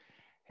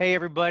Hey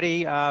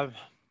everybody,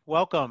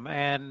 welcome,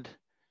 and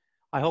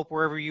I hope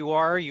wherever you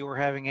are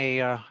having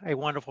a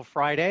wonderful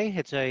Friday.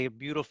 It's a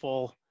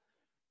beautiful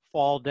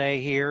fall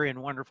day here in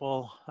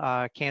wonderful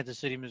Kansas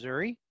City,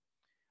 Missouri.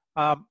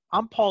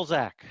 I'm Paul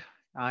Zak.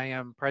 I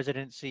am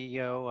President and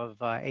CEO of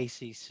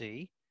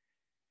ACC,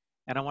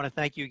 and I want to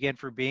thank you again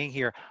for being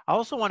here. I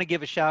also want to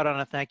give a shout out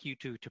and a thank you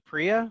to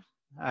Priya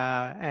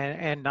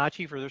and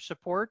Nachi for their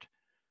support.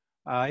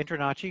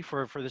 Internachi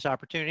for this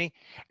opportunity.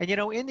 And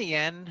in the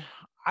end,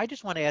 I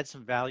just want to add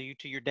some value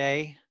to your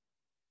day,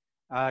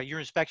 your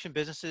inspection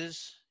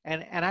businesses,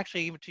 and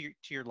actually even to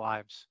your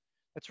lives.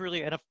 That's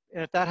really, and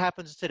if that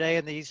happens today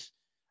in these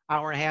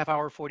hour and a half,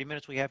 hour 40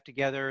 minutes we have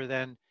together,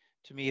 then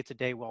to me it's a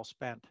day well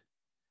spent.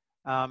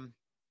 Um,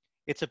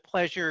 it's a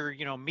pleasure,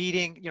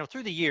 meeting,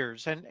 through the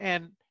years,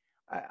 and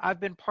I've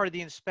been part of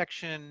the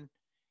inspection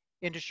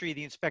industry,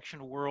 the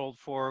inspection world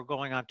for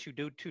going on two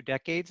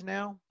decades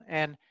now,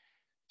 and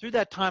through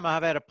that time,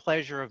 I've had a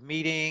pleasure of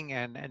meeting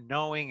and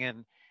knowing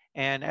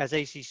and as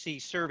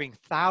ACC serving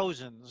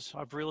thousands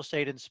of real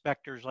estate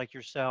inspectors like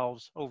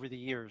yourselves over the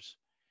years.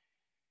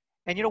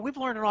 And we've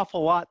learned an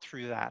awful lot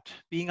through that,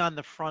 being on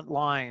the front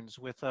lines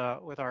with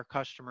our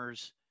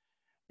customers,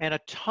 and a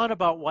ton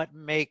about what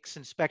makes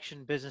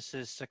inspection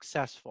businesses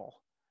successful,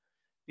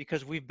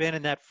 because we've been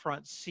in that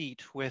front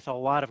seat with a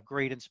lot of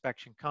great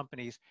inspection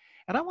companies.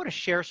 And I want to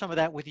share some of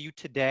that with you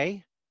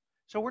today.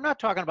 So we're not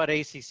talking about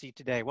ACC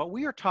today. What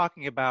we are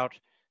talking about,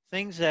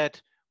 things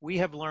that we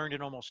have learned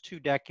in almost 2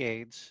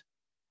 decades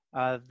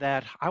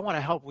that I want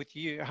to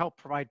help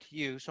provide to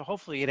you. So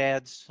hopefully it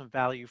adds some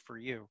value for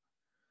you.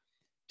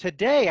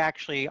 Today,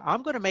 actually,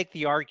 I'm going to make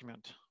the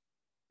argument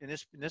in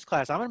this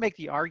class. I'm going to make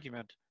the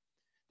argument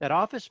that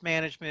office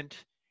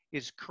management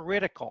is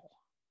critical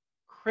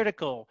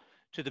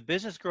to the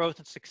business growth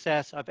and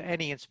success of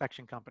any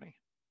inspection company.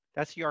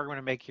 That's the argument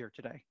I'm going to make here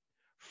today.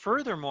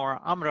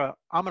 Furthermore, I'm going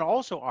to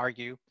also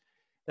argue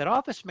that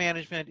office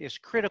management is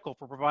critical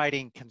for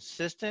providing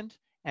consistent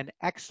and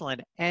excellent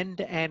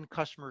end-to-end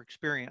customer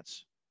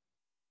experience,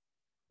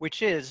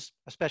 which is,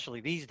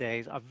 especially these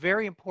days, a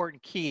very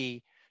important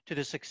key to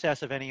the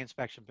success of any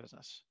inspection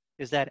business,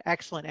 is that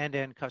excellent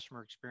end-to-end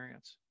customer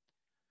experience.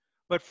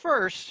 But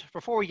first,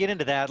 before we get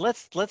into that,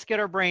 let's get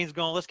our brains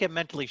going. Let's get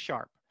mentally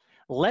sharp.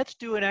 Let's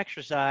do an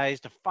exercise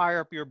to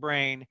fire up your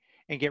brain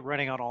and get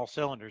running on all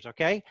cylinders,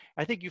 okay?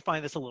 I think you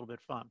find this a little bit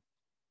fun.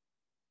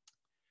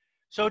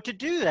 So to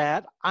do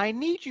that, I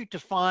need you to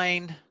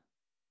find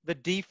the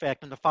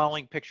defect in the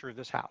following picture of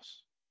this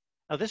house.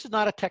 Now, this is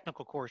not a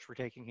technical course we're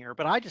taking here,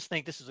 but I just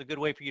think this is a good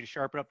way for you to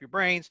sharpen up your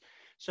brains.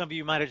 Some of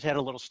you might have just had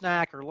a little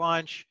snack or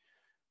lunch.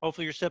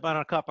 Hopefully you're sipping on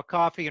a cup of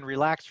coffee and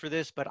relax for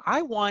this, but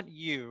I want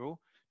you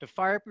to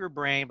fire up your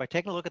brain by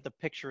taking a look at the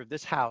picture of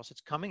this house.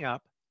 It's coming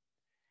up,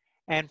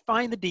 and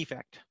find the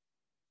defect.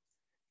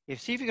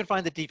 See if you can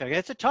find the defect.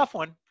 It's a tough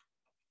one.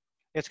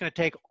 It's going to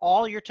take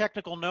all your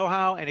technical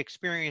know-how and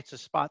experience to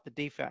spot the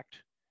defect.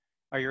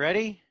 Are you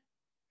ready?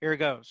 Here it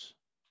goes.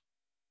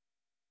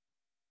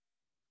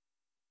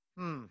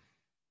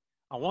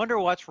 I wonder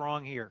what's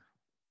wrong here.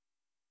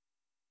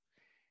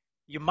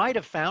 You might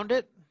have found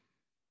it,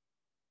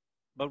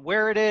 but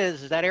where it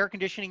is that air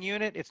conditioning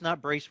unit, it's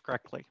not braced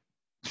correctly.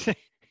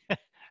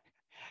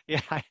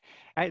 Yeah,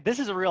 this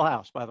is a real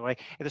house, by the way.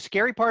 And the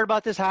scary part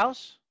about this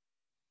house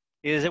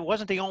is it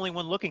wasn't the only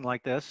one looking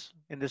like this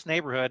in this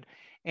neighborhood.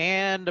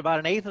 And about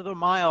an eighth of a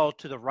mile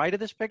to the right of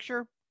this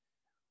picture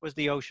was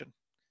the ocean.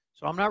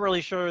 So I'm not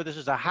really sure this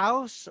is a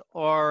house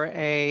or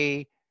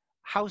a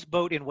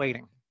houseboat in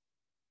waiting.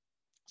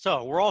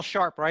 So we're all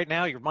sharp right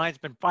now. Your mind's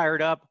been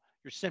fired up.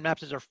 Your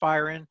synapses are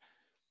firing.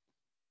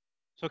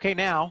 So okay,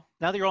 now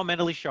that you're all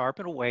mentally sharp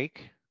and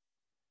awake,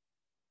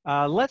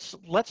 let's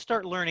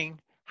start learning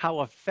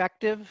how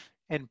effective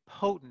and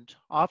potent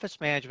office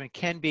management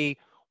can be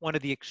one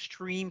of the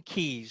extreme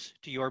keys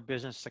to your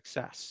business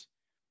success.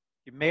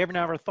 You may have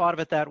never thought of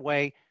it that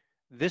way.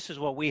 This is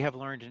what we have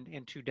learned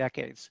in 2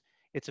 decades.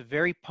 It's a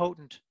very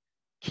potent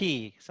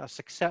key. So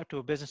success to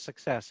a business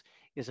success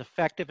is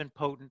effective and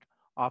potent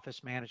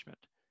office management.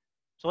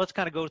 So let's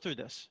kind of go through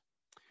this.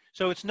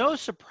 So it's no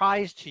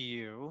surprise to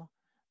you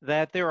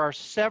that there are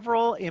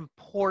several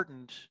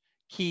important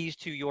keys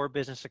to your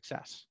business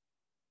success.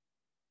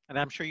 And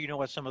I'm sure you know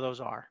what some of those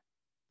are.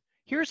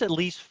 Here's at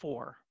least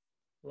 4.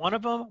 One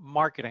of them,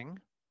 marketing,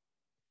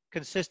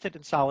 consistent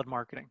and solid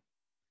marketing.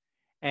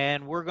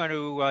 And we're going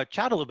to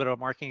chat a little bit about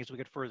marketing as we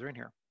get further in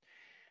here.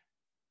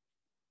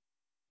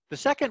 The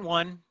second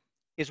one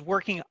is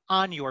working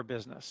on your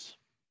business.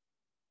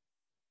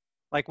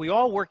 Like we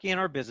all work in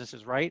our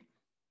businesses, right?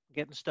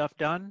 Getting stuff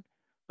done.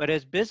 But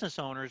as business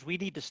owners, we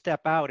need to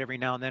step out every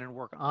now and then and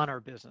work on our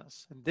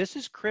business. And this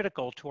is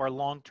critical to our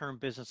long-term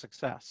business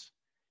success.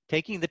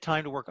 Taking the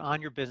time to work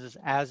on your business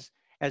as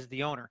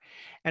the owner.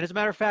 And as a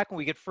matter of fact, when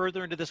we get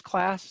further into this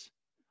class,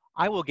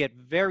 I will get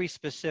very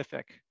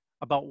specific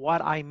about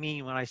what I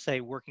mean when I say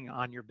working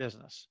on your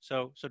business.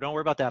 So don't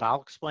worry about that.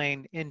 I'll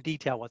explain in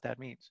detail what that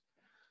means.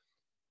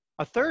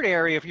 A third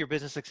area of your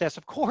business success,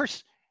 of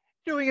course,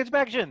 doing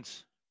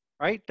inspections,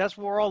 right? That's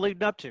what we're all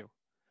leading up to.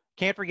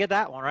 Can't forget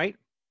that one, right?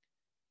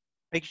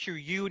 Make sure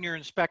you and your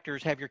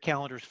inspectors have your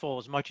calendars full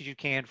as much as you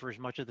can for as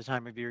much of the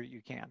time of year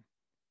you can.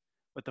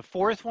 But the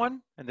fourth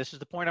one, and this is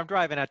the point I'm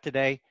driving at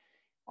today,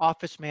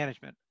 office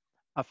management.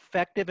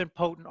 Effective and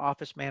potent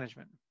office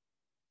management.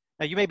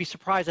 Now, you may be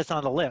surprised that's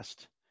on the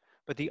list,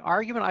 but the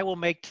argument I will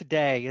make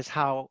today is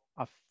how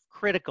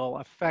critical,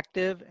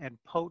 effective, and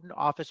potent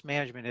office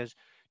management is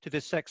to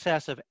the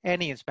success of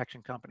any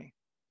inspection company.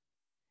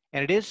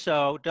 And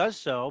does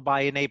so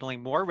by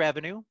enabling more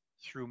revenue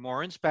through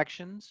more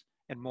inspections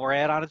and more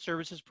add-on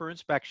services per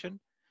inspection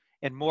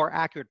and more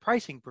accurate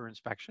pricing per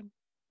inspection,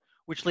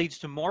 which leads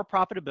to more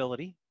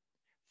profitability,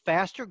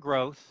 faster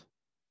growth,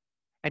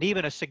 and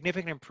even a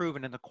significant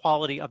improvement in the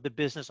quality of the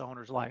business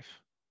owner's life,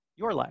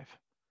 your life.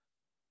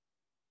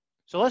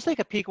 So let's take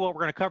a peek at what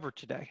we're going to cover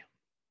today.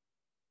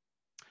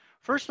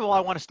 First of all, I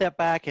want to step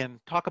back and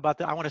talk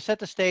about I want to set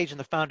the stage and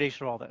the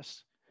foundation of all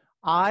this.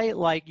 I,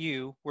 like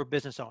you, we're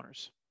business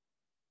owners.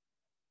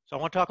 So I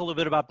want to talk a little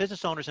bit about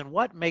business owners and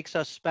what makes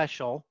us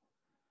special,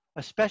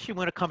 especially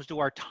when it comes to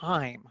our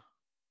time.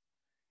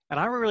 And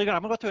I'm going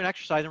to go through an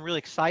exercise I'm really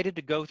excited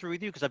to go through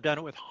with you because I've done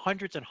it with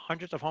hundreds and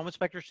hundreds of home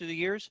inspectors through the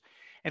years.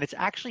 And it's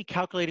actually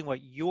calculating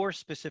what your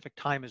specific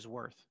time is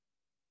worth.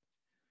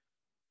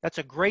 That's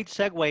a great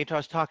segue into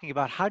us talking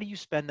about how do you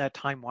spend that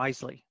time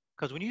wisely?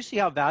 Because when you see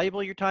how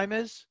valuable your time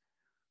is,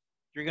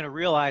 you're going to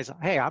realize,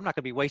 hey, I'm not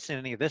going to be wasting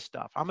any of this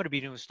stuff. I'm going to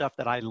be doing stuff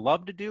that I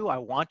love to do, I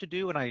want to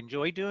do, and I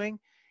enjoy doing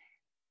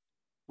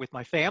with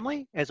my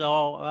family as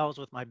well as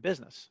with my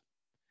business.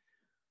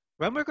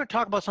 Then we're going to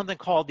talk about something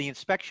called the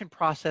inspection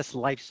process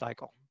life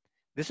cycle.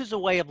 This is a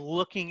way of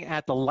looking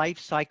at the life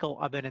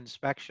cycle of an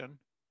inspection.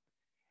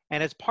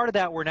 And as part of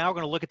that, we're now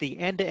going to look at the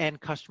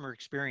end-to-end customer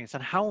experience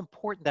and how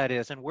important that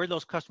is and where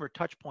those customer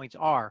touch points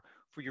are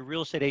for your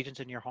real estate agents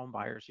and your home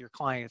buyers, your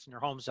clients and your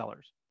home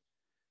sellers.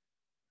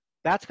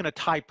 That's going to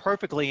tie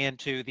perfectly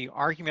into the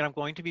argument I'm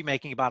going to be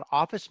making about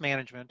office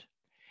management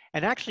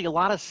and actually a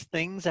lot of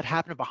things that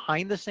happen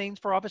behind the scenes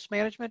for office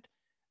management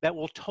that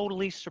will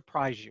totally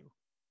surprise you.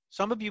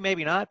 Some of you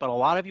maybe not, but a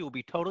lot of you will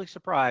be totally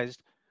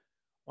surprised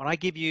when I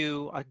give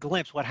you a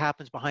glimpse what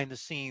happens behind the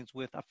scenes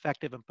with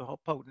effective and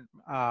potent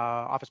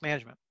office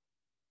management.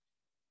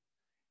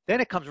 Then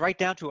it comes right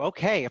down to,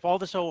 okay, if all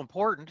this is so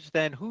important,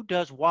 then who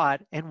does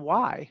what and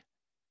why?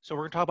 So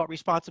we're going to talk about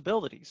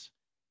responsibilities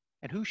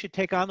and who should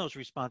take on those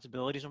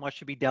responsibilities and what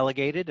should be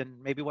delegated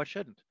and maybe what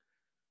shouldn't.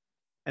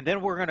 And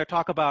then we're going to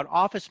talk about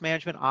office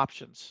management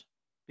options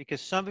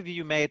because some of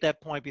you may at that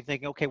point be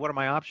thinking, okay, what are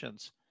my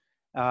options?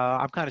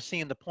 I'm kind of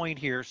seeing the point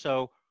here.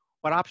 So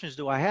what options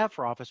do I have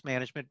for office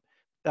management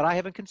that I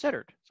haven't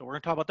considered? So we're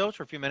going to talk about those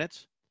for a few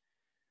minutes.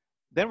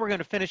 Then we're going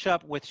to finish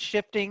up with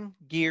shifting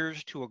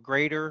gears to a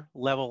greater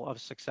level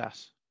of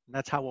success. And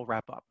that's how we'll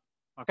wrap up.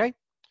 Okay?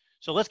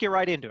 So let's get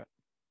right into it.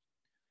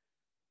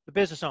 The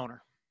business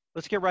owner.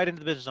 Let's get right into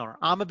the business owner.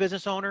 I'm a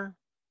business owner.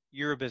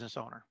 You're a business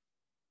owner.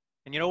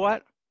 And you know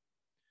what?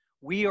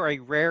 We are a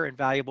rare and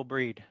valuable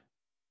breed.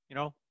 You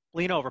know,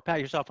 lean over, pat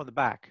yourself on the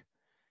back.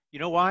 You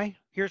know why?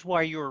 Here's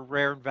why you're a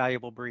rare and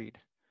valuable breed.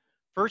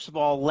 First of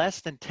all, less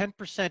than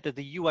 10% of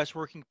the U.S.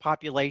 working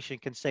population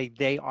can say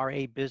they are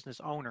a business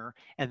owner,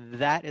 and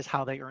that is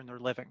how they earn their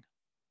living.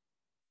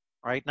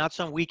 Right? Not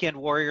some weekend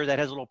warrior that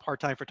has a little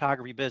part-time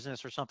photography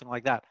business or something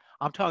like that.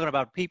 I'm talking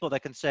about people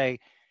that can say,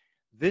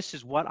 this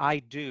is what I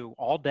do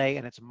all day,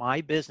 and it's my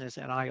business,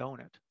 and I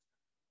own it.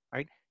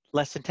 Right?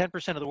 Less than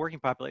 10% of the working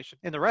population.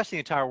 In the rest of the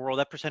entire world,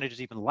 that percentage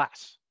is even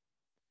less.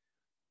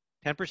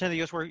 10% of the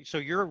U.S. working, so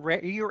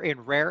you're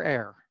in rare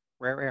air.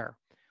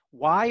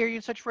 Why are you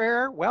in such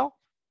rare air? Well,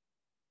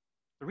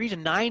 the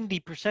reason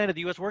 90% of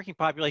the U.S. working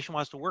population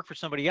wants to work for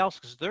somebody else is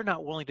because they're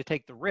not willing to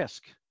take the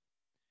risk.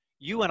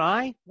 You and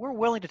I, we're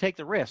willing to take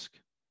the risk,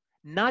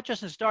 not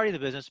just in starting the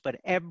business, but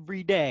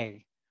every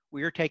day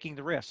we are taking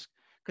the risk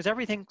because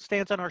everything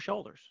stands on our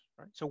shoulders.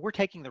 Right? So we're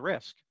taking the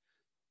risk.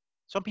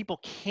 Some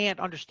people can't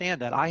understand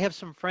that. I have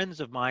some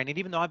friends of mine, and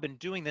even though I've been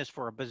doing this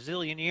for a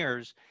bazillion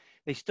years,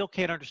 they still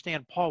can't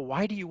understand, Paul,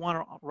 why do you want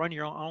to run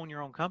your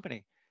own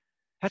company?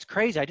 That's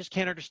crazy. I just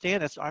can't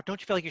understand this.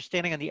 Don't you feel like you're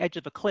standing on the edge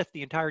of a cliff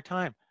the entire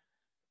time?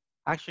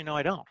 Actually, no,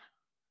 I don't.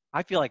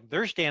 I feel like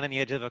they're standing on the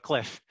edge of a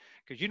cliff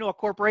because you know what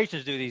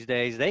corporations do these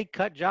days. They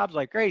cut jobs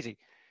like crazy.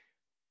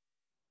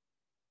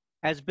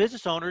 As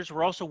business owners,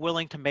 we're also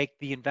willing to make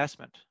the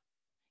investment.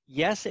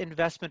 Yes,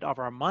 investment of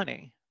our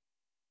money,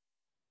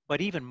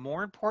 but even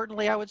more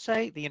importantly, I would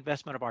say the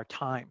investment of our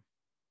time.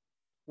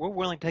 We're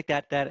willing to take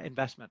that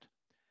investment.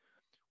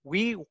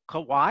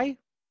 Why?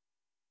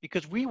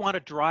 Because we want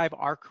to drive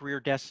our career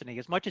destiny.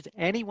 As much as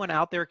anyone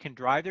out there can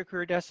drive their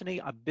career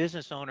destiny, a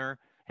business owner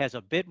has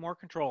a bit more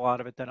control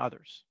out of it than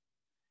others.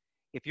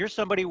 If you're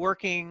somebody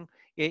working,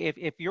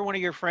 if you're one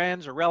of your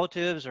friends or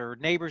relatives or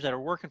neighbors that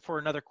are working for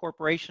another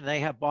corporation and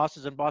they have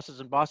bosses and bosses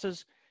and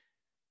bosses,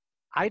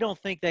 I don't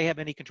think they have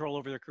any control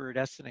over their career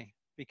destiny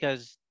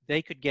because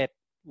they could get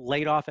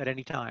laid off at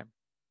any time.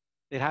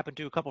 It happened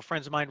to a couple of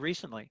friends of mine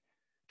recently.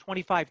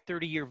 25,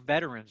 30-year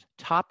veterans,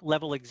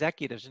 top-level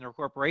executives in their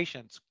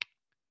corporations,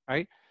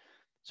 right?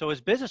 So as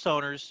business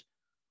owners,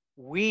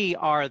 We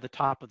are the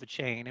top of the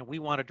chain, and we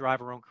want to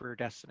drive our own career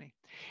destiny.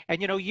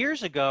 And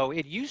years ago,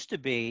 it used to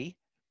be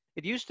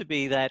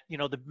that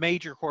the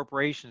major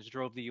corporations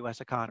drove the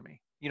U.S.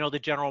 economy. The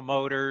General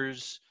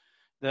Motors,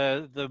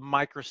 the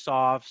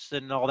Microsofts,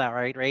 and all that,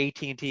 right? Or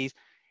AT&Ts.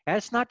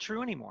 That's not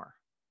true anymore.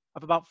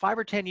 Of about 5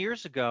 or 10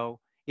 years ago,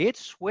 it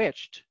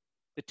switched.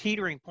 The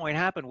teetering point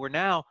happened where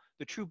now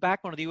the true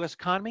backbone of the U.S.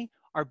 economy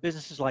are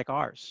businesses like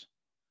ours.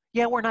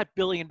 Yeah, we're not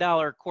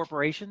billion-dollar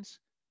corporations,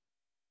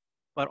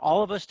 but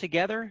all of us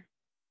together,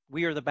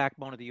 we are the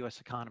backbone of the U.S.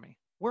 economy.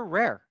 We're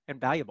rare and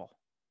valuable.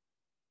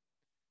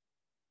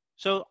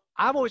 So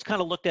I've always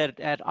kind of looked at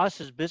us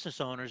as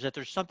business owners that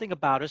there's something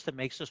about us that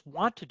makes us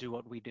want to do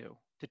what we do,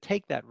 to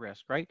take that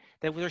risk, right?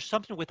 That there's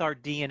something with our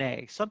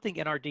DNA, something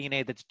in our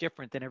DNA that's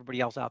different than everybody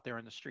else out there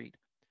in the street.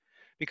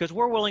 Because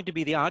we're willing to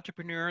be the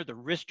entrepreneur, the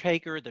risk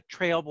taker, the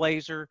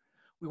trailblazer.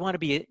 We want to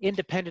be as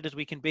independent as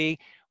we can be.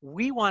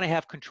 We want to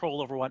have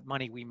control over what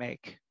money we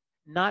make,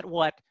 not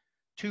what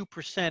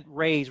 2%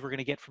 raise we're going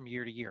to get from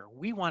year to year.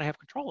 We want to have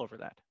control over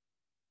that.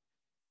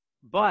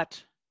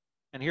 But,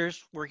 and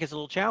here's where it gets a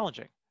little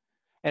challenging.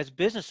 As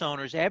business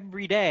owners,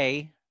 every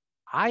day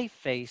I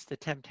face the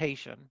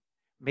temptation,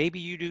 maybe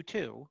you do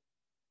too,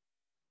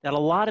 that a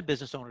lot of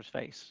business owners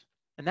face.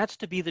 And that's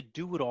to be the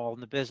do-it-all in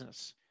the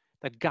business.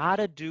 The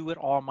gotta do it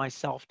all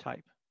myself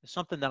type. It's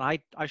something that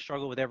I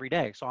struggle with every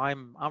day. So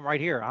I'm right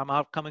here. I'm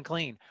out coming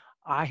clean.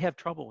 I have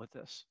trouble with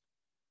this.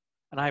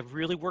 And I've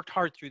really worked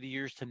hard through the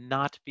years to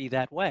not be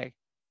that way,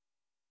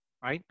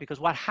 right? Because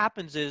what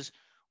happens is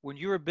when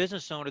you're a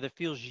business owner that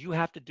feels you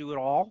have to do it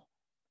all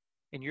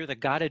and you're the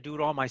gotta do it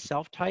all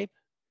myself type,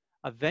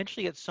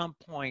 eventually at some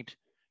point,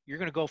 you're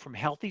going to go from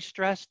healthy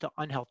stress to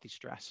unhealthy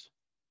stress.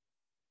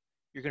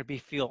 You're going to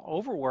feel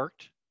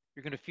overworked.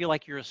 You're going to feel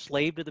like you're a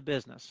slave to the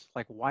business.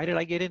 Like, why did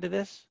I get into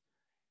this?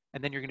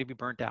 And then you're going to be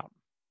burnt out.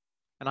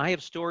 And I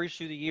have stories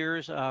through the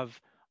years of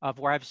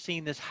where I've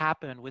seen this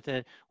happen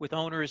with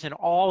owners in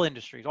all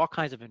industries, all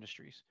kinds of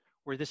industries,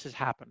 where this has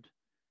happened.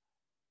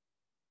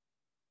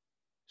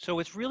 So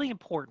it's really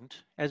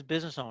important as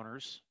business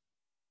owners.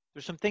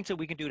 There's some things that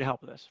we can do to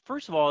help with this.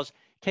 First of all is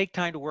take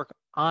time to work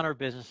on our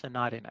business and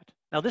not in it.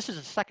 Now, this is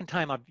the second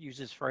time I've used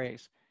this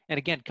phrase. And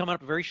again, coming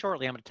up very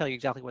shortly, I'm going to tell you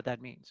exactly what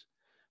that means.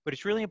 But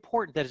it's really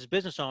important that as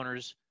business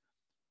owners,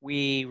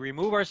 we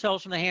remove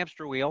ourselves from the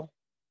hamster wheel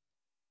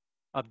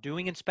of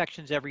doing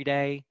inspections every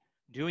day,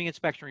 doing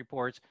inspection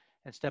reports,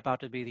 and step out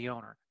to be the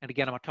owner. And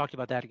again, I'm going to talk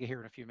about that here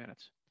in a few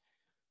minutes.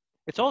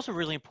 It's also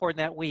really important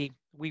that we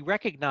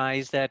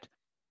recognize that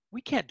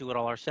we can't do it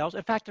all ourselves.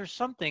 In fact, there's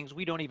some things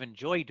we don't even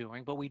enjoy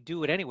doing, but we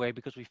do it anyway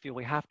because we feel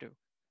we have to.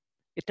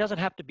 It doesn't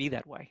have to be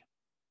that way.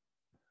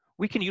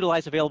 We can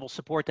utilize available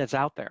support that's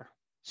out there.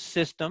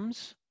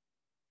 Systems,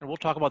 and we'll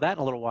talk about that in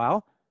a little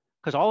while,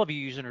 because all of you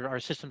use our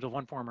systems of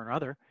one form or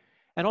another,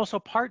 and also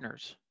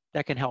partners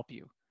that can help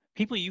you.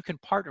 People you can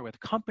partner with,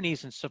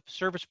 companies and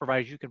service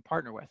providers you can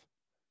partner with.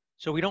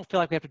 So we don't feel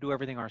like we have to do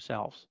everything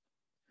ourselves.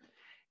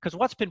 Because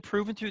what's been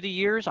proven through the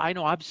years, I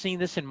know I've seen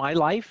this in my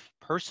life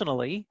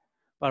personally,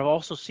 but I've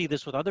also seen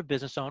this with other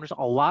business owners,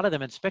 a lot of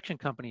them inspection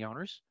company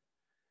owners,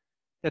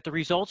 that the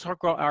results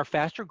are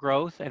faster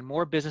growth and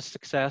more business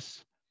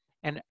success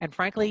and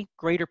frankly,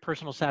 greater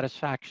personal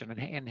satisfaction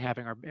in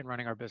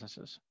running our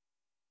businesses.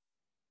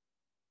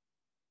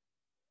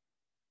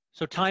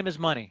 So time is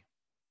money.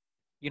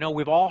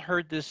 We've all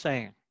heard this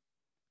saying,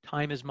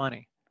 time is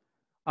money.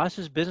 Us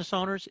as business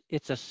owners,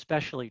 it's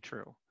especially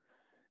true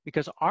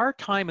because our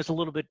time is a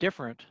little bit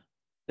different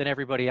than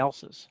everybody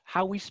else's.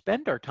 How we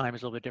spend our time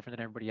is a little bit different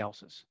than everybody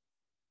else's,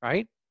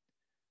 right?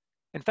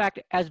 In fact,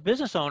 as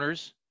business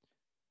owners,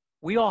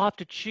 we all have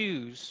to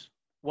choose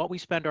what we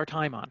spend our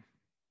time on.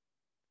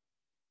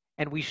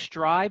 And we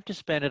strive to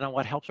spend it on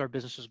what helps our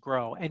businesses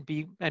grow and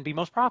be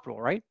most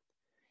profitable, right?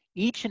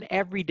 Each and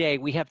every day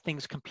we have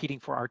things competing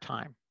for our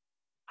time.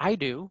 I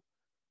do.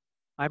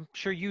 I'm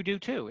sure you do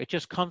too. It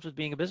just comes with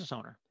being a business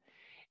owner.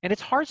 And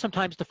it's hard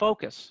sometimes to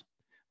focus.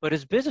 But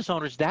as business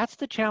owners, that's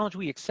the challenge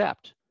we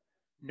accept.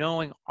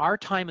 Knowing our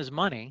time is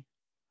money,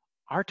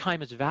 our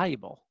time is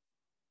valuable.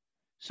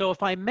 So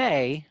if I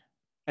may,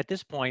 at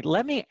this point,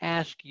 let me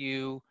ask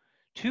you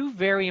two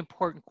very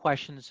important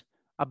questions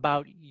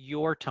about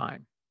your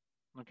time.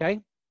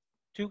 Okay?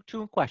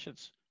 Two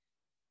questions.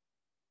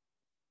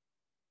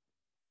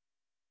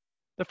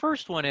 The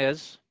first one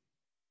is,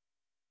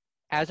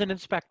 as an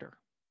inspector,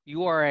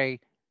 you are a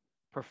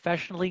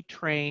professionally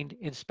trained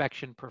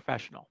inspection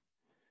professional.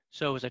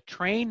 So as a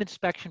trained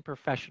inspection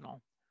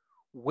professional,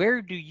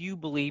 where do you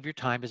believe your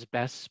time is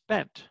best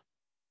spent?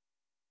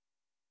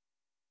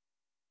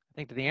 I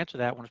think that the answer to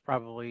that one is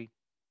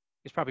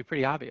probably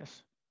pretty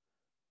obvious.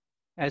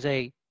 As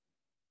a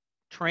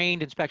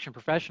trained inspection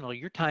professional,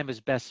 your time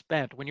is best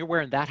spent, when you're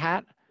wearing that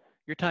hat,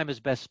 your time is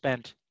best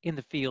spent in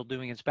the field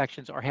doing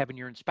inspections or having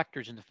your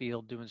inspectors in the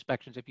field do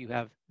inspections if you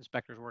have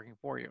inspectors working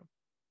for you.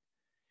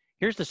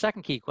 Here's the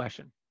second key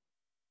question.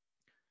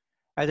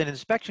 As an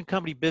inspection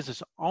company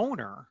business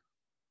owner,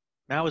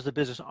 now as the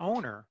business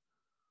owner,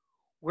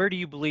 where do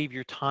you believe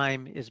your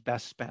time is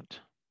best spent?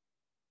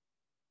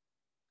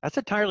 That's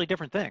an entirely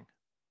different thing.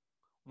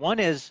 One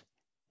is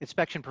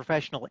inspection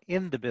professional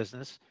in the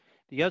business.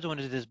 The other one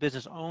is this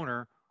business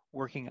owner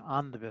working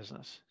on the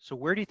business. So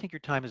where do you think your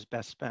time is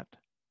best spent?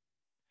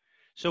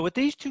 So with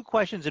these two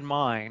questions in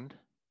mind,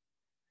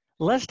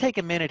 let's take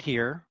a minute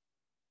here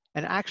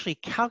and actually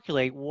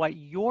calculate what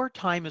your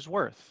time is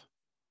worth.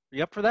 Are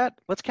you up for that?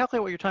 Let's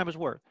calculate what your time is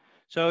worth.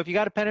 So if you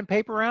got a pen and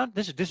paper around,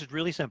 this is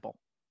really simple.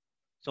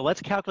 So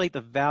let's calculate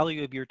the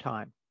value of your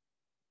time.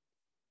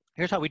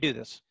 Here's how we do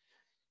this.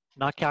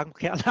 Not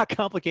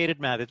complicated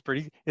math. It's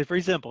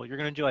pretty simple. You're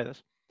going to enjoy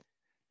this.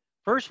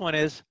 First one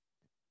is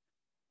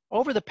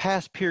over the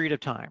past period of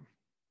time,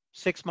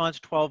 6 months,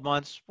 12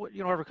 months,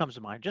 whatever comes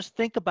to mind. Just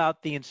think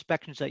about the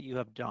inspections that you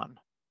have done,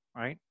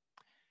 right?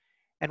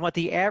 And what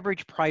the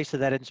average price of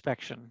that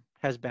inspection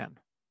has been.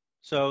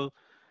 So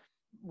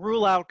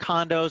rule out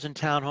condos and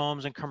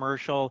townhomes and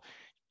commercial.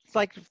 It's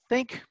like,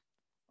 think,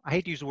 I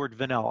hate to use the word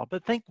vanilla,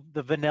 but think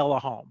the vanilla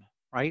home,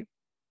 right?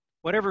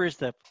 Whatever is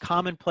the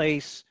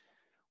commonplace.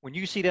 When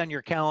you see it on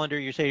your calendar,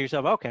 you say to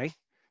yourself, okay,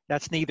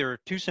 that's neither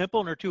too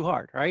simple nor too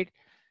hard, right?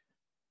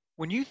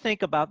 When you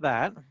think about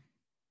that,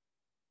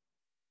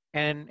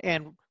 and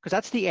because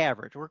that's the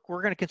average, we're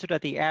going to consider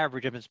that the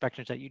average of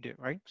inspections that you do,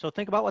 right? So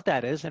think about what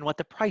that is and what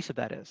the price of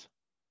that is,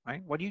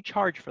 right? What do you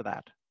charge for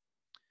that?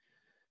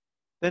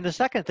 Then the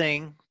second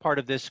thing, part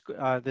of this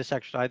this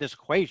exercise, this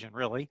equation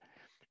really,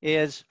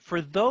 is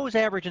for those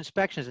average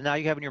inspections, and now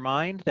you have in your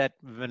mind that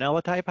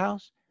vanilla type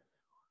house,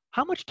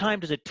 how much time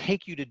does it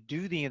take you to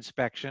do the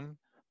inspection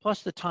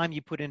plus the time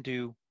you put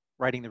into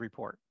writing the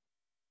report?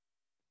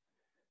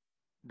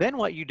 Then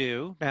what you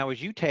do now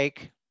is you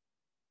take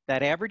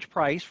that average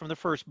price from the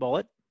first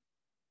bullet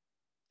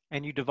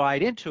and you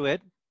divide into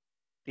it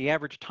the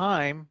average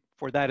time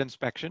for that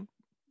inspection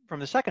from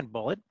the second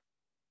bullet.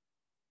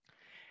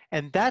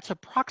 And that's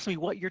approximately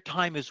what your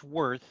time is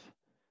worth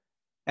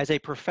as a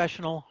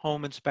professional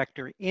home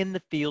inspector in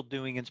the field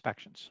doing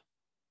inspections.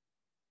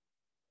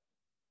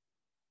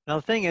 Now,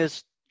 the thing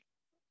is,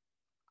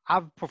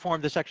 I've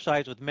performed this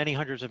exercise with many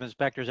hundreds of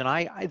inspectors,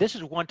 and this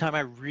is one time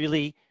I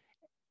really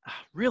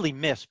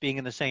miss being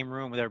in the same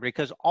room with everybody,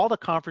 because all the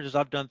conferences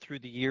I've done through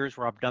the years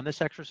where I've done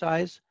this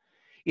exercise,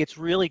 it's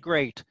really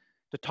great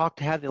to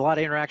have a lot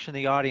of interaction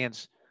in the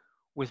audience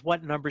with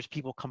what numbers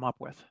people come up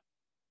with.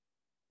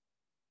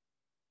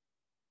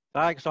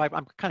 So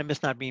I'm kind of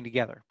miss not being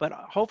together, but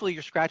hopefully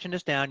you're scratching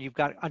this down. You've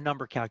got a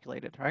number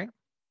calculated, right?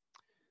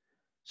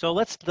 So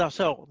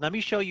let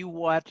me show you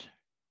what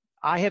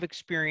I have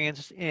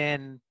experienced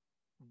in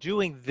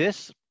doing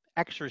this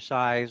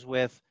exercise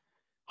with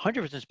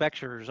hundreds of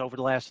inspectors over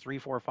the last 3,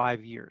 4,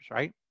 5 years,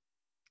 right?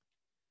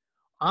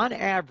 On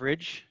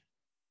average,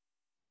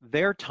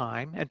 their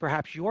time, and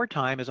perhaps your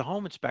time as a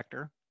home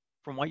inspector,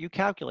 from what you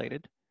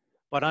calculated,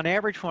 but on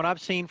average, from what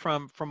I've seen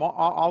from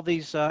all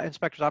these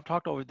inspectors I've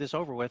talked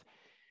over with,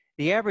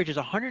 the average is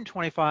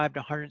 $125 to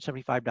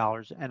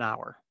 $175 an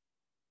hour,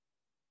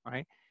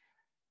 right?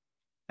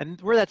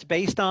 And where that's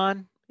based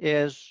on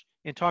is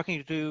in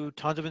talking to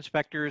tons of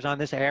inspectors on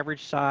this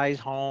average size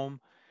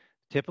home.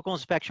 Typical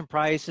inspection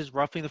price is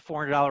roughly in the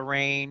 $400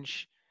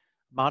 range.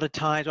 Amount of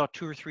time, about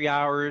 2 or 3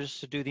 hours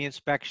to do the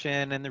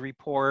inspection and the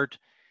report.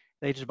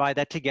 They just buy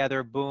that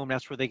together, boom,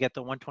 that's where they get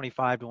the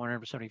 $125 to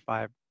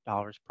 $175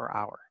 per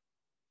hour.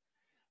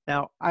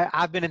 Now,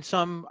 I've been in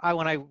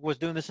when I was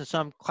doing this in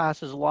some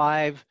classes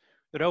live,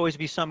 there'd always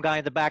be some guy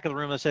in the back of the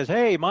room that says,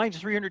 hey,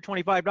 mine's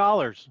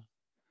 $325.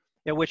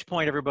 At which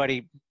point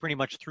everybody pretty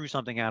much threw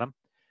something at him.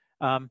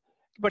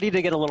 But he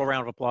did get a little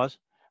round of applause.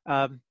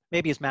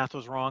 Maybe his math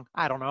was wrong.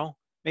 I don't know.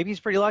 Maybe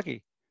he's pretty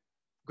lucky.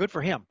 Good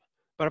for him.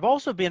 But I've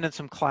also been in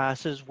some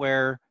classes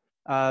where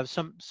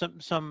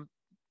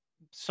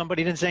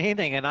somebody didn't say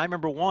anything, and I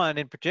remember one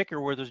in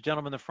particular where there's a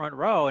gentleman in the front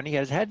row, and he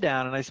had his head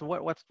down, and I said,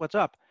 "What's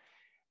up?"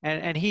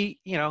 And he,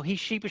 he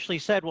sheepishly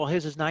said, "Well,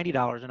 his is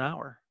 $90 an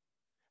hour,"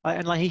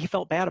 and like he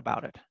felt bad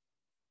about it.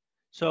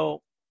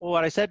 So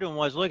what I said to him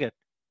was, "Look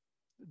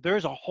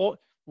there's a whole.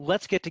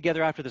 Let's get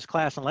together after this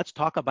class and let's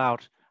talk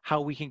about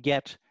how we can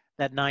get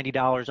that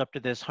 $90 up to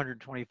this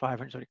 125,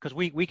 because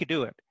we could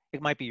do it.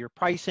 It might be your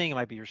pricing, it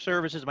might be your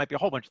services, it might be a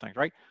whole bunch of things,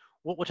 right?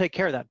 We'll take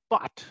care of that.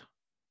 But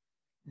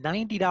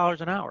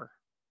 $90 an hour.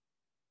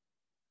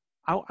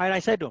 I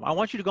said to him, I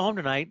want you to go home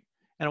tonight,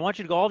 and I want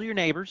you to go all to your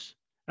neighbors,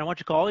 and I want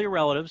you to call all your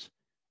relatives,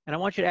 and I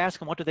want you to ask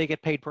them what do they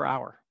get paid per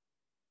hour.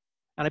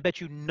 And I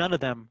bet you none of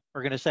them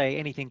are going to say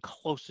anything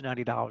close to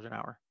 $90 an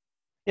hour.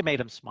 It made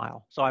him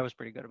smile, so I was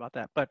pretty good about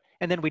that.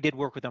 And then we did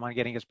work with him on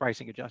getting his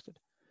pricing adjusted.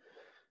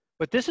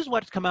 But this is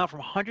what's come out from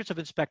hundreds of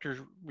inspectors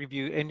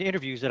review and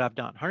interviews that I've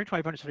done,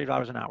 $120,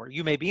 $150 an hour.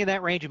 You may be in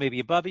that range, you may be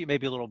above it, you may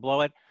be a little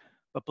below it,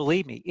 but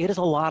believe me, it is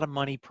a lot of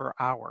money per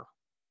hour.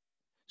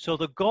 So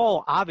the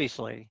goal,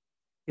 obviously,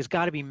 is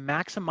got to be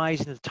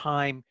maximizing the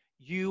time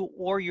you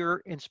or your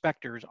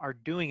inspectors are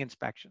doing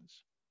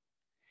inspections.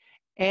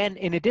 And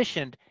in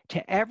addition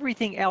to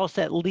everything else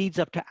that leads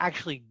up to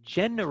actually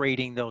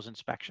generating those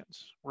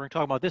inspections. We're going to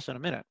talk about this in a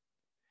minute.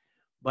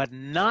 But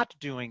not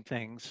doing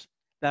things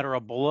that are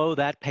below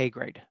that pay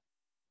grade.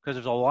 because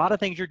there's a lot of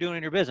things you're doing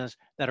in your business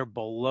that are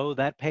below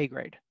that pay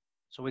grade.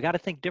 So we got to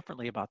think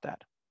differently about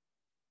that.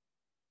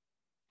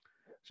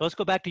 So let's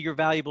go back to your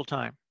valuable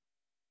time.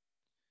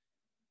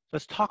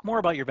 Let's talk more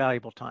about your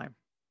valuable time.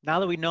 Now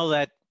that we know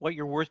that what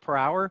you're worth per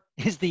hour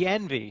is the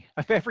envy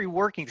of every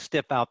working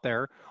stiff out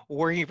there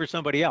working for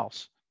somebody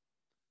else.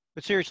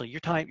 But seriously, your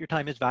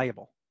time is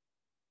valuable.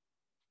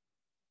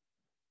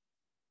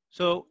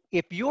 So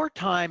if your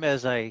time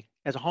as a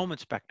home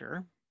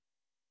inspector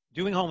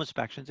doing home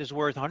inspections is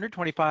worth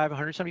 $125,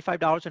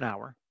 $175 an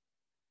hour,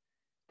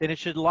 then it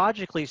should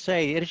logically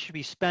say it should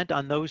be spent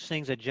on those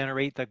things that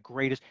generate the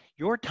greatest,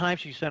 your time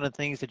should be spent on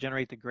things that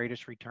generate the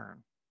greatest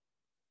return.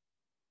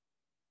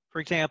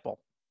 For example,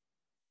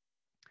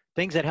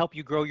 things that help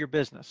you grow your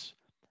business,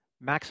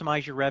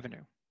 maximize your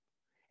revenue,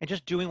 and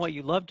just doing what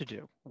you love to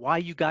do, why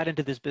you got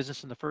into this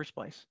business in the first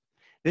place.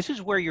 This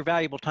is where your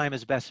valuable time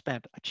is best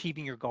spent,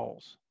 achieving your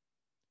goals.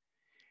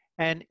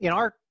 And in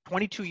our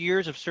 22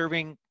 years of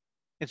serving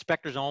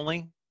inspectors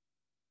only,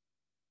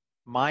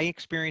 my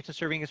experience in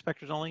serving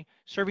inspectors only,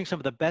 serving some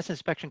of the best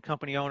inspection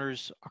company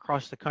owners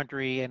across the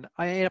country and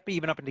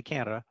even up into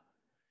Canada,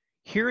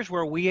 here's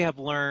where we have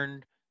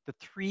learned the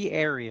three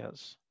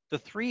areas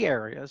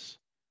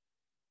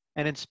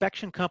an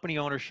inspection company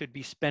owner should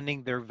be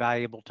spending their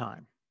valuable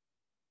time.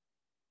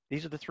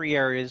 These are the three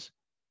areas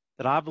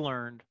that I've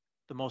learned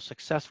the most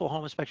successful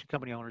home inspection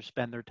company owners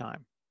spend their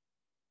time.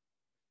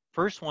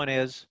 First one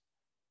is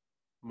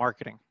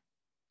marketing.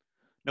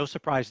 No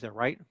surprise there,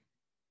 right?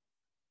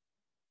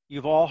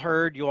 You've all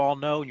heard, you all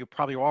know, and you're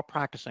probably all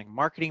practicing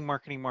marketing,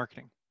 marketing,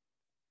 marketing.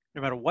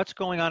 No matter what's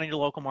going on in your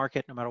local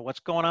market, no matter what's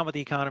going on with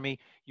the economy,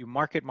 you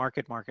market,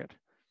 market, market.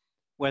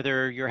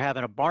 Whether you're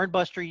having a barn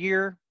buster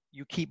year,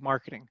 you keep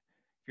marketing.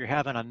 If you're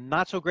having a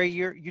not so great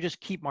year, you just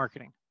keep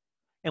marketing.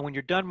 And when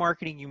you're done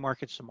marketing, you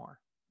market some more.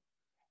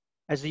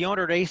 As the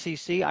owner at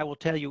ACC, I will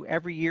tell you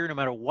every year, no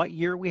matter what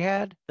year we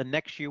had, the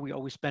next year we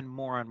always spend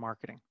more on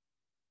marketing.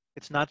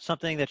 It's not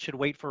something that should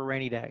wait for a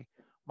rainy day.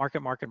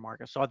 Market, market,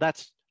 market. So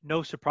that's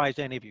no surprise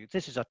to any of you.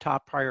 This is a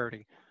top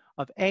priority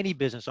of any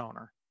business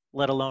owner,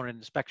 let alone an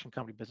inspection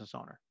company business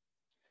owner.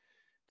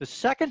 The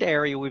second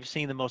area we've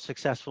seen the most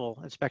successful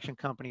inspection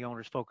company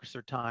owners focus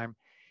their time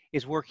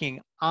is working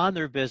on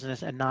their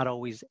business and not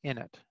always in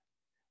it.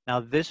 Now,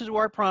 this is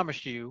where I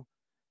promised you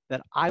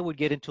that I would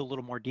get into a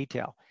little more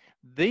detail.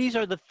 These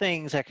are the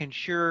things that can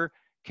ensure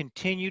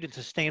continued and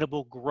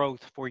sustainable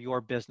growth for your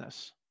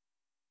business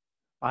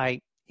by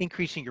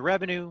increasing your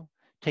revenue,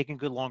 taking a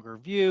good longer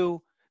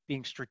view,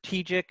 being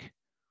strategic,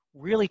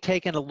 really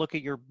taking a look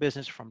at your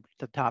business from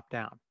the top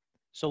down.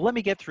 So let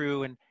me get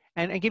through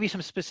and give you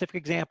some specific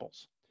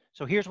examples.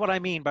 So here's what I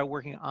mean by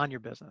working on your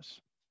business.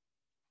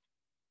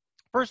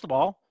 First of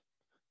all,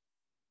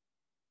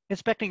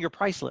 inspecting your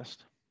price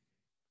list.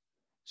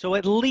 So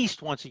at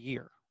least once a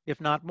year, if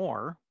not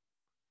more,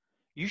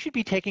 you should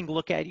be taking a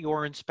look at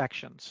your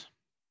inspections.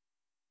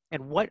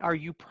 And what are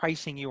you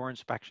pricing your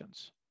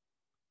inspections?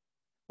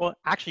 Well,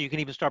 actually, you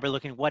can even start by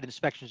looking at what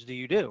inspections do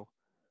you do?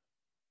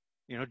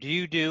 You know, do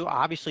you do,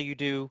 obviously you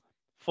do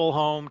full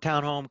home,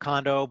 townhome,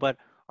 condo, but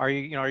are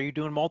you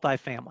doing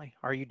multifamily?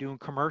 Are you doing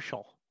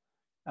commercial?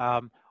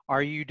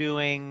 Are you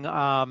doing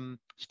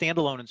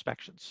standalone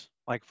inspections,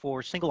 like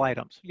for single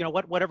items? You know,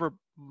 whatever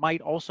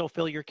might also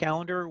fill your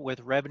calendar with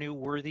revenue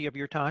worthy of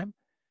your time.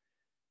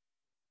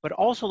 But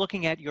also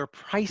looking at your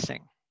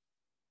pricing,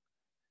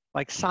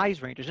 like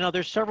size ranges. Now,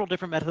 there's several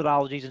different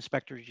methodologies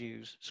inspectors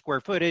use: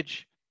 square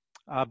footage,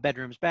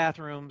 bedrooms,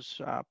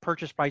 bathrooms,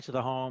 purchase price of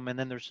the home, and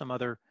then there's some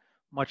other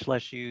much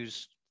less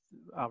used,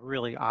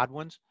 really odd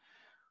ones.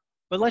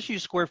 But let's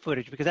use square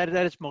footage because that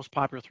is most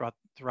popular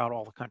throughout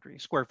all the country,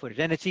 square footage.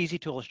 And it's easy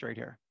to illustrate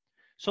here.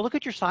 So look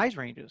at your size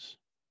ranges.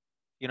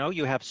 You know,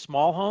 you have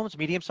small homes,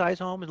 medium-sized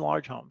homes, and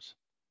large homes.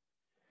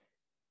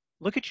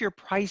 Look at your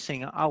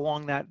pricing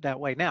along that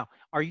way. Now,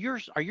 are your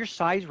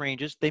size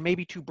ranges, they may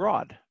be too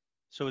broad.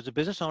 So as a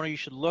business owner, you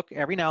should look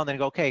every now and then and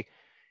go, okay,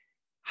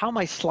 how am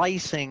I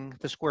slicing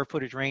the square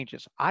footage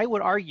ranges? I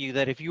would argue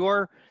that if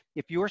your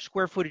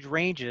square footage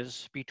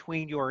ranges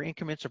between your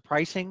increments of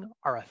pricing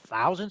are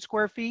 1,000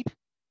 square feet,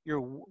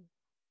 you're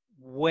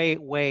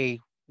way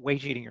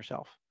cheating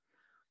yourself.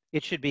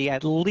 It should be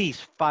at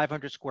least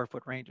 500 square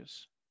foot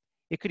ranges.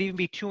 It could even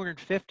be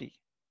 250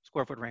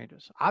 square foot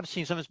ranges. I've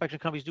seen some inspection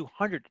companies do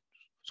 100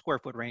 square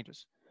foot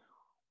ranges.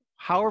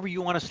 However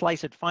you want to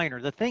slice it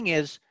finer. The thing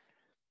is,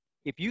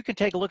 if you can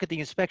take a look at the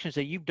inspections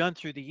that you've done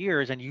through the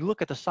years and you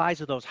look at the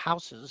size of those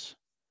houses,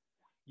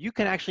 you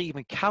can actually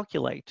even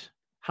calculate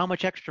how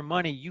much extra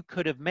money you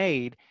could have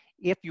made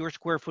if your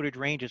square footage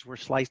ranges were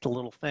sliced a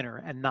little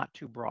thinner and not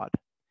too broad.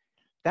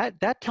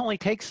 That only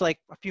takes like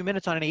a few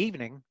minutes on an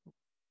evening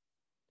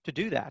to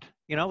do that,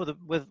 you know,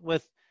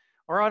 with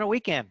or on a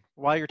weekend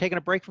while you're taking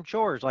a break from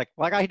chores, like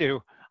I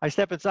do. I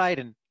step inside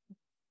and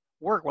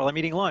work while I'm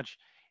eating lunch.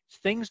 It's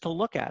things to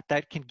look at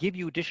that can give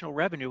you additional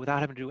revenue without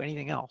having to do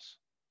anything else.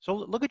 So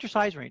look at your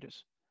size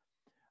ranges.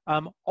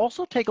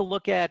 Also take a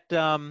look at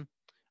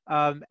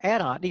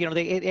add-on, you know,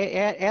 the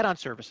add-on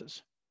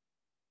services.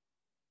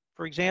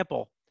 For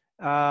example,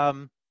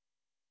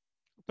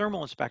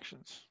 thermal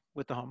inspections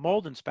with the home,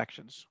 mold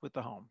inspections with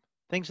the home,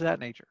 things of that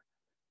nature,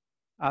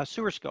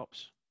 sewer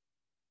scopes,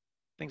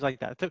 things like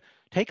that. So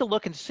take a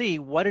look and see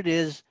what it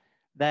is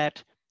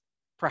that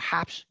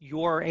perhaps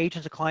your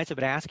agents and clients have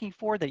been asking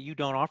for that you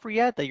don't offer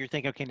yet, that you're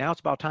thinking, okay, now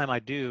it's about time I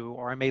do,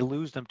 or I may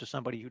lose them to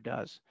somebody who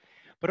does.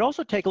 But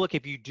also take a look,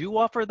 if you do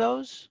offer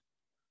those,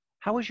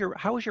 how is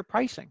your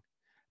pricing?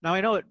 Now,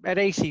 I know at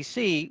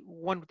ACC,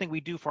 one thing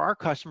we do for our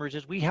customers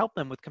is we help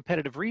them with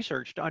competitive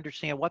research to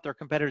understand what their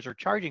competitors are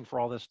charging for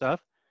all this stuff,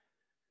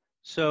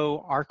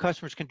 so our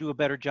customers can do a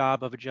better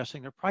job of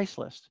adjusting their price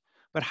list.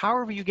 But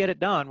however you get it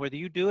done, whether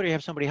you do it or you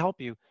have somebody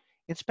help you,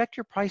 inspect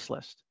your price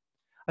list.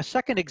 A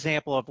second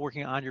example of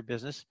working on your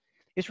business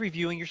is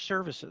reviewing your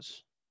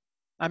services.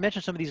 I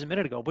mentioned some of these a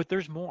minute ago, but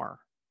there's more,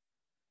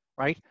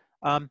 right?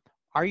 Um,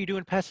 are you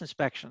doing pest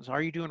inspections?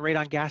 Are you doing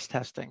radon gas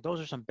testing? Those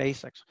are some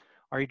basics.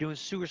 Are you doing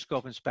sewer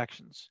scope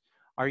inspections?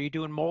 Are you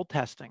doing mold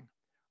testing?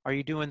 Are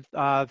you doing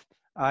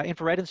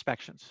infrared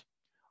inspections?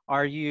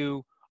 Are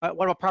you,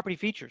 what about property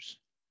features?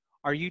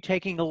 Are you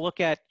taking a look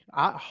at,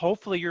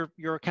 hopefully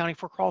you're accounting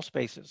for crawl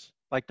spaces,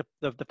 like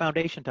the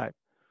foundation type.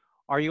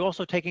 Are you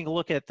also taking a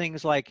look at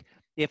things like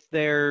if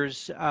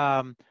there's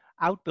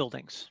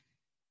outbuildings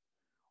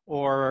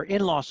or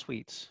in-law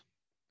suites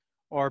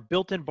or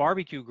built-in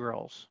barbecue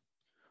grills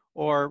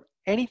or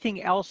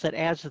anything else that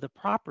adds to the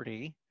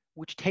property,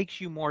 which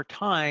takes you more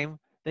time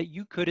that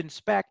you could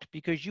inspect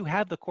because you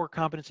have the core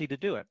competency to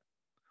do it.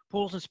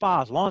 Pools and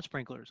spas, lawn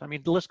sprinklers, I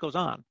mean, the list goes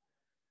on.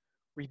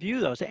 Review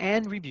those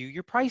and review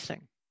your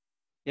pricing.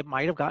 It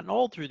might have gotten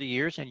old through the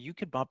years and you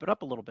could bump it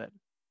up a little bit.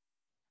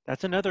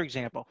 That's another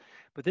example.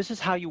 But this is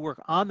how you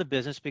work on the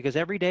business, because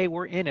every day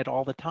we're in it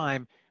all the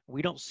time.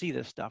 We don't see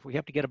this stuff. We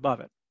have to get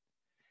above it.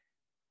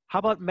 How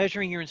about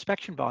measuring your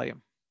inspection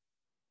volume?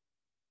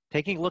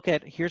 Taking a look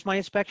at, here's my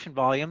inspection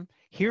volume.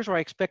 Here's where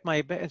I expect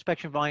my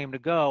inspection volume to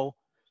go.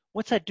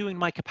 What's that doing to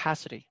my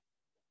capacity?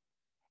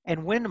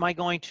 And when am I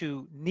going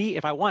to need,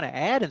 if I want to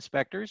add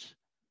inspectors,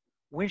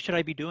 when should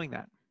I be doing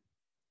that?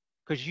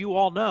 Because you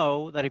all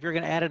know that if you're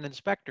going to add an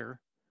inspector,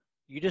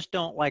 you just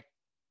don't like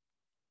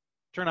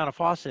turn on a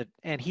faucet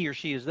and he or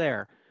she is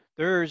there.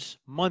 There's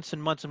months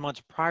and months and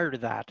months prior to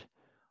that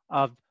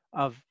of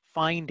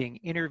finding,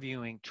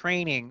 interviewing,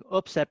 training.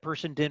 Oops, that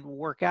person didn't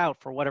work out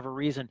for whatever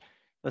reason.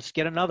 Let's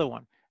get another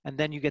one. And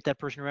then you get that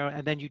person around,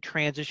 and then you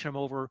transition them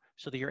over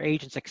so that your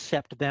agents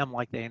accept them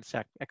like they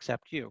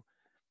accept you.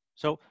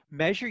 So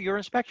measure your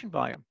inspection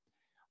volume.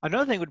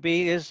 Another thing would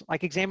be is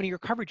like examining your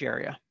coverage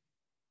area.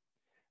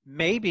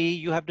 Maybe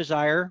you have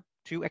desire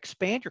to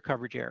expand your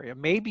coverage area.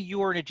 Maybe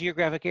you are in a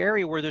geographic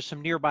area where there's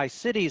some nearby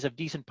cities of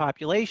decent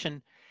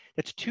population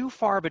that's too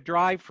far of a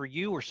drive for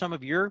you or some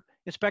of your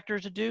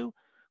inspectors to do.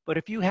 But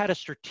if you had a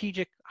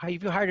strategic,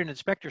 if you hired an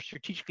inspector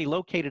strategically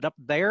located up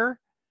there,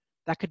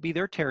 that could be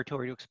their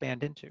territory to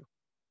expand into.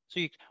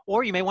 So you,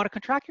 or you may want to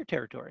contract your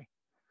territory.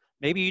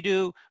 Maybe you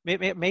do,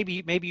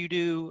 maybe you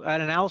do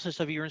an analysis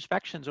of your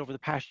inspections over the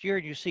past year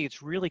and you see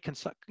it's really,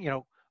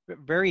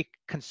 very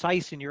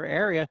concise in your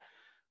area.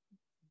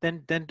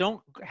 Then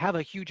don't have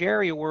a huge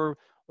area where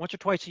once or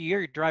twice a year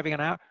you're driving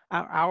an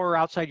hour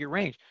outside your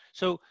range.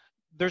 So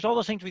there's all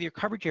those things with your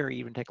coverage area you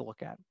even take a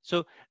look at.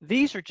 So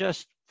these are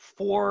just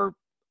 4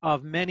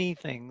 of many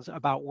things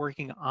about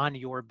working on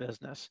your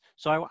business.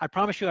 So I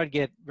promise you I'd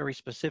get very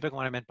specific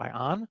when I meant by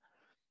on.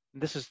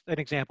 This is an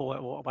example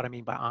of what I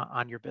mean by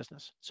on your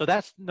business. So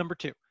that's number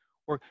 2.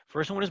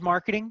 First one is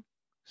marketing.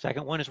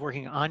 Second one is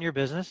working on your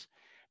business.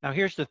 Now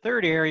here's the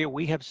third area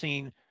we have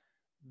seen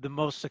the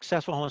most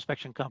successful home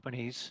inspection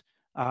companies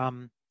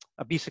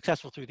be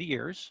successful through the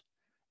years.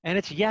 And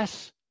it's,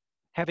 yes,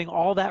 having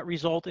all that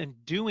result in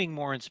doing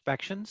more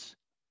inspections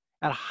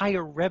at a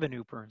higher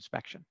revenue per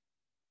inspection,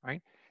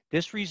 right?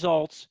 This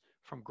results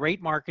from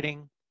great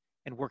marketing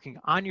and working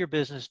on your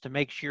business to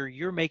make sure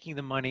you're making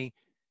the money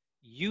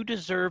you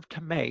deserve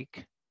to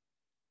make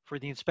for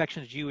the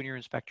inspections you and your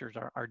inspectors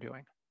are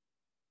doing.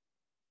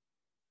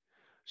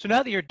 So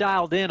now that you're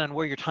dialed in on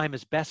where your time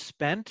is best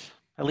spent,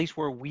 at least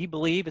where we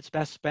believe it's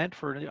best spent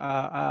for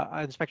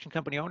an inspection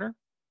company owner,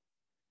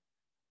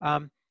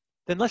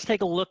 then let's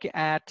take a look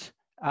at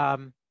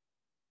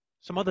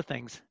some other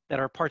things that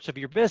are parts of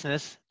your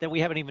business that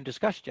we haven't even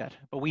discussed yet,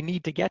 but we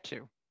need to get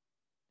to.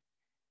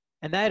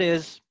 And that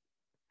is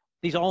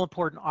these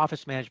all-important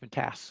office management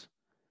tasks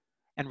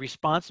and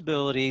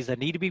responsibilities that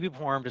need to be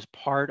performed as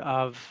part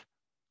of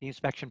the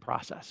inspection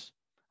process,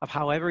 of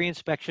how every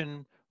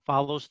inspection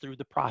follows through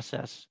the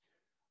process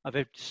of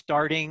it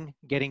starting,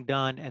 getting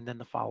done, and then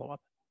the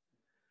follow-up.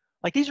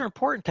 Like, these are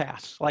important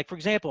tasks. Like, for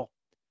example,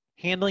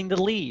 handling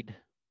the lead,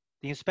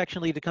 the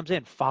inspection lead that comes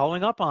in,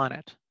 following up on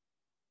it,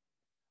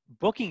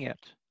 booking it,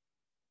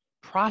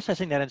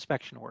 processing that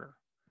inspection order,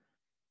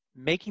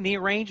 making the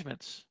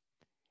arrangements,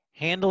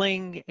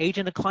 handling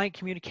agent and client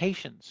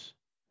communications.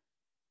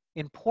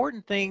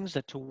 Important things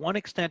that to one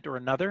extent or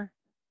another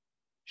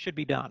should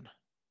be done.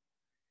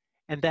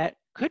 And that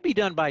could be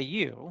done by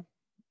you,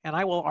 and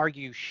I will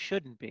argue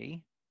shouldn't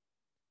be,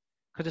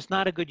 because it's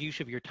not a good use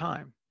of your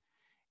time.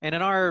 And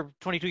in our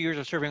 22 years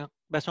of serving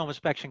best home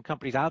inspection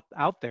companies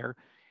out there.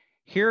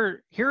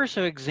 Here are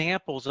some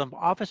examples of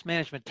office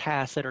management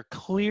tasks that are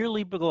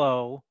clearly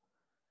below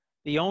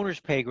the owner's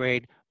pay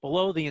grade,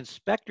 below the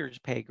inspector's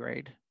pay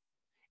grade,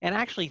 and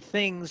actually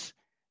things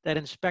that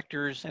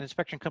inspectors and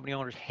inspection company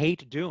owners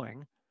hate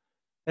doing,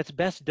 that's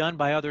best done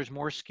by others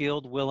more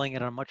skilled, willing,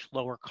 and at a much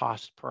lower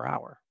cost per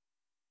hour.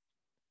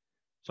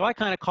 So I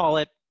kind of call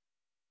it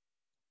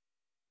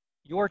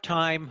your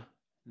time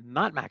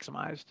not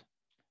maximized.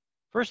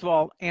 First of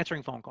all,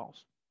 answering phone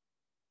calls.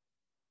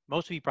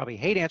 Most of you probably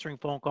hate answering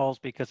phone calls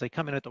because they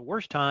come in at the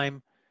worst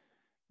time.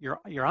 You're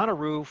on a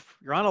roof,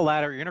 you're on a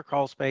ladder, you're in a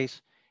crawl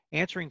space.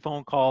 Answering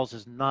phone calls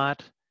is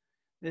not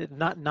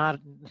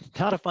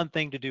a fun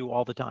thing to do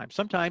all the time.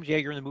 Sometimes, yeah,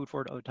 you're in the mood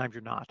for it. Other times,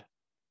 you're not.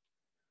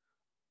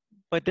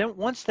 But then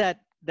once then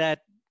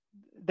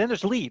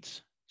there's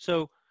leads.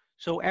 So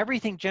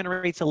everything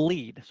generates a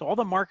lead. So all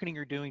the marketing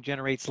you're doing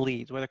generates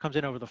leads, whether it comes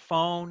in over the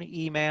phone,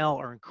 email,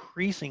 or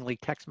increasingly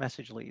text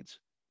message leads.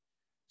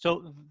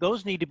 So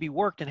those need to be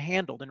worked and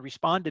handled and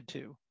responded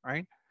to,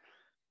 right?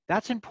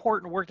 That's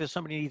important work that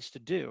somebody needs to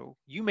do.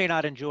 You may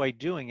not enjoy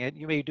doing it.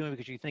 You may be doing it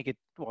because you think it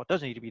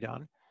doesn't need to be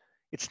done.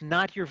 It's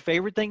not your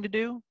favorite thing to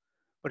do,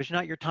 but it's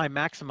not your time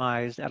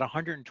maximized at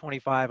 $125,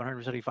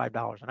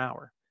 $175 an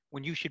hour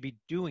when you should be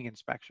doing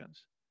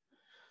inspections.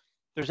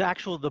 There's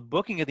the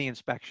booking of the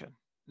inspection.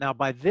 Now,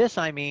 by this,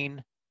 I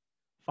mean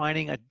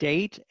finding a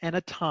date and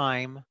a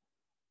time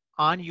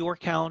on your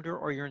calendar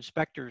or your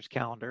inspector's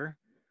calendar,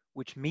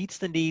 which meets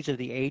the needs of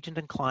the agent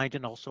and client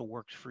and also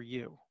works for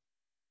you.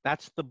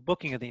 That's the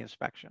booking of the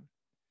inspection.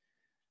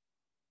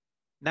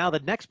 Now, the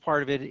next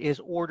part of it is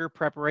order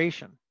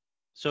preparation.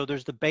 So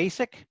there's the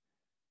basic,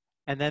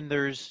 and then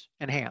there's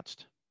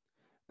enhanced.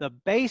 The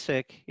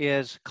basic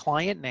is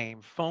client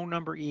name, phone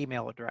number,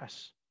 email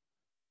address,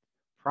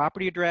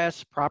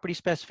 property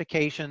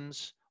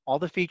specifications, all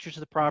the features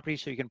of the property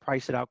so you can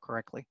price it out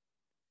correctly.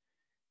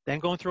 Then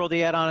going through all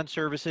the add-on and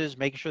services,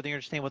 making sure they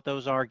understand what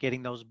those are,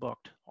 getting those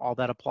booked, all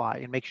that apply,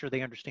 and make sure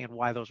they understand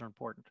why those are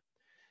important.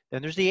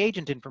 Then there's the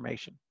agent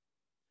information.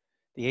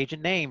 The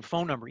agent name,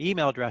 phone number,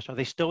 email address. Are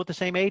they still with the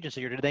same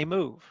agency or did they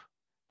move?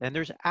 Then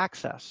there's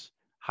access.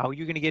 How are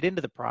you going to get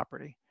into the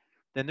property?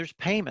 Then there's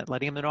payment,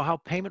 letting them know how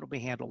payment will be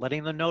handled,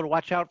 letting them know to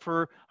watch out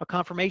for a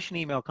confirmation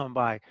email coming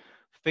by,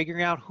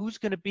 figuring out who's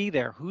going to be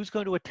there, who's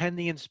going to attend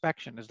the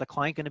inspection. Is the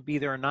client going to be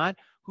there or not?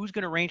 Who's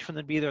going to arrange for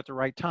them to be there at the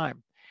right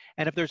time?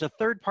 And if there's a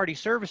third-party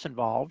service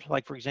involved,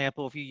 like for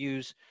example, if you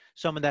use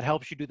someone that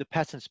helps you do the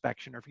pest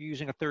inspection, or if you're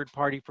using a third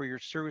party for your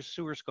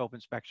sewer scope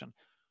inspection,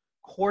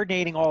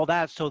 coordinating all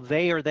that so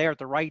they are there at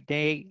the right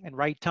day and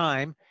right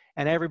time,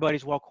 and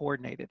everybody's well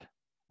coordinated,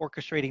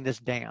 orchestrating this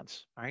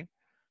dance, right?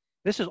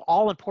 This is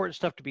all important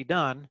stuff to be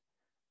done,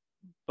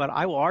 but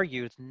I will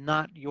argue it's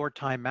not your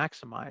time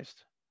maximized.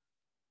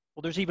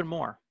 Well, there's even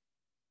more.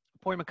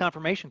 Appointment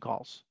confirmation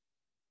calls.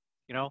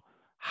 You know,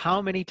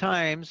 how many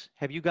times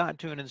have you gotten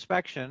to an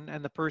inspection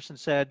and the person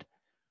said,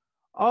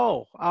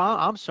 oh,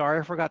 I'm sorry,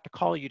 I forgot to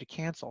call you to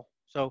cancel.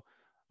 So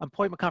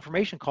appointment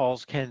confirmation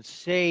calls can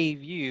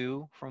save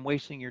you from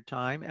wasting your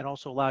time and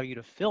also allow you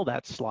to fill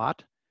that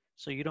slot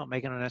so you don't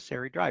make an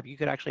unnecessary drive. You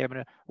could actually have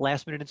a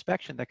last minute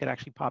inspection that could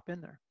actually pop in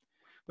there.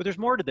 But there's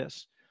more to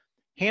this.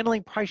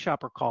 Handling price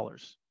shopper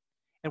callers.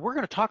 And we're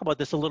going to talk about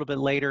this a little bit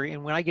later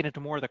and when I get into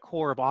more of the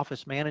core of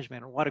office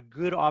management and what a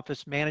good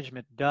office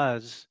management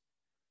does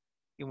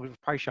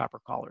with price shopper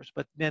callers.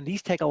 But then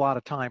these take a lot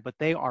of time, but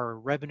they are a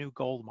revenue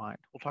gold mine.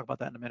 We'll talk about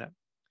that in a minute.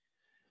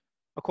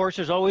 Of course,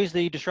 there's always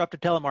the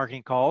disruptive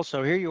telemarketing calls.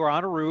 So here you are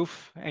on a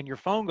roof and your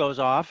phone goes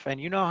off, and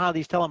you know how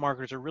these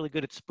telemarketers are really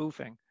good at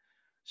spoofing.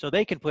 So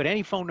they can put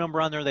any phone number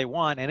on there they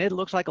want, and it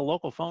looks like a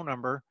local phone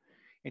number,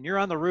 and you're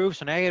on the roof,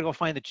 so now you gotta go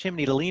find the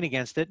chimney to lean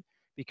against it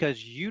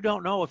because you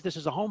don't know if this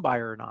is a home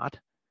buyer or not.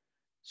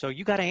 So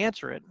you got to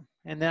answer it.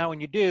 And now when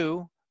you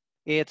do,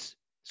 it's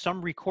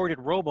some recorded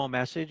robo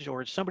message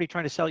or it's somebody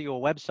trying to sell you a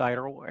website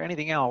or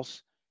anything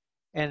else,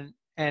 and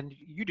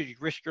you just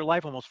risk your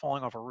life almost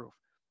falling off a roof.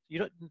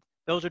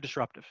 Those are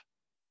disruptive.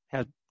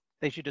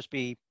 They should just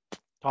be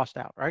tossed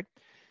out, right?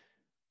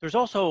 There's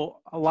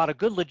also a lot of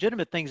good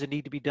legitimate things that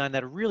need to be done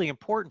that are really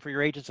important for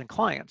your agents and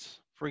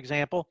clients. For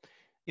example,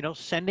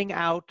 sending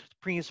out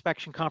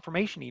pre-inspection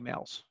confirmation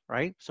emails,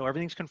 right? So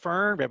everything's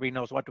confirmed, everybody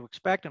knows what to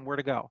expect and where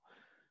to go.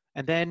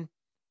 And then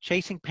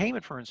chasing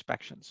payment for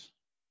inspections,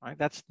 right?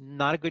 That's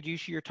not a good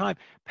use of your time.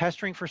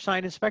 Pestering for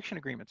signed inspection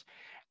agreements.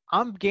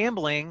 I'm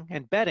gambling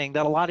and betting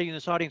that a lot of you in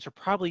this audience are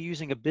probably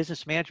using a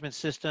business management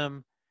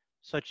system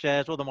such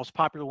as, well, the most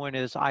popular one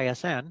is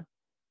ISN.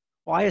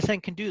 Well,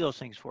 ISN can do those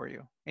things for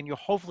you, and you're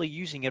hopefully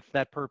using it for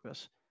that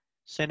purpose.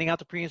 Sending out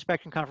the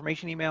pre-inspection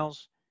confirmation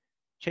emails,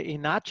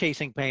 not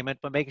chasing payment,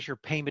 but making sure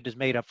payment is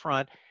made up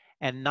front,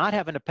 and not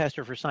having to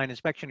pester for signed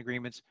inspection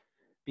agreements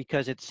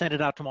because it's sent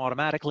it out to them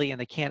automatically and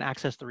they can't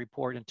access the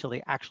report until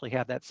they actually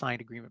have that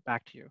signed agreement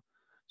back to you.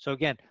 So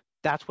again,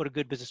 that's what a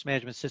good business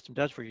management system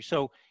does for you.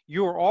 So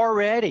you're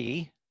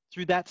already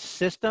through that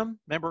system.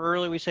 Remember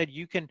earlier we said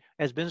you can,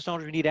 as business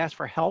owners, we need to ask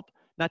for help,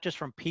 not just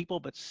from people,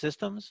 but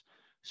systems.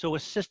 So a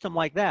system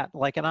like that,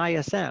 like an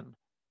ISN,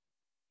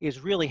 is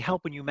really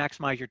helping you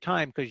maximize your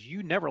time because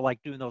you never like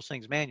doing those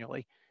things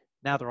manually.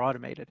 Now they're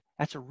automated.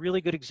 That's a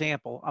really good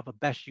example of a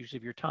best use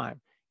of your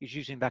time, is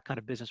using that kind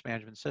of business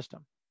management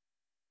system.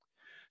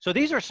 So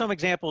these are some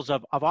examples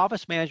of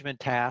office management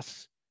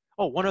tasks.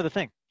 Oh, one other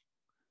thing,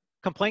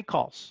 complaint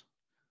calls.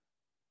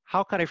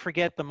 How could I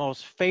forget the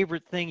most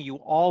favorite thing you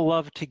all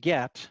love to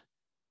get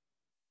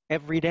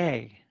every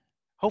day?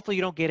 Hopefully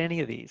you don't get any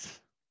of these,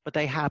 but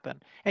they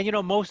happen. And you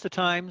know, most of the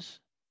times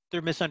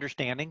they're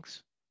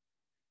misunderstandings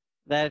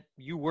that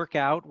you work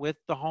out with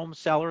the home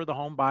seller, the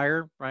home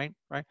buyer, right?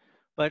 Right.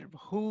 But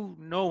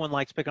no one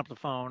likes picking up the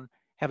phone,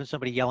 having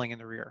somebody yelling in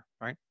the rear,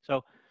 right?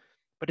 So,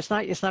 but it's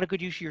not a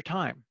good use of your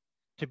time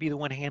to be the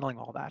one handling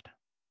all that,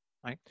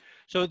 right?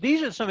 So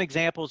these are some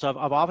examples of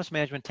office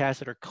management tasks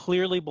that are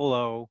clearly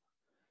below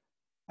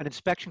an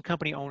inspection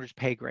company owner's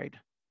pay grade.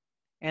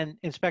 And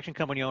inspection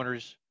company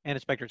owners and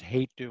inspectors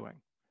hate doing.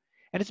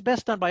 And it's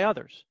best done by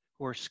others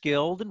who are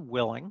skilled and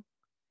willing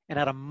and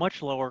at a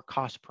much lower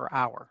cost per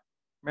hour.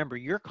 Remember,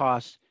 your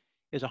cost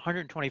is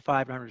 $125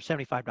 to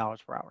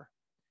 $175 per hour.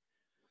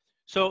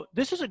 So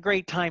this is a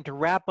great time to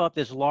wrap up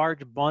this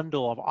large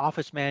bundle of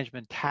office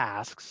management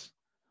tasks,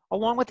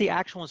 along with the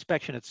actual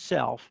inspection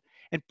itself,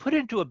 and put it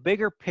into a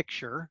bigger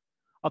picture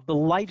of the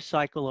life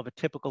cycle of a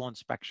typical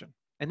inspection.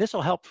 And this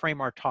will help frame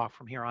our talk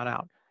from here on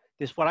out.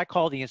 This is what I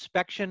call the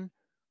inspection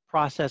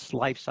process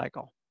life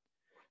cycle.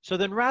 So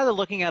then rather than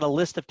looking at a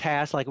list of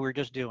tasks like we were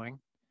just doing,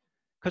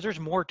 because there's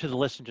more to the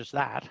list than just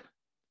that.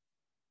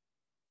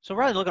 So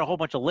rather than looking at a whole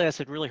bunch of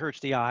lists, it really hurts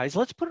the eyes.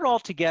 Let's put it all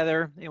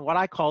together in what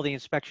I call the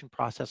inspection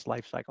process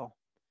life cycle.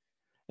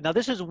 Now,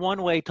 this is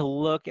one way to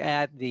look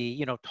at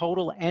the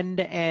total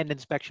end-to-end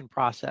inspection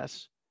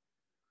process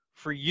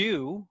for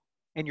you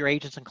and your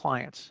agents and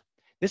clients.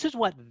 This is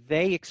what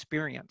they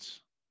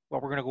experience,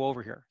 what we're going to go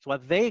over here. It's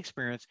what they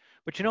experience,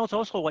 but it's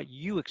also what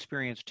you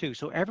experience too.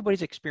 So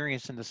everybody's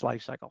experienced in this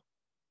life cycle.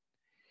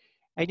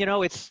 And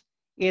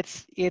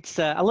it's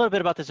a little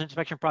bit about this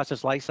inspection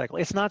process life cycle.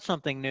 It's not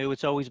something new.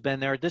 It's always been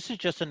there. This is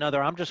just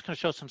another, I'm just going to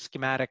show some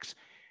schematics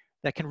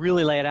that can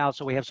really lay it out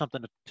so we have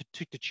something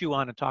to chew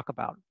on and talk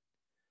about.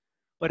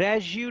 But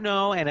as you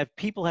know, and if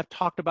people have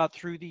talked about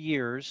through the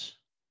years,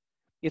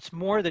 it's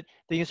more that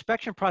the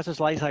inspection process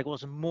life cycle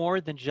is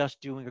more than just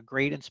doing a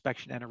great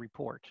inspection and a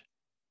report.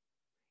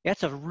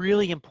 That's a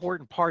really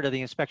important part of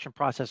the inspection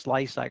process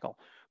life cycle.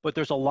 But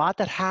there's a lot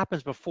that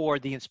happens before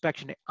the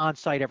inspection on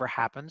site ever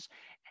happens.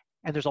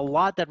 And there's a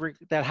lot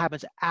that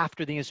happens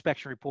after the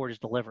inspection report is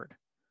delivered.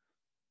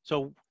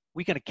 So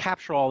we can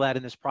capture all that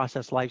in this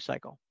process life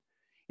cycle.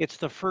 It's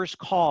the first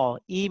call,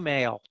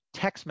 email,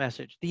 text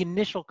message, the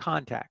initial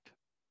contact.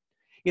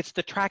 It's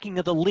the tracking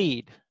of the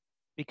lead,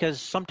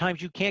 because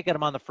sometimes you can't get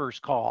them on the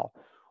first call,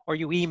 or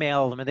you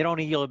email them and they don't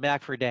email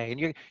back for a day. And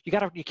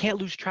you can't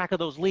lose track of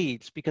those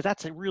leads because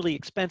that's a really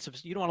expensive.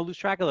 You don't want to lose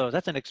track of those.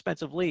 That's an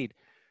expensive lead.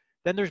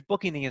 Then there's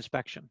booking the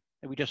inspection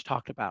that we just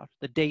talked about,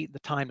 the date, the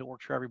time that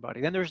works for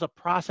everybody. Then there's the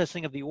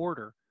processing of the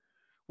order,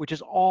 which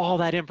is all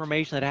that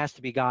information that has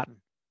to be gotten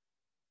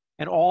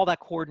and all that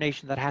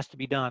coordination that has to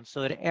be done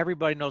so that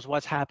everybody knows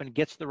what's happened,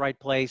 gets to the right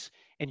place,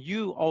 and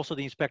you also,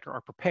 the inspector,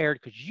 are prepared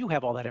because you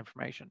have all that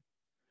information.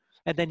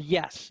 And then,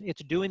 yes,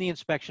 it's doing the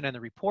inspection and the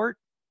report,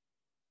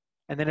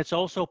 and then it's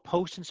also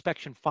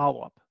post-inspection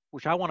follow-up,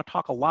 which I want to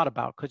talk a lot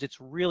about because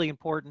it's really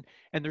important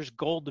and there's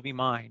gold to be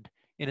mined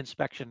in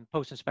inspection,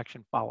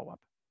 post-inspection follow-up.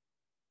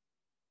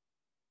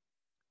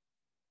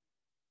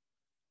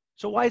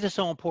 So why is this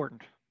so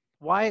important?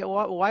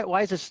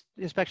 Why is this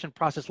inspection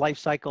process life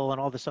cycle and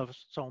all this stuff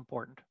so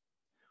important?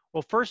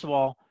 Well, first of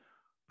all,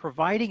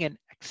 providing an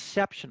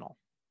exceptional,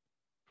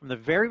 from the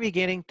very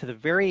beginning to the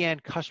very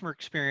end, customer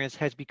experience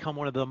has become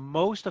one of the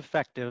most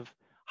effective,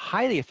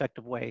 highly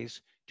effective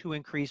ways to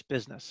increase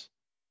business.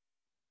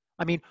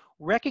 I mean,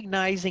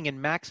 recognizing and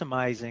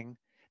maximizing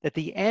that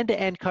the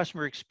end-to-end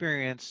customer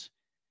experience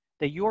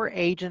that your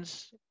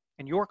agents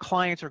and your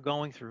clients are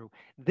going through,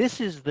 this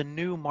is the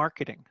new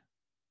marketing.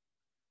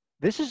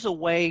 This is a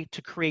way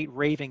to create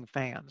raving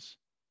fans.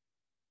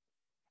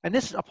 And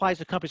this applies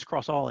to companies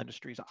across all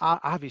industries,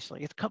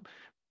 obviously. It's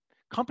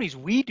companies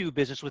we do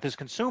business with as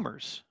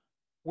consumers.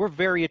 We're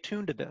very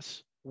attuned to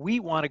this. We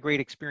want a great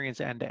experience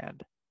end to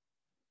end.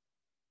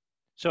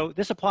 So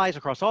this applies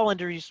across all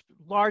industries,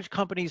 large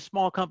companies,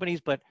 small companies,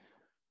 but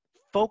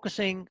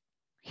focusing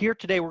here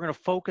today, we're going to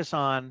focus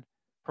on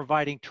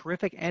providing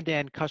terrific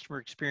end-to-end customer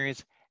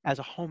experience as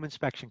a home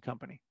inspection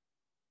company.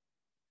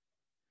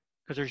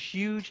 Because there's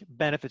huge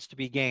benefits to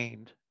be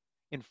gained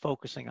in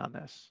focusing on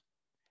this.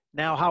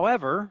 Now,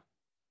 however,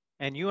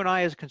 and you and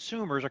I as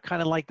consumers are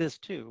kind of like this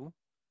too,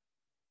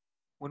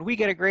 when we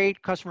get a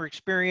great customer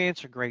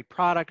experience, a great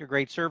product, a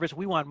great service,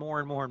 we want more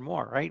and more and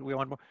more, right? We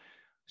want more.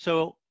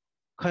 So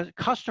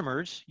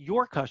customers,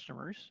 your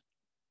customers,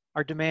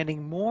 are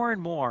demanding more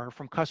and more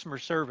from customer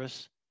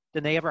service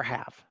than they ever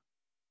have.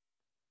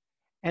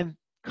 And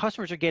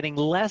customers are getting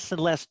less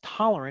and less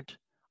tolerant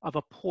of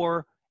a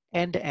poor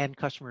end-to-end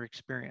customer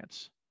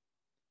experience.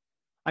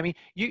 I mean,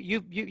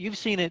 you've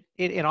seen it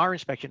in our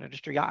inspection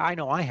industry. I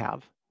know I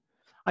have.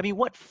 I mean,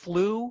 what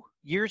flew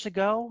years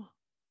ago,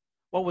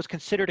 what was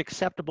considered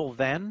acceptable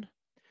then,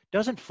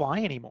 doesn't fly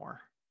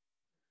anymore.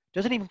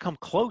 Doesn't even come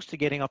close to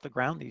getting off the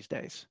ground these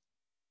days.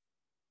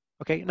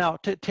 Okay, now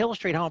to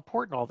illustrate how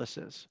important all this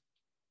is,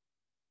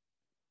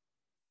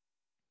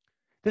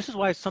 this is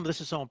why some of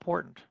this is so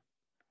important.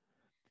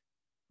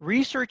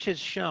 Research has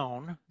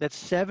shown that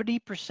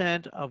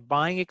 70% of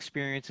buying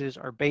experiences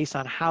are based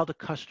on how the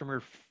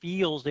customer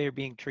feels they are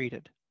being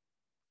treated.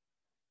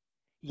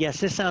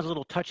 Yes, this sounds a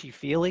little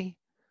touchy-feely,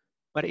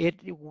 but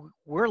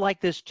we're like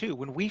this too.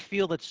 When we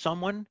feel that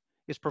someone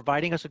is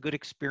providing us a good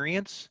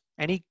experience,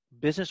 any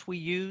business we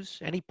use,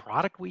 any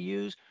product we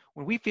use,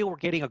 when we feel we're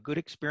getting a good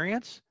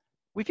experience,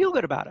 we feel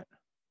good about it,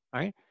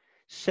 right?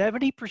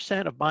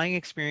 70% of buying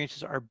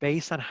experiences are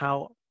based on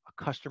how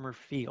a customer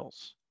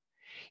feels.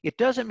 It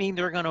doesn't mean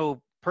they're going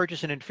to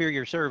purchase an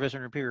inferior service or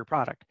an inferior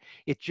product.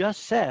 It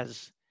just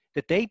says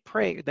that they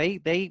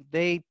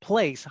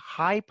place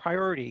high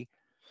priority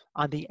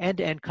on the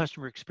end-to-end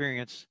customer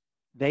experience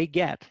they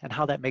get and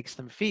how that makes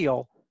them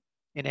feel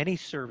in any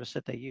service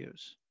that they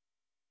use.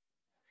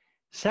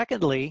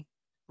 Secondly,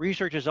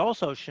 research has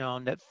also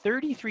shown that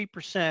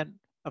 33%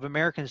 of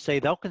Americans say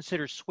they'll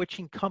consider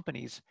switching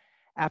companies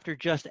after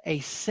just a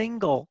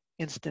single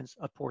instance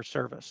of poor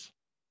service.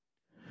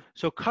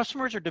 So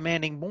customers are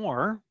demanding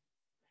more,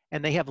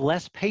 and they have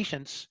less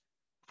patience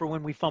for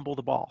when we fumble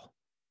the ball.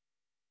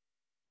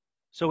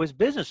 So as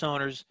business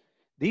owners,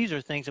 these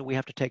are things that we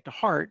have to take to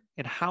heart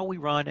in how we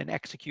run and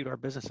execute our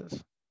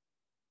businesses.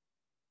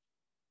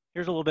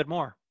 Here's a little bit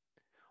more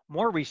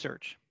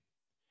research.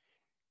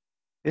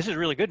 This is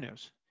really good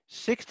news.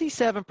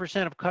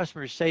 67% of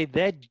customers say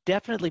they'd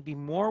definitely be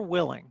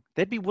willing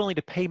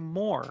to pay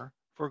more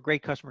for a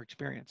great customer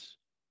experience.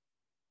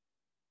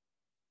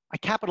 I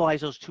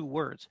capitalize those two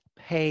words,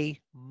 pay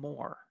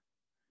more.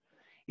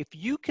 If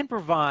you can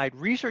provide,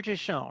 research has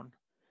shown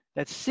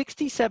that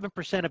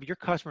 67% of your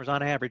customers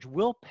on average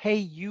will pay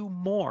you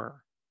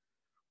more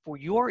for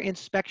your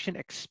inspection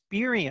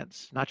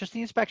experience, not just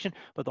the inspection,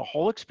 but the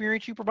whole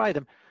experience you provide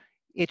them.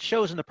 It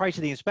shows in the price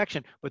of the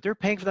inspection, but they're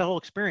paying for that whole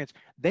experience.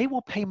 They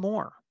will pay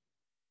more.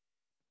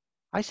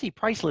 I see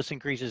price list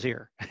increases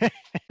here.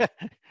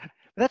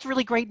 That's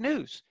really great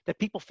news that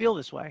people feel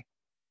this way.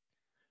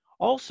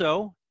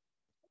 Also,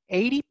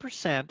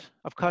 80%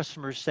 of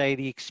customers say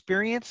the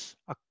experience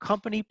a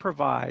company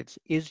provides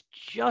is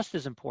just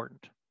as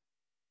important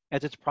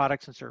as its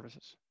products and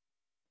services.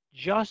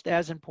 Just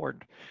as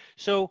important.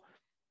 So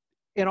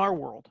in our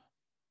world,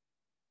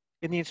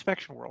 in the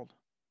inspection world,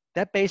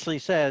 that basically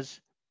says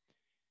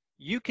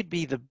you could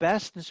be the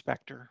best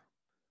inspector,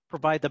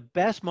 provide the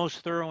best, most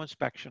thorough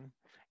inspection,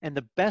 and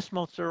the best,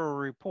 most thorough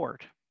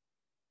report.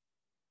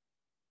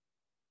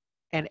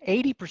 And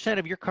 80%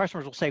 of your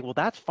customers will say, well,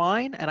 that's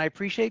fine, and I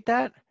appreciate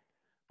that.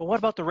 But what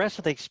about the rest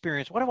of the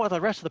experience? What about the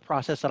rest of the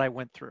process that I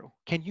went through?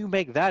 Can you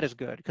make that as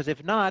good? Because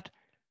if not,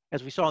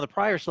 as we saw on the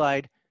prior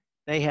slide,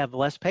 they have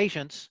less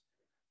patience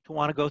to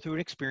want to go through an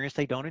experience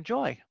they don't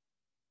enjoy.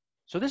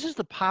 So this is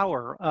the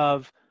power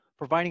of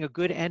providing a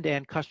good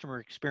end-to-end customer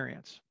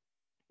experience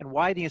and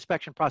why the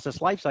inspection process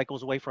lifecycle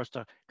is a way for us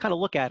to kind of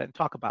look at it and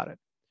talk about it.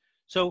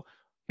 So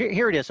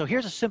here it is. So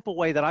here's a simple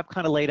way that I've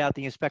kind of laid out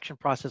the inspection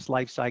process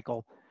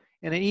lifecycle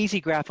in an easy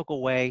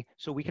graphical way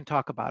so we can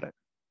talk about it.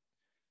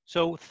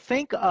 So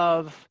think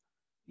of,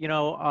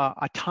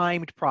 a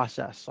timed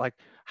process, like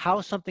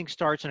how something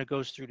starts and it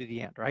goes through to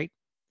the end, right?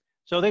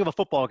 So think of a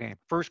football game,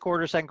 first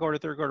quarter, second quarter,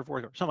 third quarter,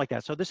 fourth quarter, something like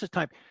that. So this is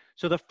time.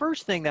 So the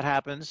first thing that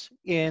happens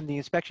in the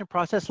inspection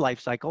process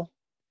lifecycle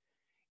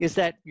is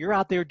that you're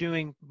out there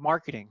doing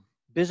marketing,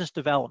 business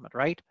development,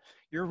 right?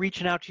 You're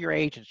reaching out to your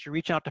agents, you're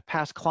reaching out to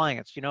past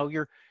clients,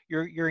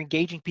 you're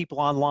engaging people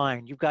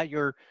online. You've got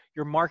your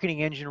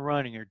marketing engine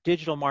running, your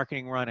digital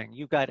marketing running,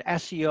 you've got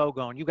SEO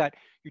going, you're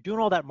doing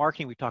all that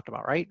marketing we talked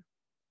about, right?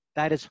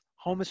 That is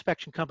home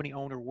inspection company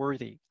owner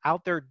worthy,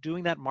 out there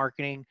doing that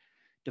marketing,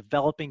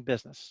 developing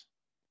business.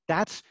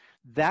 That's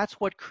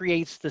what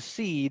creates the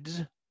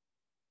seeds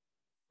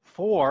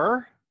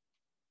for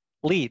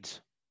leads.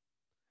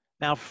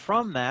 Now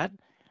from that,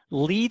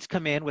 leads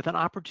come in with an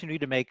opportunity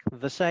to make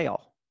the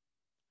sale.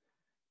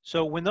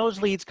 So when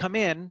those leads come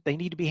in, they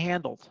need to be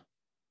handled.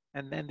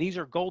 And then these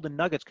are golden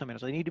nuggets come in,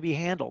 so they need to be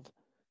handled,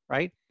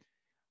 right?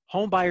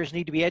 Home buyers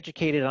need to be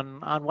educated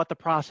on what the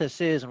process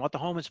is and what the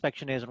home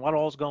inspection is and what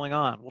all is going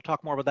on. We'll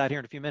talk more about that here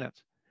in a few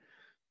minutes.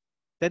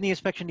 Then the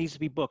inspection needs to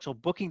be booked. So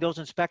booking those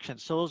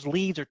inspections. So those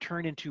leads are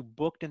turned into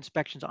booked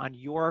inspections on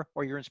your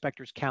or your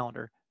inspector's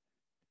calendar.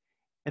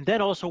 And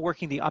then also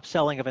working the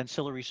upselling of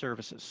ancillary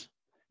services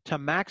to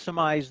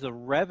maximize the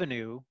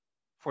revenue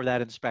for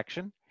that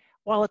inspection,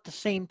 while at the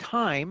same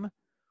time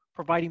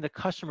providing the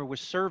customer with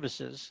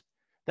services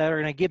that are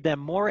going to give them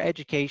more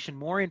education,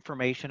 more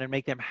information, and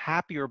make them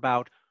happier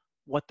about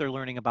what they're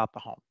learning about the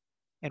home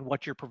and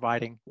what you're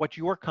providing, what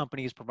your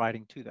company is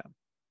providing to them.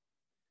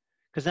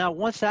 Because now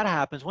once that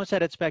happens, once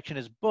that inspection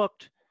is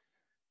booked,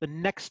 the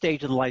next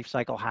stage of the life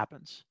cycle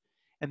happens.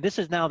 And this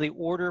is now the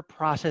order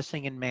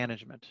processing and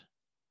management.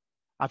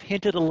 I've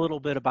hinted a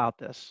little bit about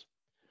this.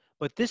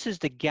 But this is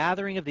the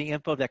gathering of the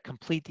info that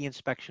complete the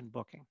inspection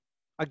booking.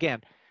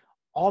 Again,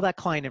 all that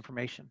client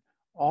information,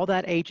 all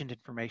that agent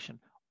information,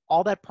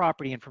 all that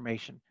property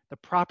information, the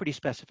property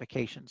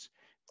specifications,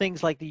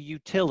 things like the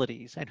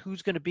utilities and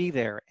who's going to be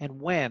there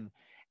and when,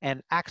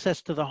 and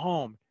access to the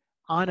home,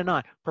 on and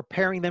on,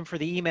 preparing them for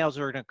the emails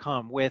that are going to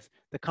come with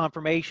the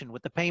confirmation,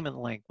 with the payment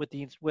link, with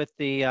the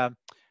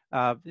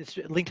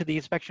link to the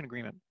inspection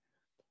agreement.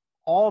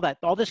 All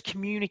this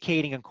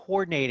communicating and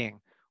coordinating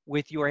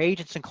with your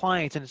agents and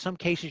clients, and in some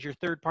cases your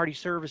third-party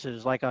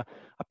services like a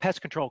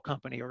pest control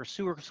company or a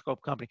sewer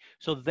scope company,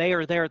 so they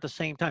are there at the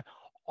same time.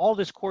 All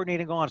this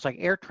coordinating going on. It's like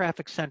air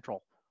traffic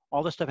central.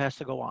 All this stuff has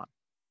to go on.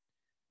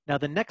 Now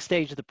the next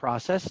stage of the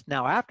process,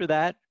 now after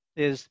that,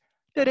 is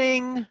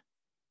da-ding.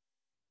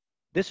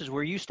 This is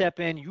where you step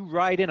in, you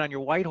ride in on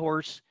your white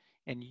horse,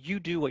 and you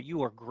do what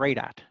you are great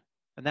at,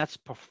 and that's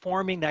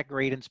performing that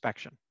great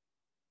inspection.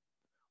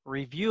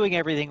 Reviewing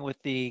everything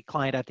with the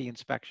client at the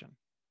inspection,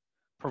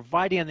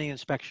 providing the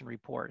inspection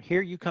report.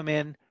 Here you come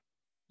in,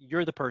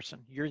 you're the person,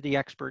 you're the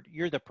expert,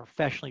 you're the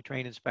professionally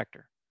trained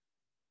inspector.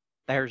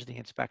 There's the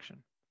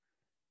inspection.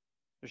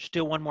 There's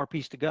still one more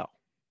piece to go.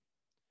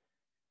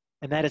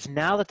 And that is,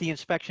 now that the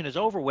inspection is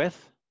over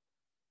with,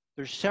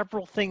 there's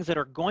several things that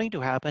are going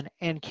to happen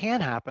and can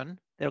happen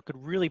that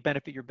could really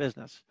benefit your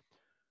business.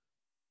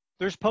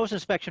 There's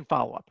post-inspection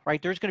follow-up,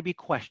 right? There's going to be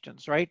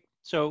questions, right?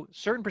 So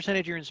certain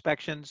percentage of your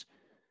inspections,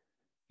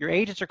 your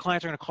agents or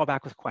clients are going to call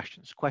back with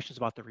questions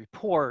about the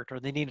report, or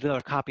they need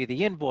another copy of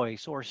the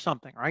invoice or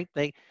something, right?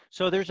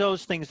 So there's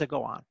those things that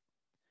go on.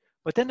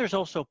 But then there's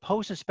also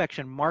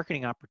post-inspection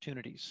marketing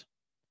opportunities.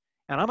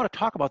 And I'm going to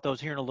talk about those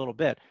here in a little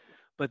bit.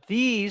 But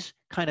these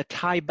kind of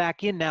tie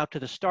back in now to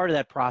the start of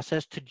that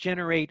process to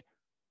generate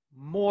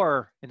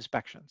more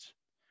inspections.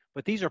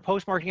 But these are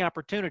post-marketing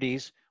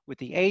opportunities with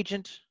the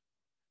agent,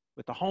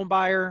 with the home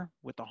buyer,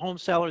 with the home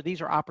seller.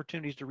 These are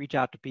opportunities to reach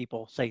out to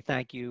people, say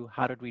thank you,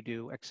 how did we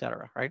do, et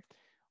cetera, right?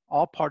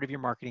 All part of your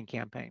marketing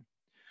campaign.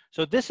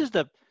 So this is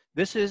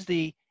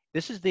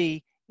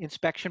the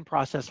inspection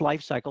process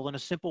life cycle in a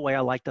simple way.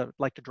 I like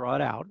to draw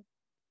it out.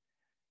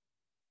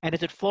 And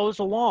as it flows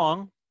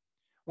along,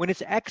 when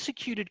it's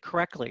executed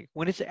correctly,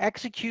 when it's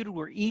executed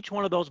where each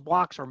one of those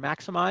blocks are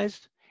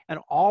maximized and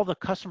all the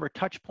customer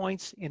touch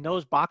points in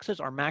those boxes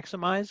are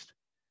maximized,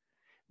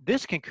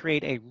 this can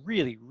create a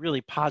really, really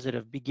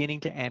positive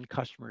beginning to end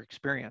customer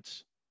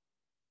experience.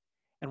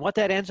 And what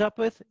that ends up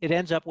with, it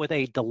ends up with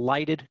a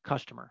delighted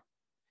customer,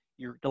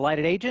 your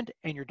delighted agent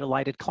and your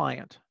delighted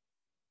client.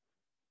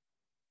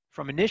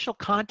 From initial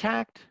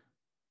contact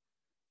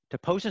to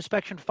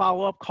post-inspection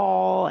follow-up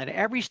call and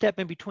every step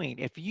in between,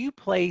 if you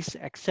place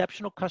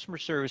exceptional customer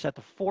service at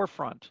the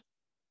forefront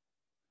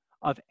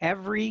of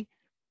every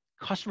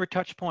customer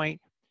touch point,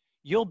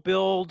 you'll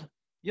build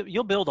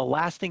a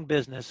lasting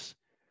business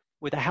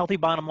with a healthy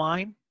bottom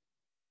line.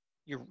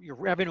 Your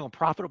revenue will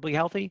profitably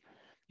healthy.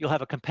 You'll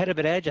have a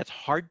competitive edge that's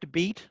hard to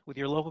beat with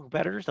your local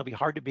competitors. They'll be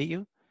hard to beat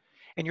you.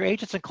 And your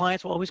agents and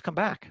clients will always come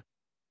back.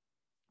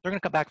 They're going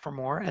to come back for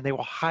more, and they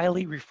will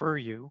highly refer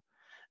you.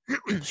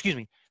 Excuse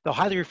me. They'll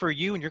highly refer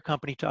you and your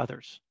company to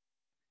others.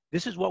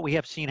 This is what we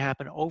have seen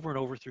happen over and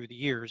over through the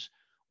years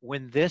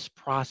when this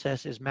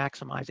process is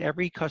maximized.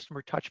 Every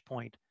customer touch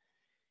point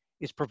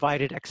is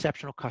provided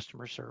exceptional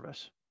customer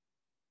service.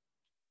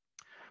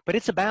 But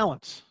it's a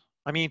balance.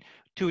 I mean,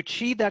 to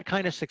achieve that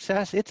kind of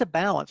success, it's a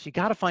balance. You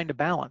got to find a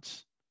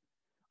balance.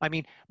 I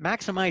mean,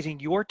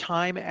 maximizing your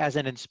time as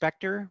an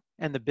inspector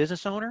and the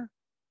business owner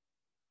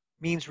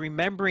means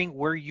remembering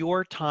where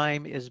your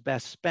time is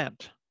best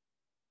spent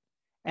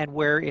and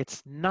where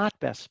it's not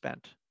best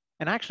spent,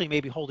 and actually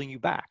maybe holding you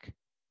back.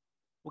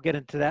 We'll get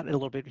into that a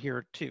little bit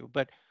here too,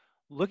 but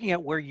looking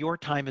at where your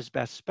time is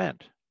best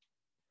spent.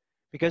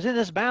 Because in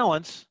this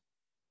balance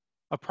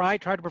of try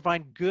to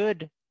provide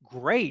good,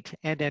 great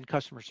end-to-end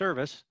customer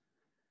service,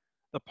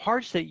 the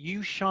parts that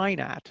you shine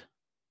at,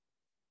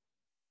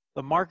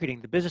 the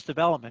marketing, the business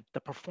development, the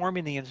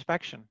performing the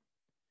inspection,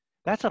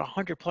 that's at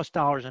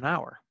 $100+ an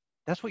hour.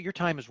 That's what your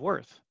time is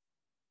worth.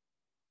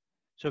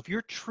 So if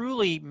you're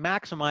truly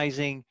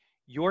maximizing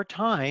your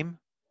time,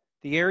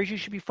 the areas you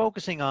should be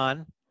focusing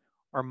on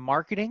are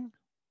marketing,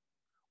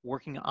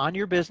 working on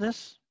your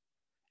business,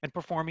 and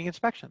performing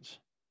inspections.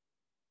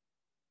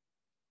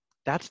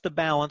 That's the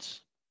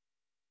balance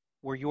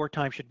where your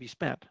time should be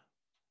spent.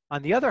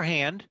 On the other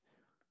hand,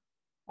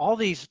 all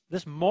this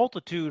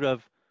multitude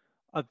of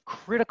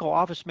critical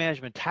office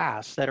management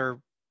tasks that are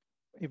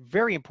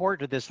very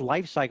important to this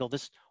life cycle,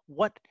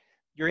 what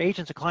your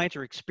agents and clients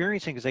are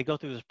experiencing as they go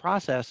through this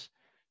process,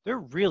 they're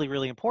really,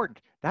 really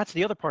important. That's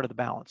the other part of the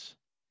balance.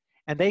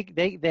 And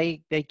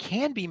they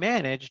can be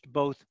managed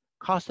both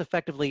cost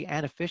effectively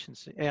and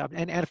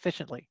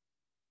efficiently.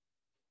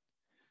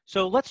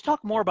 So let's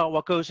talk more about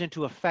what goes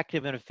into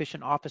effective and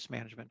efficient office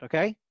management,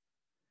 okay?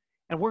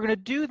 And we're going to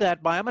do that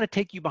I'm going to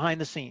take you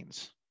behind the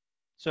scenes.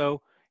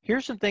 So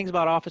here's some things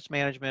about office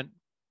management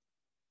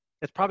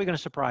that's probably going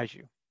to surprise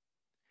you.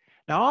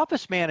 Now,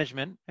 office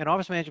management and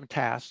office management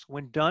tasks,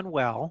 when done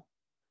well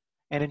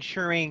and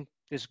ensuring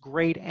this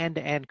great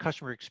end-to-end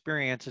customer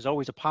experience is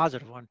always a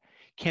positive one,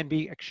 can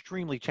be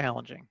extremely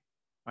challenging,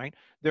 right?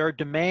 There are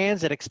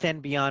demands that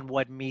extend beyond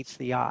what meets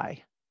the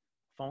eye.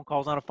 Phone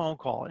call's not a phone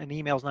call, an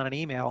email's not an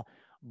email.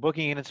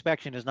 Booking an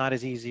inspection is not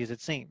as easy as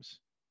it seems,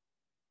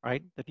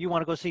 right? If you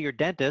want to go see your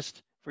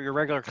dentist for your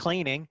regular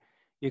cleaning,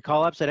 you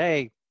call up, said,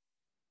 hey,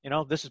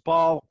 this is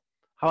Paul.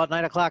 How about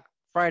 9 o'clock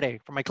Friday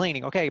for my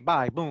cleaning? Okay,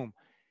 bye, boom.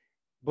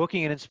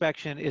 Booking an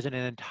inspection is an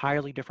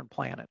entirely different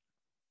planet.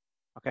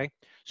 Okay,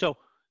 so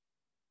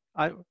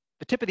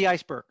the tip of the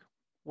iceberg,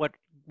 what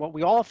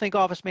we all think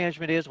office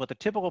management is, what the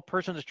typical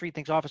person on the street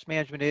thinks office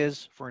management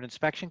is for an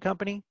inspection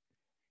company,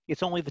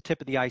 it's only the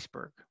tip of the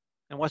iceberg.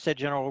 And what's that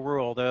general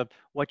rule?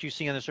 What you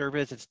see on the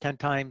surface, it's 10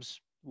 times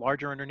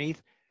larger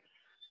underneath.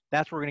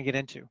 That's what we're going to get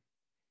into.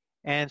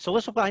 And so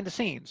let's look behind the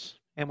scenes.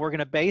 And we're going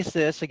to base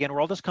this, again,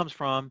 where all this comes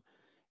from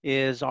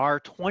is our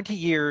 20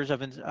 years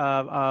of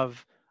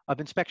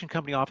inspection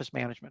company office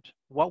management,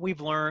 what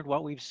we've learned,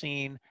 what we've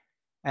seen,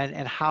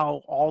 and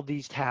how all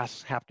these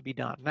tasks have to be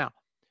done. Now,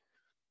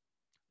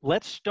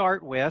 let's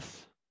start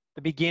with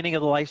the beginning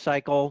of the life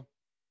cycle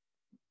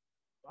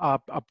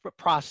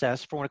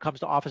process for when it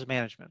comes to office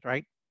management,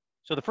 right?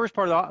 So the first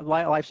part of the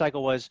life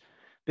cycle was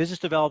business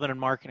development and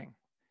marketing.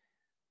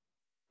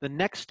 The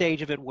next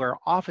stage of it where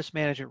office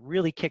management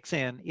really kicks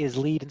in is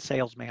lead and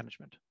sales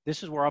management.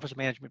 This is where office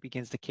management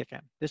begins to kick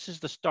in. This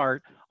is the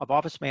start of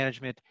office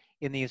management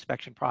in the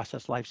inspection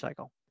process life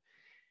cycle.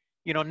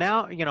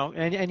 Now,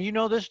 and you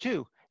know this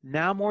too,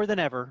 now more than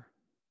ever,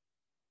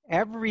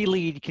 every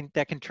lead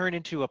that can turn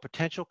into a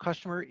potential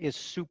customer is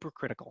super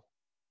critical.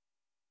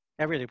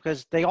 Everything,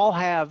 because they all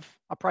have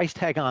a price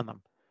tag on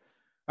them,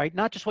 right?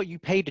 Not just what you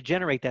paid to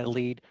generate that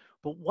lead,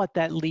 but what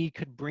that lead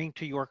could bring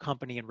to your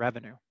company in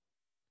revenue.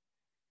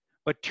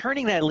 But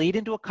turning that lead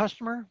into a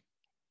customer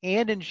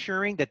and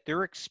ensuring that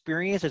their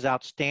experience is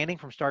outstanding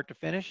from start to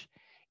finish,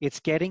 it's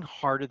getting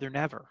harder than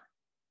ever.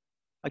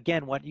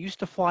 Again, what used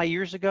to fly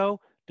years ago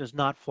does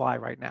not fly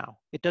right now.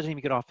 It doesn't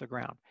even get off the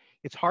ground.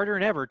 It's harder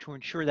than ever to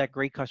ensure that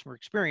great customer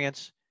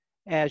experience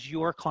as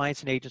your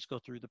clients and agents go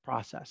through the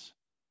process.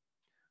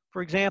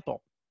 For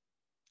example,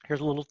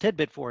 here's a little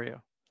tidbit for you.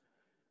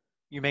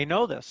 You may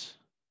know this,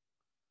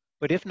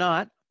 but if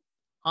not,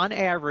 on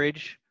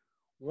average,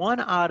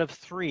 1 out of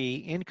 3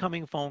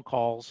 incoming phone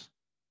calls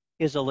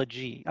is a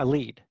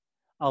lead,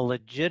 a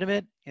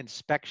legitimate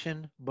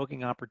inspection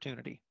booking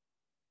opportunity.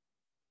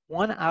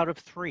 1 out of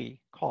 3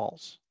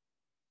 calls.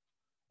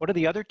 What are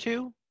the other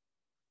 2?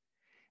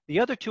 The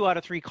other 2 out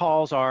of 3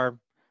 calls are,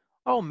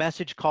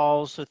 message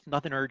calls with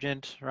nothing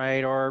urgent,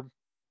 right? Or,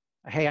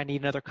 hey, I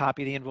need another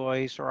copy of the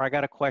invoice, or I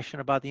got a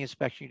question about the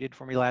inspection you did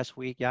for me last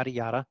week, yada,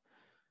 yada.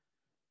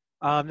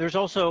 There's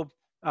also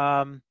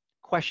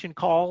question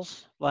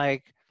calls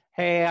like,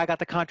 hey, I got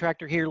the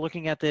contractor here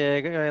looking at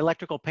the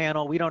electrical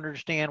panel. We don't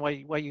understand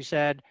what you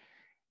said.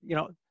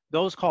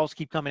 Those calls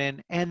keep coming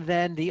in. And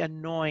then the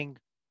annoying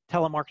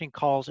telemarketing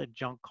calls and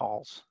junk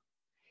calls.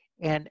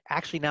 And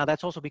actually now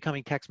that's also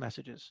becoming text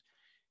messages.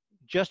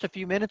 Just a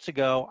few minutes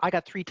ago, I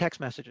got 3 text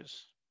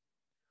messages.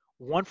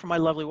 1 from my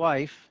lovely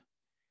wife,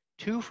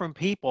 2 from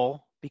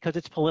people because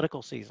it's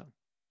political season.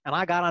 And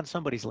I got on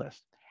somebody's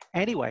list.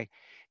 Anyway,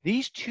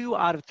 these 2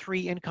 out of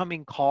 3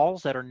 incoming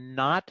calls that are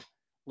not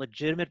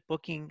legitimate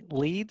booking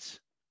leads,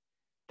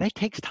 that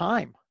takes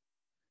time.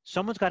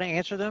 Someone's got to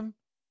answer them,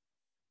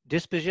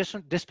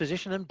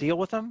 disposition them, deal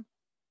with them.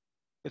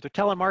 If they're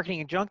telemarketing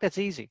and junk, that's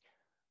easy.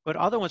 But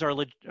other ones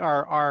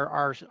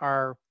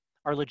are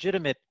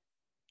legitimate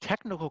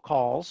technical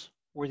calls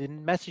where the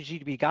message need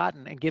to be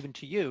gotten and given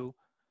to you.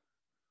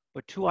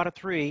 But 2 out of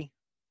 3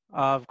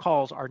 of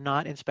calls are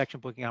not inspection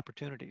booking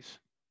opportunities.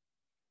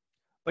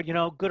 But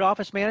good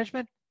office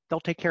management, they'll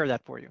take care of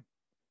that for you.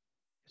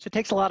 So it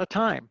takes a lot of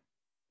time.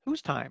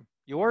 Whose time?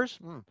 Yours?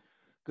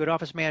 Good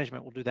office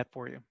management will do that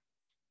for you.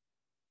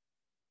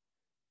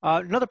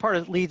 Another part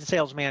of lead and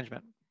sales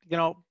management.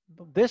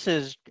 This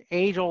is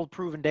age-old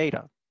proven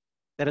data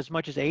that as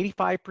much as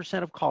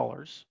 85% of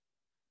callers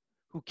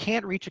who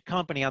can't reach a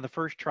company on the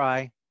first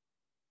try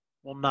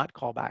will not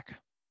call back.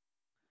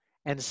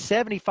 And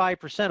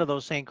 75% of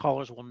those same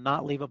callers will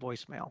not leave a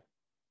voicemail.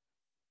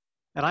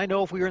 And I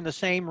know if we were in the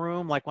same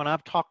room, like when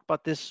I've talked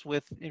about this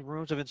in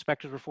rooms of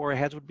inspectors before,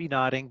 heads would be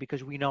nodding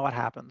because we know what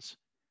happens.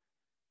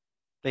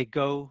 They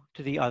go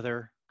to the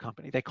other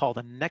company. They call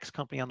the next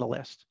company on the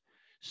list.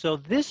 So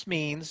this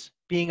means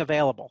being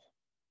available.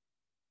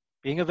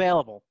 Being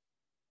available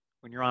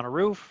when you're on a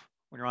roof,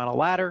 when you're on a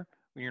ladder,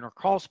 when you're in a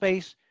crawl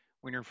space,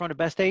 when you're in front of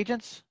best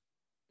agents,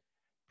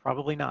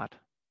 probably not.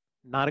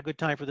 Not a good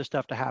time for this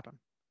stuff to happen.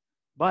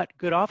 But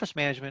good office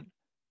management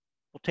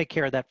will take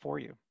care of that for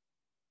you.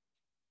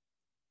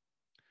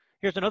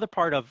 Here's another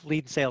part of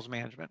lead sales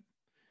management.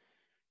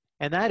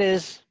 And that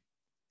is,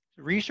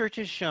 research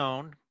has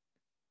shown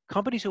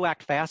companies who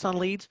act fast on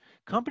leads,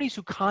 companies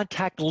who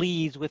contact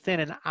leads within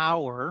an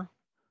hour.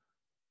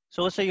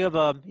 So let's say you have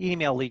an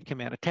email lead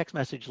come in, a text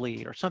message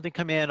lead, or something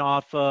come in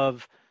off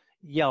of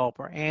Yelp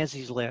or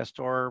Ansie's List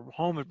or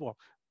Home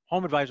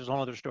Advisor is a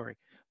whole other story.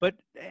 But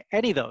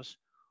any of those,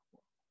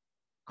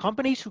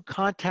 Companies who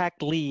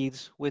contact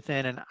leads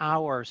within an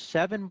hour are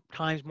 7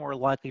 times more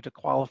likely to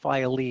qualify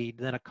a lead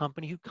than a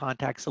company who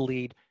contacts a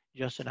lead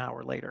just an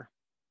hour later.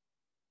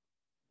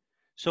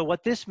 So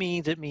what this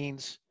means, it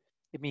means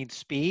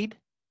speed.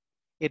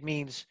 It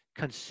means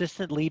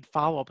consistent lead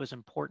follow-up is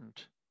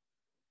important.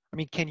 I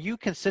mean, can you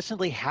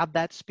consistently have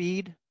that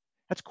speed?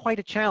 That's quite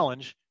a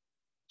challenge.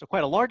 It's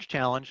quite a large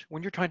challenge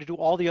when you're trying to do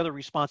all the other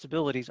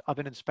responsibilities of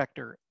an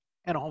inspector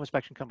and a home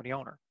inspection company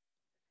owner.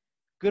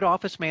 Good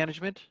office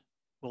management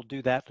will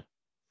do that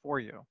for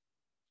you.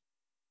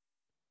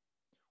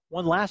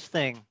 One last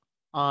thing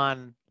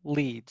on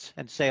leads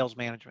and sales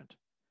management.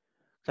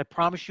 I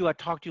promised you I'd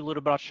talk to you a little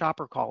about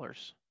shopper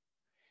callers.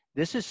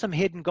 This is some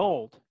hidden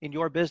gold in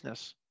your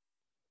business.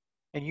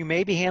 And you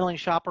may be handling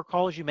shopper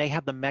callers. You may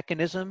have the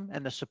mechanism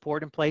and the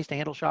support in place to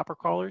handle shopper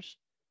callers.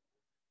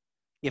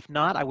 If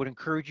not, I would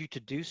encourage you to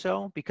do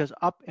so, because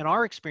in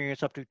our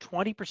experience, up to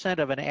 20%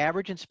 of an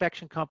average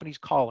inspection company's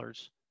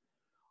callers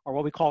are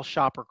what we call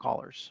shopper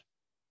callers.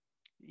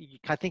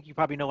 I think you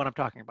probably know what I'm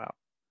talking about.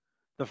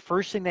 The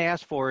first thing they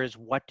ask for is,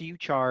 what do you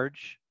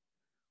charge,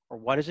 or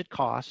what does it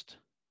cost?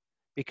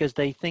 Because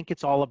they think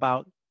it's all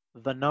about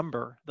the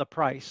number, the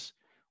price,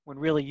 when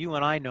really you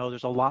and I know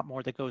there's a lot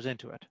more that goes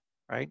into it,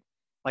 right?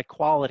 Like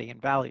quality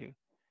and value.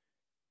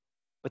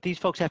 But these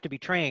folks have to be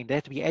trained. They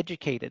have to be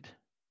educated.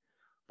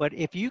 But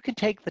if you can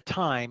take the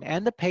time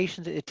and the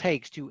patience it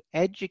takes to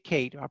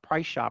educate a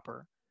price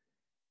shopper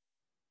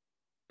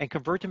and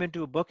convert them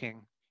into a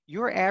booking,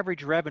 your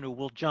average revenue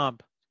will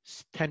jump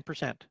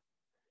 10%.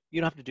 You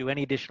don't have to do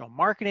any additional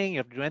marketing. You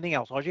don't have to do anything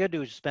else. All you got to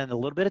do is spend a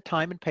little bit of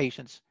time and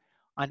patience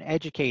on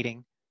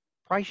educating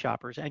price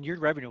shoppers, and your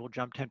revenue will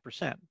jump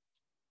 10%.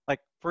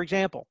 Like, for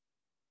example,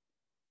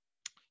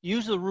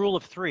 use the rule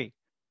of 3.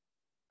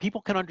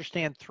 People can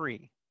understand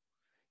 3.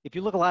 If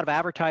you look at a lot of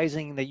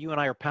advertising that you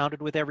and I are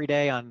pounded with every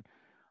day on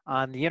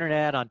the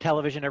internet, on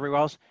television,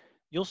 everywhere else,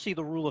 you'll see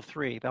the rule of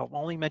 3. They'll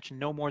only mention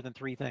no more than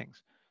 3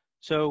 things.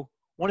 So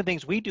one of the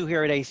things we do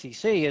here at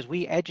ACC is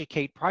we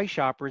educate price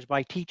shoppers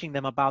by teaching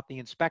them about the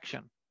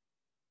inspection.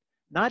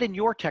 Not in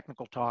your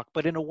technical talk,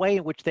 but in a way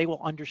in which they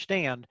will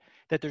understand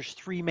that there's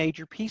 3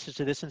 major pieces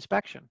to this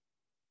inspection.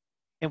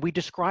 And we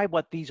describe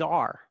what these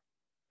are.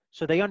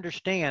 So they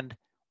understand,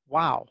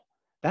 wow,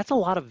 that's a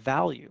lot of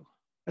value.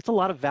 That's a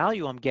lot of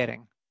value I'm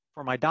getting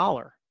for my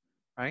dollar,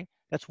 right?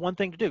 That's one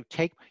thing to do.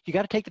 You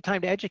got to take the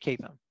time to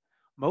educate them.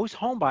 Most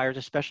home buyers,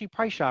 especially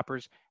price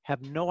shoppers,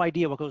 have no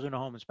idea what goes into a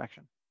home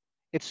inspection.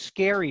 It's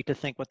scary to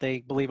think what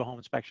they believe a home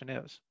inspection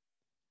is.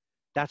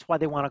 That's why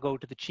they want to go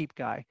to the cheap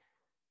guy,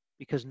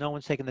 because no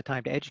one's taking the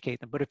time to educate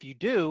them. But if you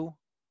do,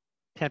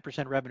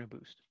 10% revenue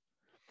boost.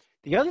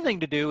 The other thing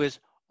to do is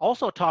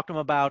also talk to them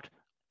about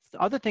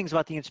other things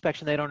about the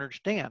inspection they don't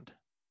understand.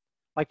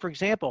 Like, for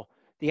example,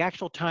 the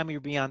actual time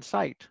you'll be on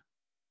site.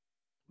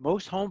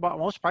 Most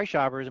price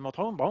shoppers and most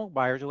home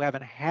buyers who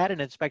haven't had an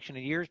inspection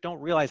in years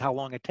don't realize how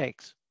long it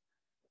takes.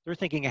 They're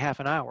thinking a half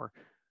an hour.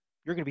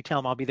 You're going to be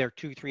telling them I'll be there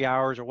 2-3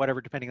 hours or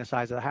whatever, depending on the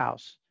size of the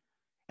house.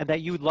 And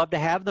that you would love to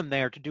have them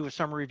there to do a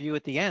summary review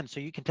at the end, so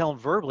you can tell them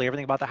verbally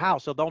everything about the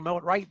house, so they'll know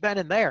it right then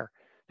and there.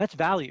 That's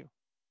value.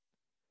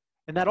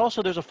 And that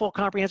also, there's a full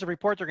comprehensive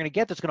report they're going to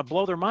get that's going to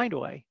blow their mind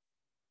away,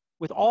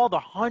 with all the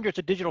hundreds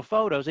of digital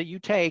photos that you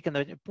take and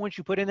the points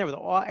you put in there with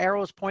all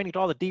arrows pointing to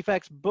all the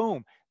defects.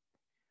 Boom.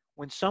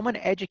 When someone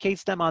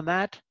educates them on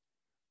that,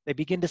 they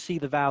begin to see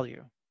the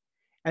value.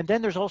 And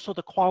then there's also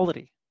the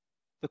quality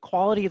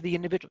of the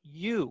individual.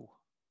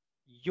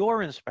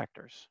 Your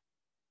inspectors,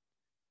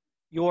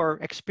 your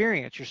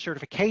experience, your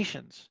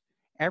certifications,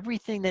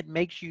 everything that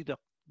makes you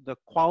the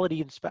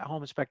quality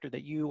home inspector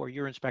that you or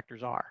your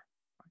inspectors are.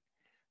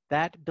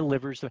 That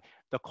delivers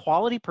the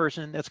quality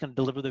person that's going to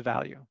deliver the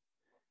value.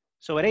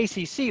 So at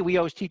ACC, we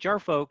always teach our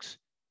folks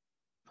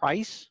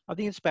price of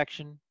the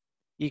inspection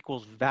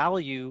equals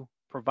value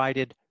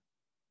provided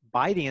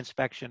by the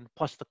inspection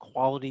plus the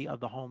quality of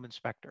the home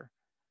inspector,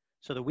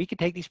 so that we can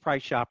take these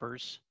price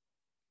shoppers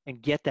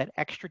and get that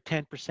extra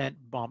 10%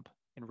 bump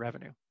in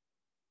revenue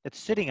that's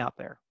sitting out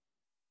there.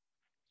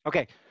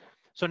 Okay,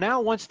 so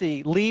now once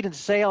the lead and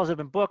sales have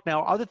been booked,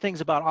 now other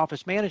things about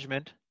office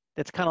management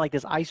that's kind of like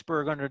this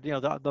iceberg under,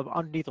 the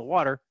underneath the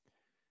water,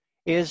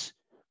 is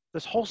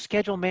this whole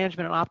schedule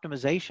management and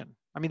optimization.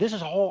 I mean, this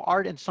is a whole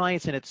art and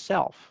science in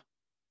itself,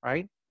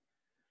 right?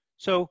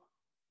 So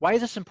why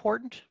is this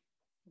important?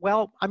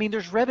 Well, I mean,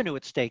 there's revenue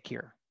at stake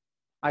here.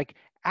 Like,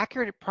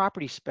 accurate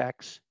property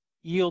specs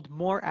yield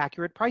more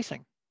accurate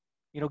pricing.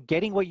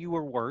 Getting what you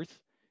were worth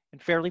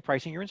and fairly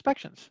pricing your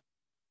inspections,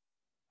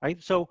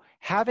 right? So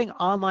having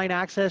online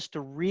access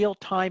to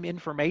real-time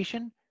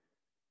information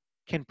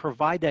can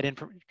provide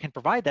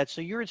that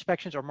so your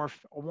inspections are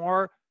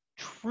more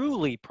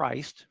truly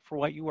priced for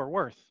what you are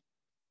worth.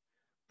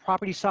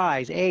 Property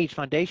size, age,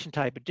 foundation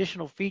type,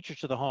 additional features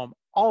to the home,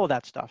 all of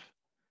that stuff.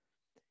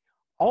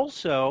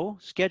 Also,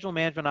 schedule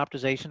management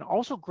optimization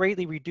also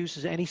greatly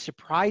reduces any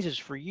surprises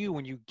for you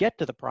when you get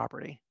to the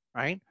property,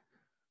 right?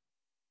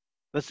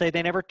 Let's say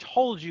they never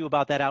told you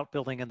about that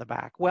outbuilding in the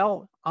back.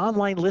 Well,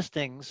 online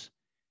listings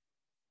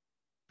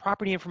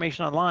property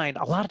information online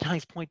a lot of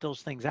times point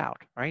those things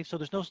out, right? So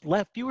there's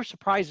fewer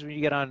surprises when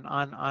you get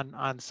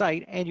on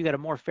site, and you get a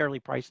more fairly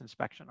priced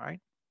inspection, right?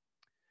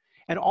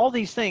 And all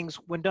these things,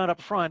 when done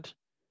up front,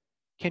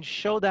 can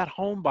show that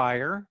home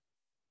buyer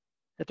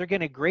that they're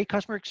getting a great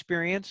customer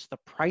experience, the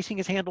pricing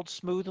is handled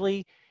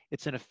smoothly,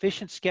 it's an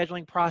efficient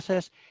scheduling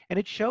process, and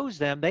it shows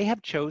them they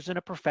have chosen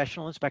a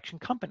professional inspection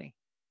company.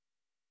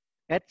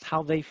 That's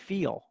how they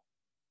feel.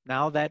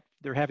 Now that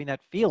they're having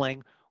that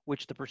feeling,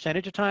 which the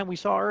percentage of time we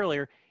saw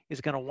earlier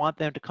is going to want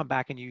them to come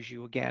back and use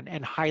you again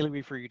and highly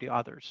refer you to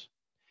others.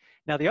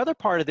 Now, the other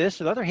part of this,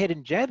 the other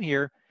hidden gem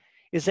here,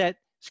 is that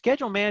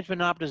schedule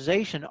management and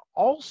optimization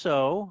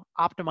also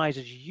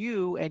optimizes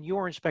you and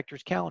your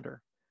inspector's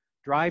calendar.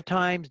 Drive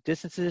times,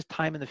 distances,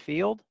 time in the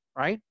field,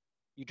 right?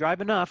 You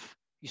drive enough,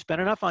 you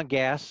spend enough on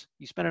gas,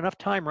 you spend enough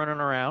time running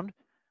around.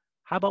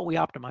 How about we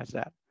optimize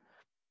that?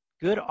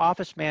 Good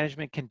office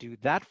management can do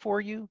that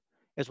for you,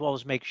 as well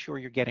as make sure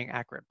you're getting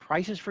accurate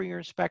prices for your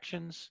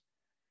inspections,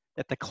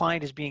 that the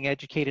client is being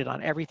educated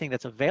on everything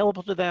that's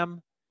available to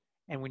them,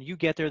 and when you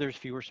get there, there's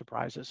fewer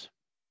surprises.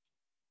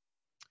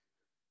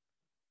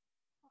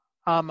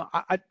 Now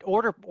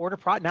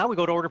we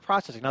go to order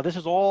processing. Now this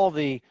is all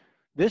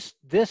this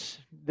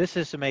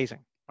is amazing,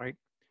 right?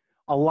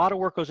 A lot of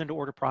work goes into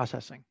order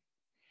processing.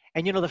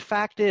 And the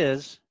fact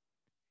is,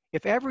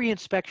 if every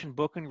inspection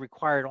booking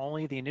required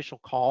only the initial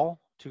call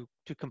to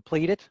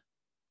complete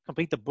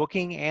the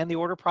booking and the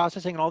order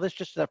processing and all this,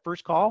 just that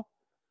first call,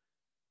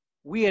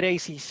 we at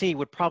ACC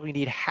would probably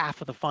need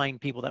half of the fine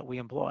people that we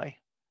employ,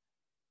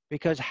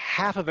 because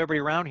half of everybody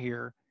around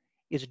here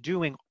is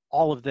doing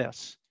all of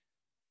this.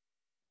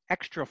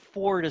 Extra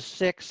 4 to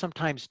 6,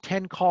 sometimes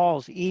 10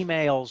 calls,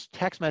 emails,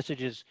 text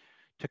messages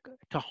to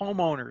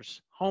homeowners,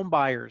 home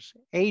buyers,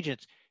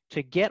 agents,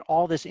 to get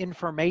all this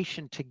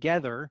information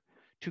together,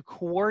 to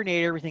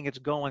coordinate everything that's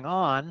going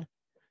on,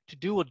 to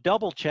do a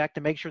double check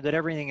to make sure that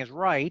everything is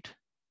right,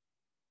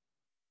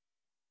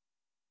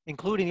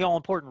 including the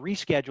all-important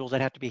reschedules that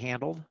have to be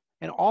handled,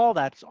 and all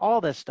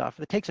this stuff.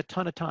 It takes a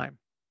ton of time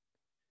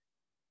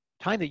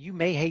that you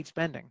may hate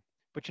spending,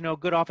 but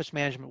good office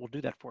management will do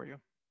that for you.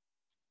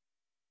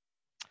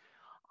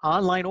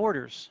 Online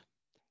orders.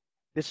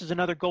 This is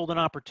another golden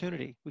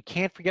opportunity. We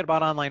can't forget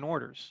about online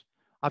orders.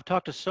 I've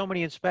talked to so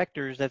many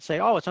inspectors that say,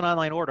 oh, it's an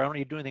online order, I don't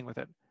need to do anything with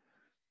it.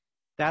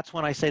 That's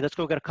when I say, let's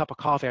go get a cup of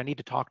coffee, I need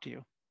to talk to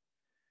you.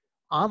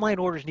 Online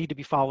orders need to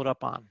be followed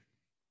up on.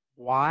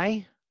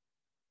 Why?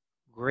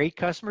 Great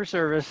customer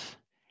service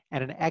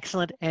and an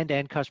excellent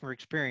end-to-end customer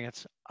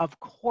experience. Of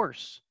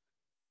course,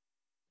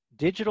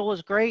 digital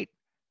is great,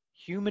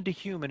 human to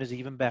human is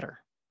even better,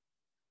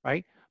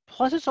 right?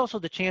 Plus, it's also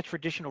the chance for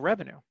additional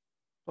revenue.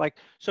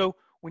 So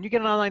when you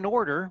get an online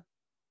order,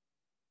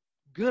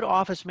 good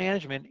office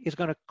management is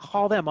going to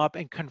call them up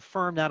and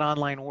confirm that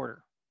online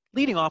order,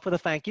 leading off with a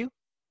thank you,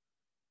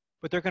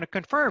 but they're going to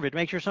confirm it to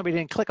make sure somebody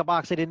didn't click a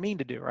box they didn't mean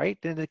to do, right?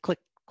 Then they click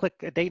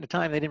a date and a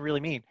time they didn't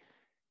really mean,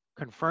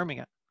 confirming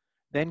it.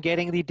 Then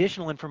getting the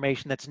additional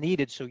information that's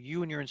needed so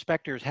you and your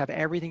inspectors have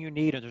everything you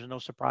need and there's no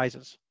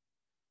surprises.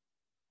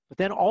 But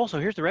then also,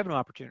 here's the revenue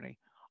opportunity,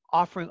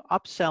 offering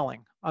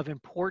upselling of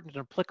important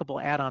and applicable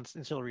add-ons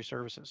ancillary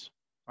services,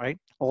 right?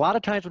 A lot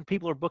of times when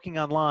people are booking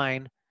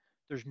online,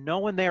 there's no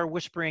one there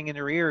whispering in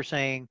their ear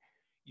saying,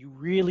 you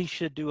really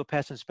should do a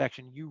pest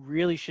inspection. You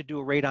really should do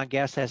a radon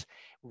gas test.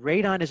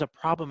 Radon is a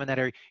problem in that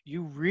area.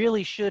 You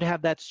really should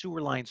have that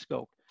sewer line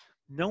scoped.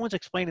 No one's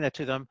explaining that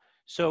to them.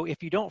 So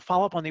if you don't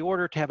follow up on the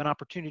order to have an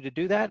opportunity to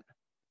do that,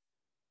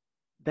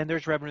 then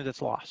there's revenue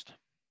that's lost.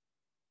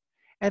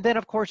 And then,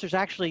 of course, there's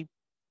actually,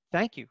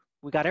 thank you.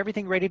 We got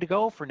everything ready to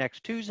go for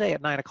next Tuesday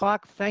at 9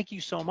 o'clock. Thank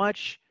you so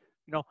much.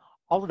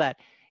 All of that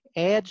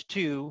adds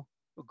to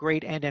a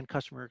great end-to-end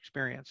customer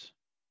experience.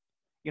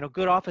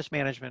 Good office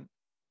management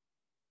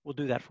will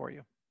do that for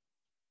you.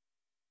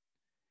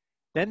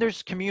 Then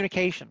there's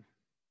communication.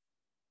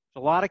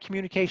 There's a lot of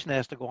communication that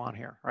has to go on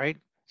here, right?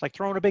 It's like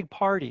throwing a big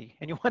party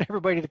and you want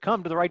everybody to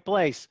come to the right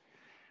place,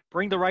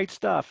 bring the right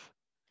stuff.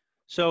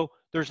 So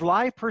there's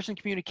live person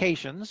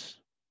communications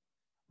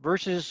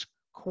versus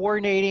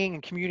coordinating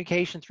and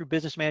communication through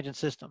business management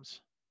systems.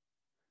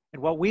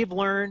 And what we've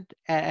learned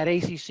at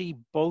ACC,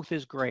 both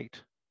is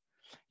great.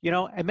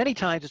 And many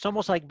times it's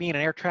almost like being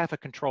an air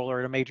traffic controller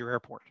at a major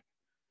airport,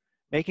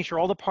 making sure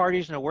all the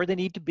parties know where they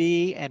need to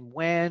be and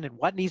when and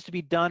what needs to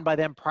be done by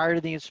them prior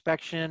to the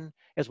inspection,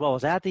 as well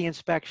as at the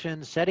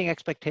inspection, setting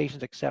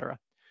expectations, etc.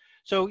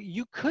 So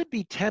you could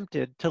be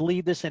tempted to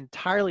leave this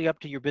entirely up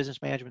to your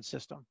business management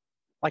system,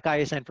 like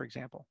ISN, for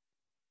example.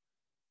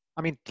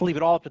 To leave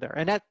it all up to there.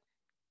 And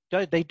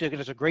they do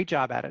a great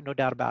job at it, no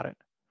doubt about it.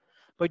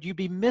 But you'd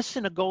be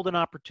missing a golden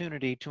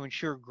opportunity to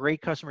ensure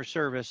great customer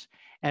service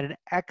and an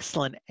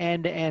excellent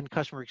end-to-end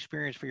customer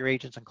experience for your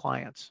agents and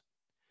clients.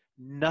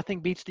 Nothing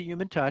beats the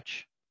human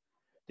touch,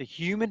 the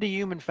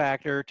human-to-human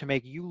factor to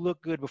make you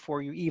look good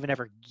before you even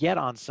ever get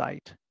on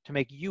site, to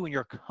make you and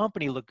your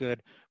company look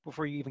good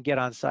before you even get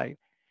on site,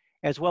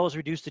 as well as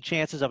reduce the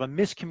chances of a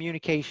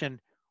miscommunication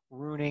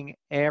ruining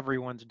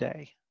everyone's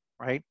day,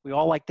 right? We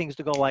all like things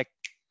to go like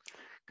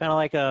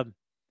kind of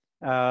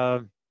uh,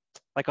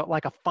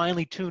 like a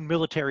finely tuned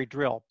military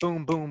drill.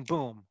 Boom, boom,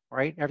 boom,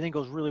 right? Everything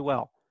goes really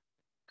well.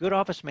 Good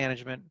office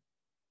management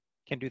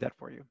can do that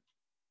for you.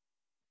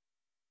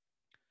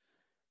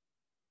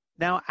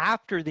 Now,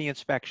 after the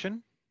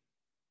inspection,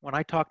 when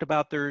I talked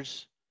about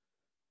there's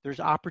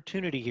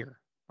opportunity here,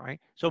 right?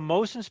 So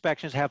most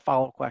inspections have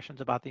follow-up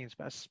questions about the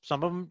inspection.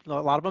 Some of them,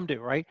 a lot of them do,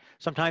 right?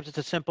 Sometimes it's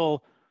a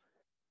simple,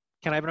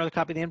 can I have another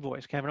copy of the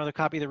invoice? Can I have another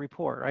copy of the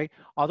report, right?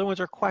 Other ones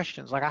are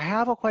questions, like I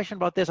have a question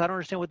about this. I don't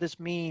understand what this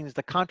means.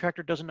 The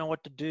contractor doesn't know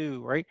what to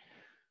do, right?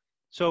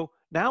 So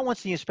now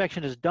once the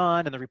inspection is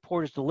done and the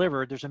report is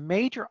delivered, there's a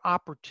major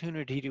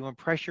opportunity to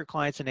impress your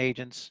clients and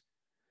agents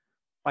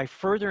by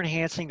further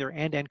enhancing their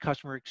end-to-end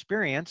customer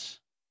experience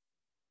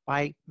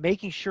by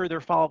making sure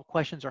their follow-up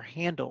questions are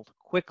handled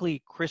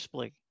quickly,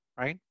 crisply,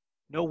 right?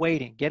 No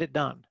waiting, get it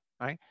done,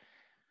 right?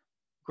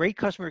 Great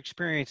customer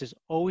experience is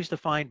always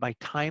defined by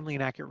timely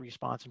and accurate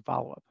response and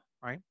follow-up,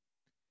 right?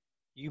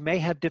 You may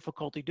have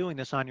difficulty doing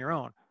this on your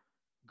own.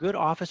 Good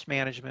office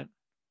management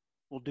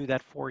will do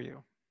that for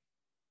you.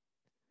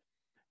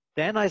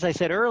 Then, as I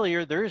said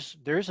earlier, there's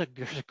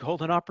a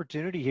golden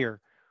opportunity here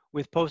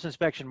with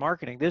post-inspection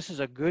marketing. This is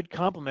a good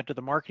complement to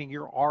the marketing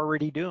you're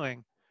already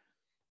doing,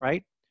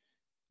 right?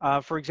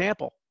 For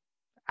example,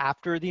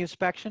 after the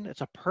inspection,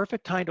 it's a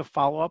perfect time to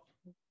follow up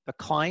the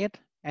client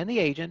and the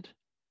agent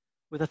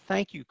with a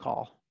thank you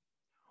call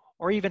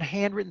or even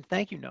handwritten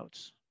thank you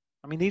notes.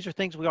 I mean, these are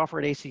things we offer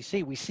at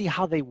ACC. We see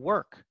how they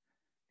work.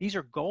 These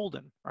are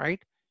golden,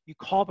 right? You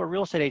call up a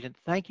real estate agent,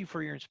 thank you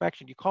for your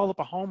inspection. You call up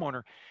a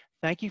homeowner,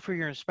 thank you for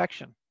your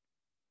inspection.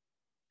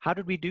 How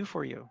did we do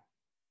for you?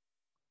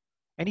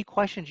 Any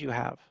questions you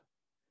have?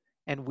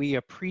 And we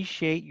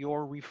appreciate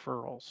your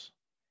referrals.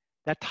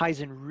 That ties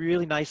in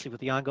really nicely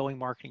with the ongoing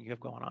marketing you have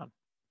going on.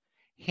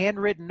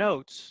 Handwritten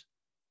notes.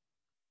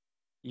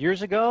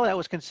 Years ago, that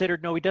was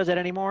considered, no, he does that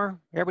anymore.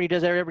 Everybody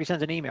does that, everybody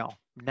sends an email.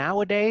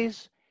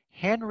 Nowadays,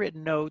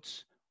 handwritten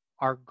notes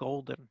are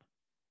golden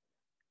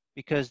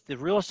because the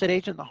real estate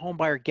agent and the home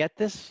buyer get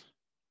this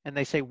and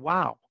they say,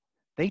 wow,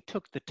 they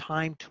took the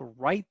time to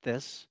write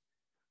this,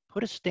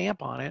 put a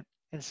stamp on it,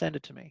 and send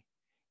it to me.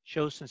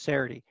 Shows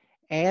sincerity.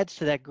 Adds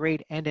to that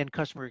great end-to-end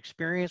customer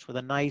experience with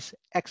a nice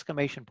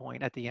exclamation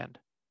point at the end.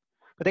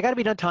 But they got to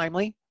be done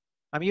timely.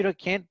 I mean,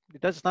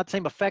 it's not the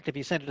same effect if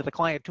you send it to the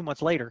client 2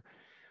 months later.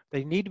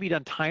 They need to be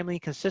done timely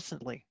and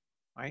consistently,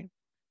 right?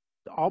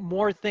 All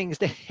more things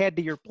to add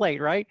to your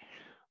plate, right?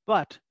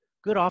 But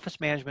good office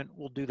management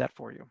will do that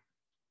for you.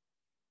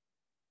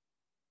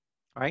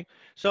 All right.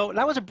 So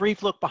that was a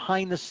brief look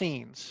behind the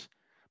scenes.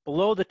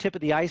 Below the tip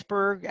of the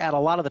iceberg, at a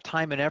lot of the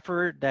time and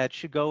effort that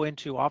should go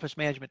into office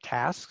management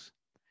tasks.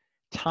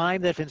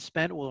 Time that has been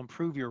spent will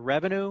improve your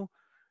revenue,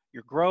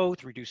 your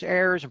growth, reduce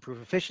errors,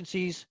 improve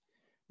efficiencies,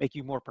 make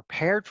you more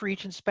prepared for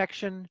each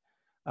inspection,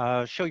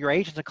 show your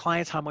agents and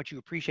clients how much you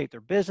appreciate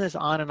their business,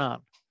 on and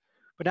on.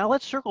 But now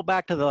let's circle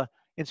back to the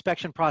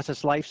inspection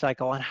process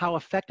lifecycle and how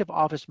effective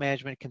office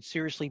management can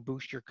seriously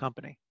boost your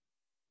company,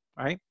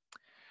 right?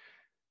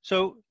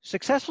 So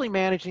successfully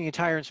managing the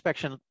entire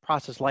inspection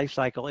process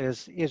lifecycle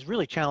is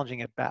really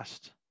challenging at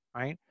best,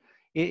 right?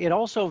 It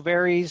also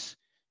varies,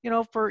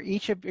 for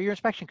each of your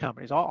inspection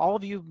companies. All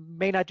of you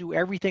may not do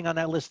everything on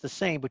that list the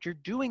same, but you're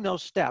doing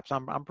those steps,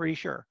 I'm pretty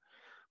sure.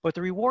 But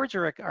the rewards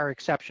are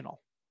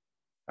exceptional,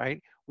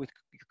 right? With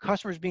your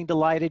customers being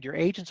delighted, your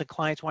agents and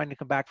clients wanting to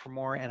come back for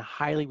more and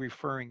highly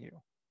referring you,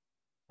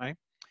 right?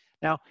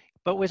 Now,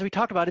 but as we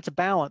talked about, it's a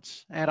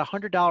balance. At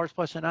 $100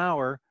 plus an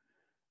hour,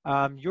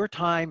 your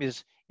time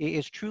is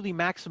truly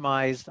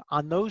maximized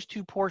on those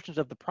two portions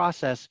of the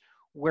process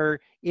where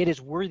it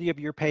is worthy of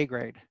your pay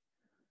grade.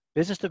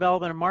 Business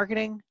development and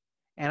marketing,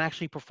 and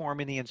actually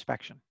performing the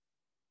inspection,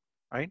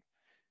 right?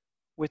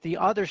 With the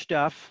other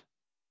stuff,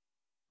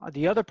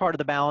 the other part of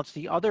the balance,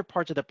 the other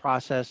parts of the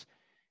process,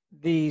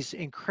 these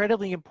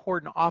incredibly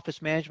important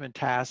office management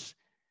tasks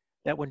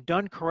that when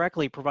done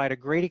correctly provide a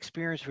great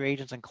experience for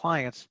agents and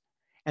clients,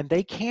 and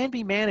they can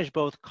be managed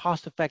both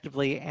cost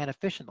effectively and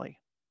efficiently,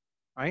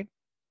 right?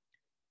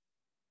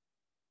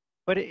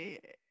 But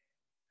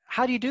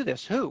how do you do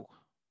this? Who?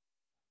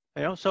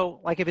 So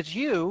like if it's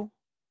you,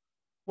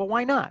 well,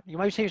 why not? You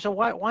might say to yourself,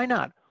 why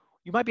not?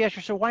 You might be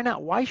asking yourself, why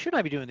not? Why should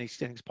I be doing these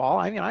things, Paul?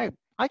 I mean,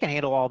 I can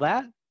handle all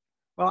that.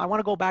 Well, I want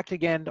to go back to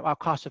again about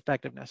cost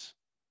effectiveness.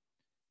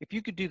 If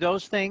you could do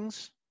those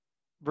things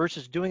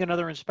versus doing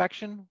another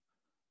inspection,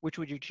 which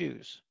would you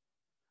choose?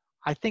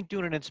 I think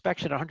doing an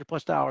inspection at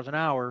 $100+ an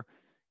hour,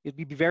 it'd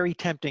be very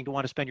tempting to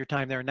want to spend your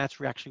time there, and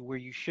that's actually where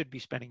you should be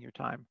spending your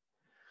time.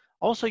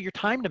 Also, your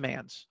time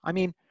demands. I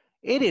mean,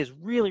 it is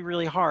really,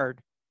 really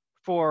hard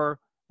for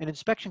an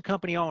inspection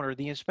company owner,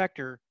 the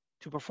inspector,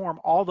 to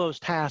perform all those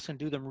tasks and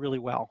do them really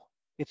well.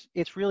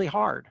 It's really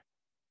hard.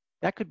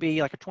 That could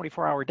be like a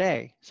 24-hour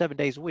day, 7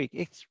 days a week.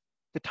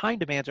 The time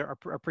demands are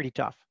pretty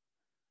tough.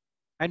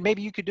 And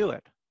maybe you could do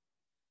it.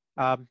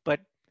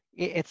 But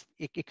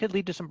it could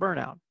lead to some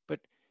burnout. But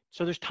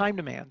so there's time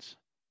demands.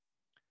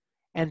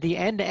 And the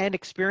end-to-end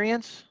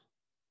experience,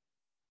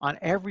 on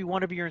every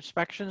one of your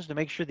inspections to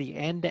make sure the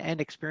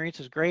end-to-end experience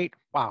is great,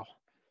 wow,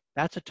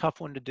 that's a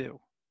tough one to do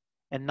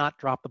and not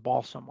drop the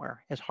ball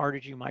somewhere as hard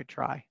as you might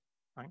try,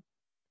 right?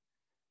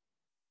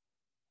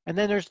 And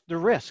then there's the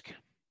risk,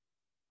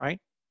 right?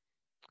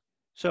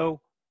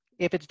 So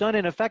if it's done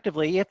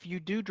ineffectively, if you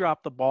do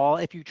drop the ball,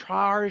 if you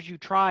try hard as you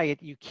try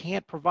it, you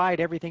can't provide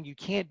everything, you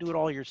can't do it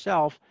all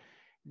yourself,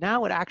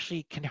 now it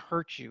actually can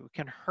hurt you. It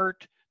can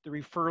hurt the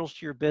referrals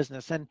to your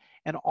business, and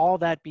all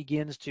that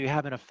begins to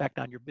have an effect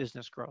on your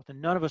business growth.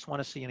 And none of us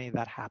want to see any of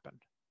that happen,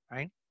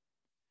 right?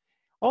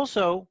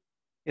 Also,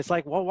 it's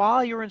like, well,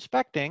 while you're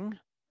inspecting,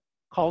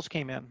 calls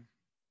came in,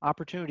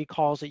 opportunity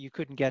calls that you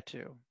couldn't get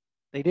to.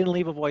 They didn't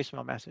leave a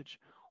voicemail message.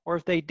 Or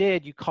if they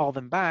did, you call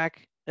them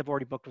back, they've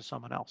already booked with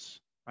someone else,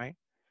 right?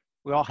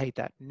 We all hate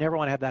that. Never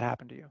want to have that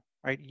happen to you,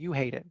 right? You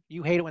hate it.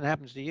 You hate it when it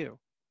happens to you.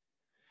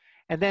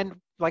 And then,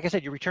 like I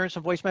said, you return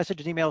some voice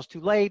messages, emails too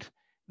late,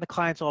 and the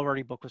client's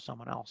already booked with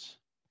someone else.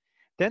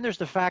 Then there's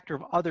the factor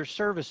of other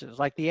services,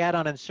 like the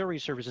add-on ancillary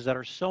services that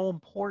are so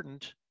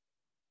important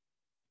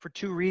for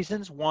two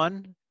reasons.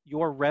 One,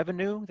 your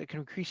revenue, that can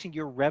increasing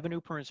your revenue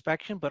per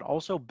inspection, but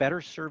also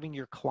better serving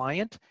your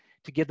client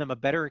to give them a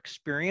better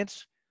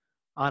experience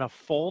on a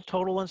full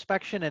total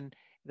inspection, and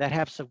that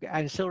have some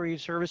ancillary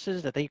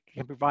services that they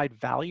can provide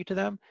value to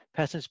them.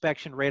 Pest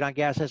inspection, radon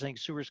gas testing,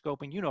 sewer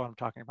scoping, you know what I'm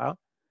talking about.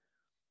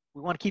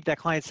 We want to keep that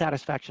client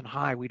satisfaction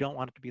high. We don't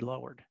want it to be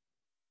lowered.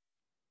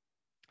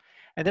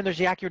 And then there's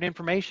the accurate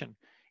information.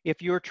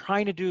 If you're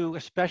trying to do,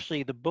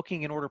 especially the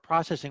booking and order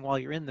processing while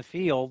you're in the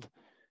field,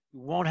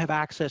 you won't have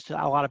access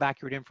to a lot of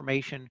accurate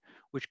information,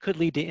 which could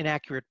lead to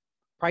inaccurate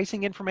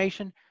pricing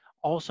information,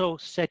 also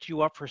set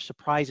you up for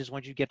surprises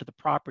once you get to the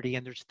property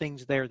and there's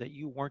things there that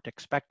you weren't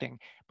expecting,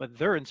 but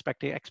they're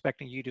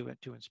expecting you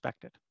to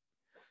inspect it.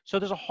 So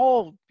there's a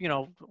whole,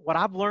 what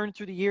I've learned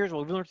through the years,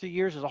 what we've learned through the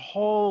years is a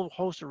whole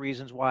host of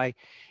reasons why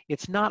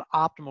it's not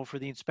optimal for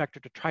the inspector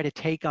to try to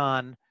take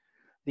on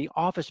the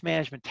office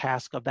management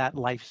task of that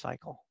life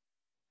cycle.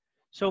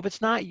 So if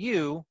it's not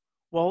you,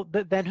 well,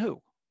 then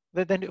who?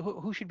 Then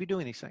who should be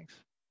doing these things?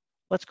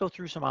 Let's go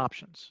through some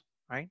options,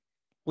 right?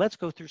 Let's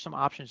go through some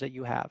options that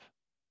you have.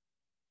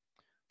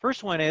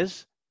 First one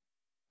is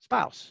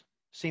spouse.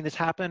 Seen this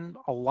happen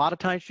a lot of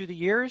times through the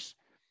years,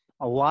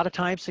 a lot of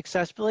times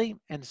successfully,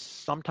 and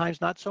sometimes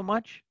not so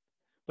much,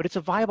 but it's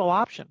a viable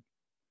option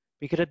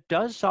because it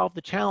does solve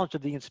the challenge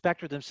of the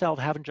inspector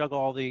themselves having to juggle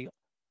all the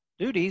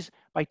duties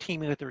by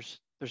teaming with their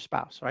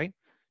spouse, right?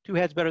 Two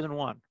heads better than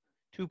one.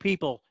 Two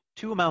people,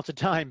 two amounts of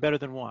time better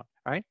than one,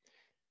 right?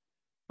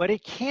 But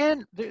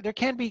there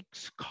can be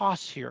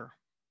costs here.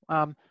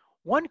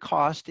 One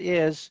cost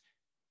is,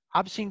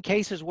 I've seen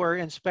cases where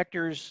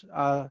inspector's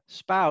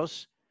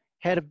spouse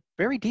had a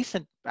very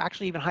decent,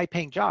 actually even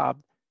high-paying job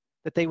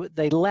that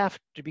they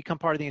left to become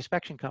part of the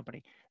inspection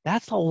company.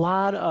 That's a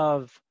lot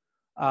of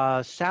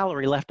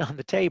salary left on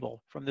the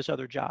table from this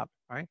other job,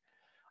 right?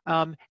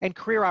 And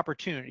career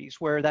opportunities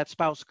where that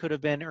spouse could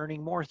have been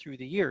earning more through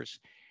the years.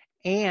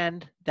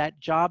 And that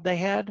job they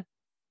had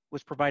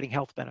was providing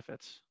health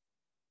benefits.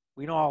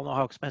 We all know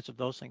how expensive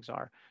those things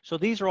are. So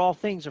these are all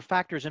things or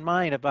factors in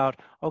mind about,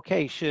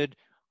 okay, should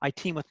I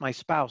team with my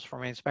spouse for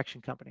my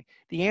inspection company?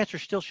 The answer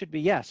still should be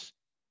yes.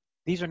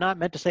 These are not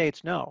meant to say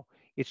it's no.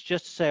 It's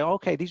just to say,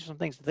 okay, these are some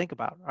things to think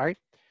about, all right?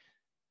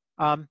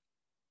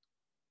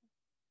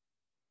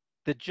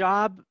 The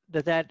job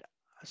that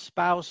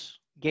spouse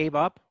gave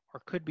up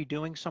or could be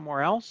doing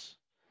somewhere else,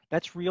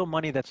 that's real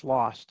money that's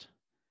lost.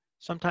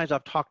 Sometimes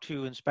I've talked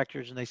to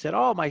inspectors and they said,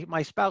 oh,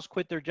 my spouse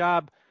quit their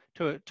job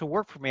to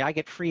work for me. I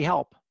get free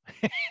help.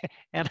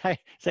 And I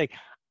say,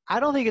 I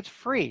don't think it's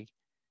free.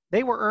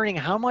 They were earning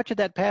how much of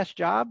that past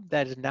job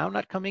that is now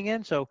not coming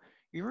in? So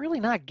you're really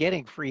not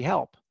getting free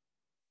help.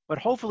 But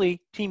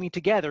hopefully teaming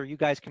together, you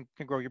guys can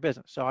grow your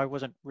business. So I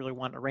wasn't really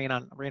wanting to rain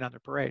on their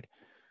parade.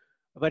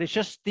 But it's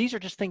just, these are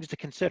just things to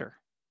consider.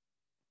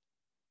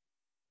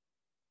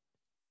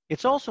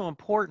 It's also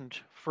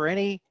important for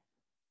any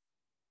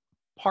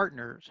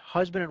partners,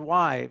 husband and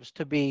wives,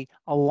 to be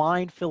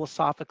aligned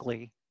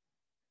philosophically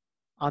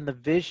on the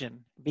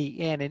vision, be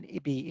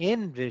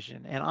in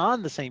vision and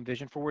on the same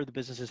vision for where the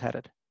business is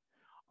headed.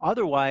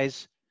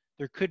 Otherwise,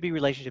 there could be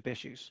relationship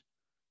issues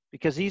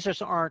because these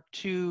aren't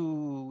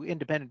two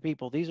independent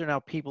people. These are now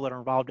people that are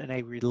involved in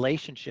a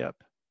relationship,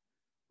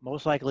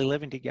 most likely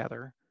living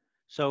together.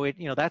 So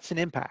that's an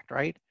impact,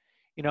 right?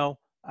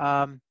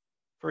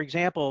 For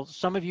example,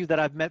 some of you that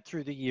I've met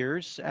through the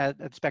years at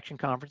inspection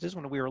conferences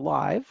when we were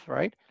live,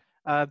 right,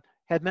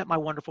 had met my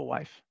wonderful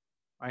wife,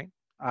 right?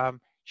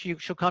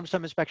 She'll come to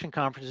some inspection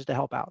conferences to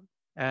help out.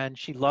 And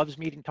she loves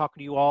meeting,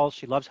 talking to you all.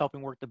 She loves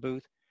helping work the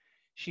booth.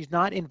 She's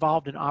not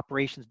involved in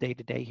operations day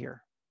to day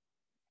here.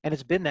 And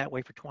it's been that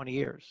way for 20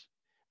 years.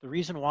 The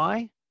reason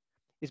why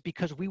is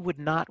because we would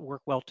not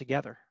work well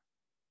together.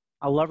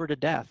 I love her to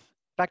death.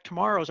 In fact,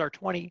 tomorrow's our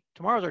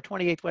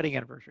 28th wedding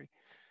anniversary.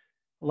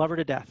 I love her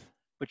to death.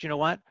 But you know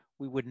what?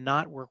 We would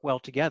not work well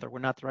together. We're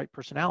not the right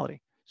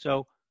personality.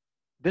 So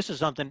this is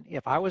something,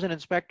 if I was an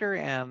inspector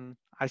and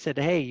I said,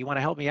 hey, you want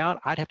to help me out?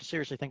 I'd have to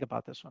seriously think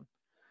about this one.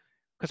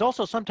 Because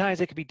also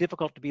sometimes it can be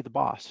difficult to be the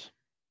boss,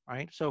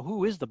 right? So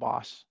who is the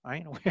boss,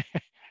 right?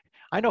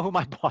 I know who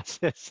my boss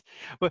is,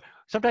 but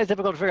sometimes it's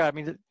difficult to figure out. I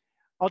mean,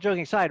 all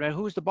joking aside, man,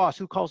 who's the boss?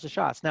 Who calls the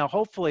shots? Now,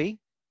 hopefully,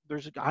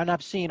 and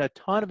I've seen a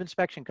ton of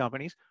inspection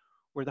companies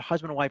where the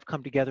husband and wife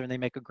come together and they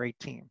make a great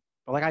team.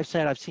 But like I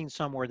said, I've seen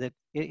somewhere that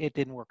it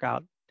didn't work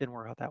out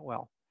that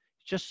well.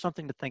 It's just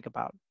something to think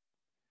about.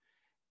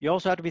 You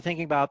also have to be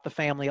thinking about the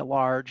family at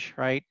large,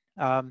 right?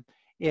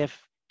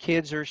 If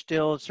kids are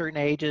still at certain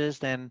ages,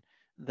 then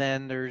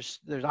there's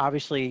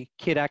obviously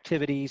kid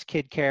activities,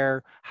 kid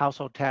care,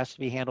 household tasks to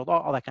be handled,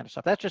 all that kind of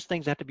stuff. That's just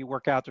things that have to be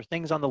worked out. There's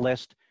things on the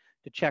list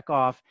to check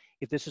off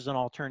if this is an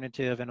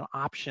alternative, an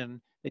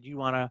option that you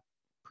want to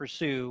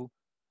pursue,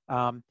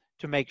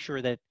 to make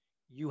sure that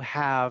you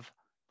have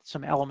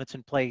some elements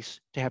in place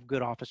to have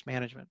good office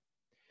management.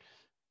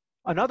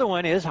 Another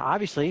one is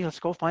obviously, let's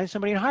go find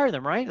somebody and hire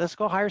them, right? Let's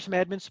go hire some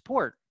admin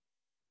support.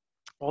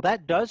 Well,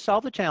 that does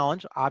solve the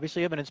challenge,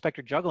 obviously, of an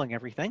inspector juggling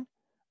everything,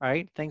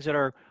 right? Things that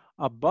are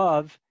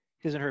above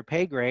his and her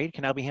pay grade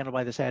can now be handled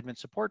by this admin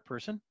support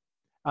person.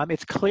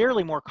 It's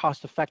clearly more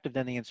cost effective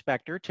than the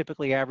inspector,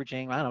 typically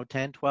averaging, I don't know,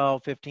 10,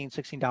 12, 15,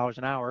 $16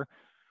 an hour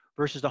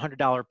versus the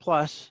 $100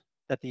 plus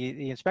that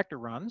the inspector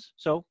runs.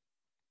 So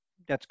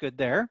that's good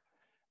there.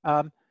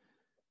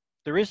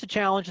 There is the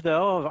challenge,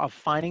 though, of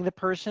finding the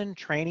person,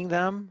 training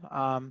them,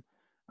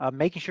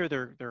 making sure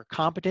they're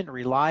competent, and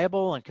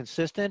reliable, and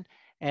consistent,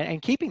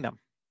 and keeping them,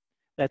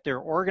 that they're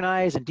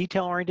organized and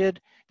detail-oriented,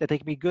 that they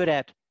can be good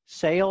at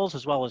sales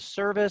as well as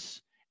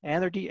service,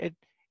 and it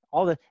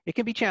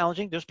can be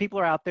challenging. Those people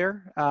are out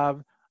there.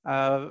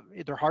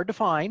 They're hard to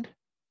find,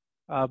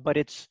 but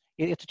it's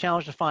a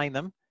challenge to find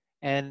them.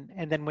 And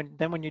then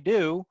when you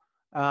do,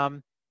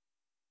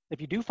 if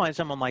you do find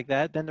someone like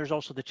that, then there's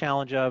also the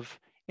challenge of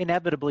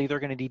inevitably they're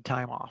going to need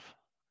time off.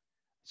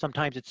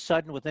 Sometimes it's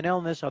sudden with an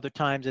illness. Other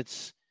times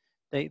it's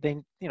they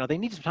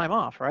need some time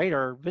off, right?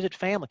 Or visit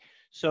family.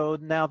 So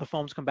now the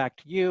phones come back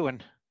to you,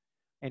 and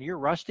you're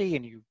rusty,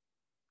 and you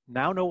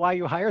now know why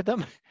you hired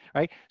them,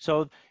 right?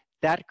 So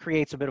that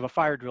creates a bit of a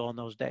fire drill in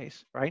those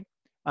days, right?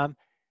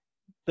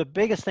 The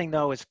biggest thing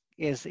though is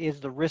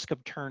the risk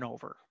of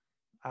turnover.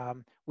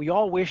 We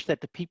all wish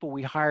that the people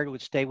we hired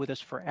would stay with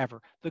us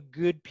forever. The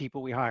good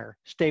people we hire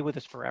stay with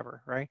us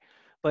forever, right?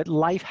 But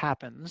life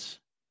happens.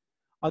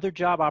 Other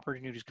job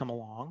opportunities come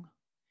along,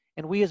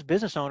 and we as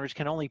business owners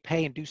can only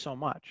pay and do so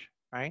much,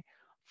 right?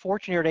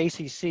 Fortunately at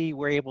ACC,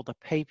 we're able to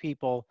pay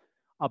people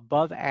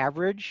above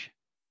average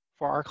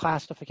for our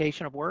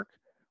classification of work.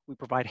 We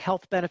provide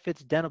health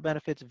benefits, dental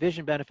benefits,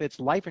 vision benefits,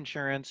 life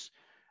insurance,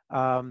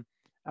 short-term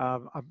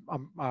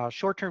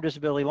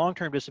disability,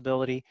 long-term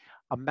disability,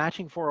 a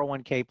matching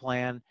 401k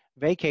plan,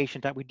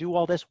 vacation time. We do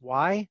all this.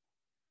 Why?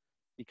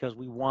 Because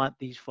we want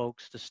these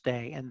folks to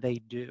stay, and they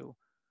do.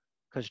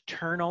 Because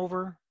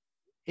turnover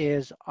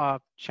is a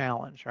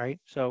challenge, right?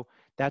 So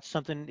that's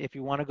something, if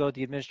you want to go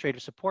the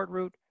administrative support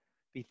route,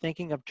 be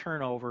thinking of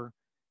turnover.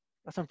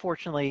 That's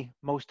unfortunately,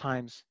 most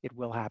times it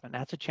will happen.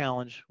 That's a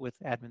challenge with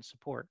admin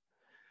support.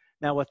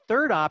 Now, a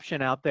third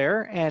option out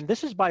there, and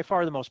this is by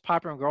far the most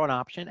popular and growing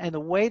option, and the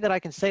way that I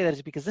can say that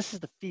is because this is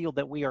the field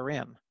that we are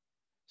in.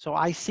 So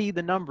I see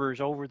the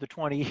numbers over the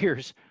 20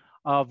 years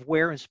of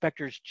where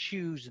inspectors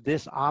choose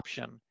this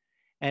option,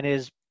 and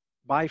is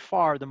by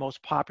far the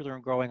most popular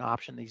and growing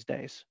option these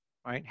days,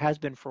 right? Has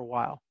been for a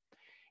while.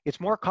 It's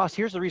more cost,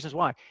 here's the reasons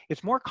why.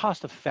 It's more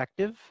cost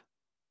effective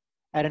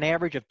at an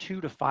average of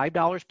 $2 to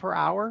 $5 per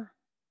hour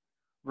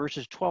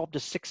versus 12 to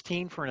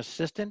 16 for an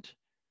assistant,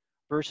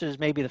 versus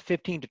maybe the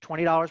 $15 to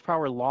 $20 per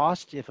hour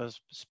lost if a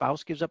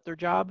spouse gives up their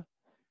job,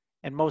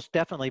 and most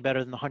definitely better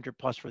than the 100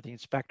 plus for the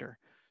inspector.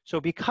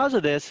 So because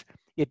of this,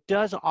 it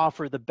does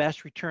offer the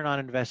best return on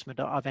investment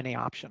of any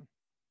option,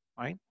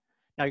 right?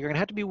 Now you're gonna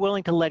have to be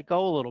willing to let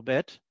go a little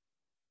bit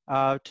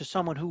to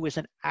someone who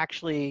isn't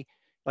actually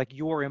like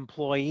your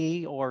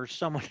employee or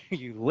someone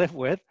you live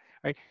with,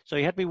 right? So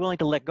you have to be willing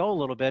to let go a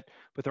little bit,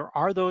 but there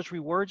are those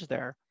rewards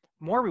there.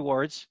 More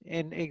rewards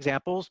in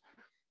examples,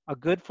 a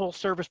good full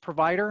service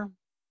provider,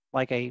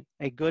 like a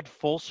good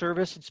full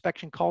service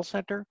inspection call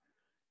center,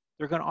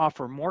 they're going to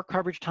offer more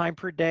coverage time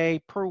per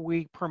day, per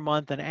week, per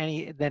month than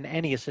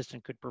any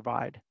assistant could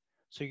provide.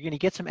 So you're going to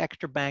get some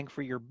extra bang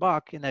for your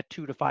buck in that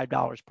 $2 to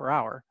 $5 per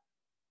hour,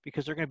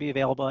 because they're going to be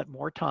available at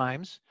more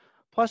times.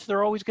 Plus,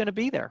 they're always going to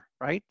be there,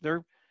 right?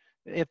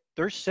 If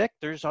they're sick,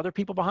 there's other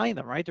people behind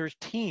them, right? There's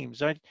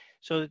teams, right?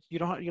 So you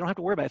don't have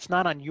to worry about it. It's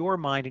not on your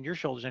mind and your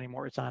shoulders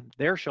anymore. It's on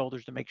their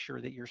shoulders to make sure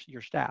that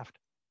you're staffed,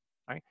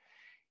 right?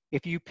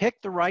 If you pick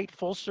the right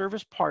full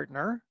service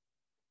partner,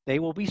 they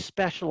will be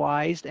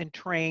specialized and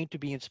trained to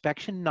be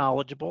inspection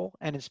knowledgeable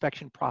and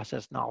inspection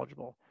process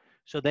knowledgeable.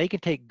 So they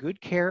can take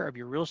good care of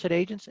your real estate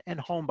agents and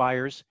home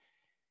buyers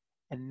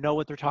and know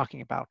what they're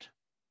talking about,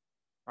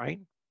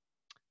 right?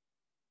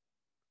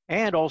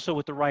 And also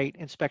with the right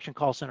inspection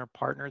call center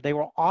partner, they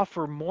will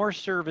offer more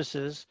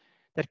services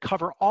that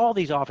cover all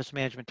these office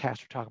management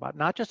tasks we're talking about,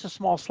 not just a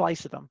small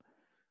slice of them,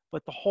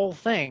 but the whole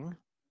thing,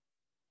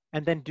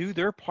 and then do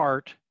their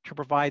part to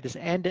provide this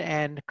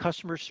end-to-end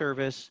customer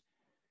service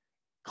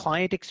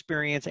client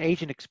experience,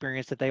 agent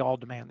experience that they all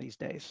demand these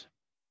days.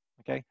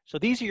 Okay, so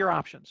these are your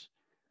options: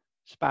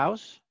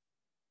 spouse,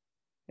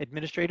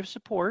 administrative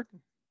support,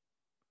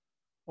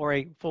 or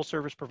a full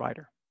service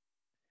provider.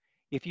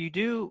 If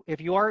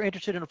you are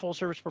interested in a full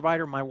service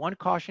provider, my one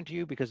caution to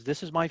you, because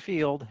this is my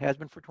field, has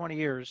been for 20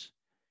 years,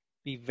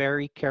 be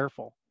very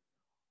careful.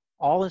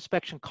 All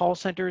inspection call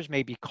centers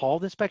may be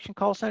called inspection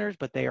call centers,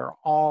 but they are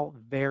all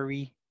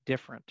very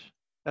different.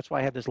 That's why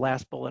I have this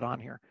last bullet on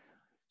here.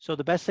 So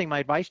the best thing, my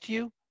advice to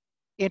you,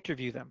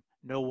 interview them.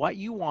 Know what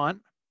you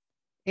want,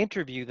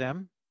 interview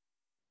them,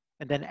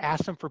 and then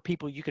ask them for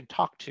people you can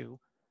talk to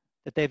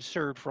that they've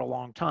served for a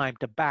long time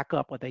to back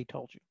up what they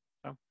told you.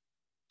 So,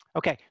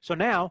 okay, so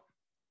now,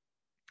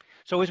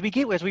 so as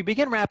we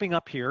begin wrapping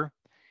up here,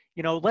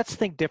 let's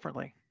think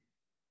differently.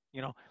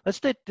 Let's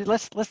think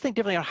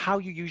differently on how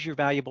you use your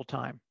valuable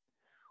time,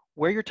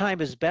 where your time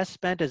is best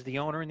spent as the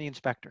owner and the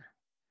inspector,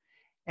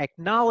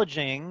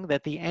 acknowledging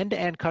that the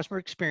end-to-end customer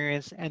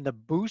experience and the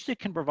boost it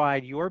can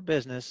provide your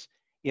business,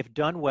 if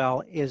done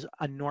well, is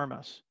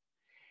enormous.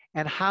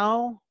 And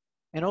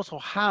also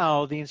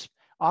how the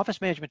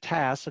office management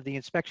tasks of the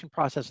inspection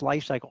process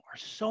lifecycle are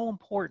so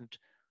important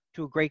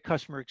to a great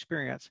customer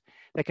experience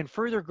that can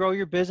further grow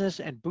your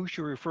business and boost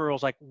your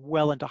referrals like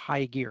well into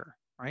high gear,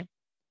 right?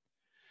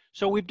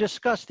 So we've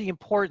discussed the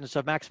importance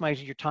of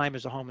maximizing your time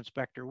as a home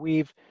inspector.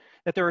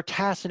 That there are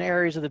tasks and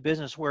areas of the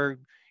business where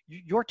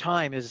your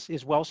time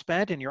is well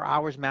spent and your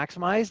hours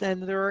maximized,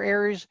 and there are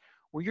areas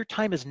where your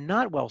time is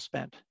not well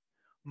spent,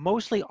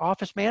 mostly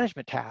office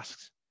management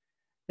tasks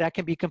that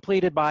can be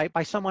completed by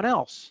someone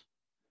else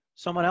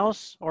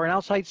or an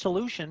outside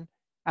solution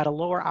at a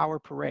lower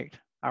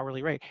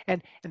hourly rate.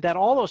 And that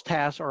all those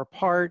tasks are a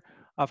part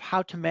of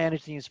how to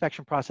manage the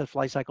inspection process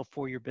lifecycle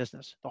for your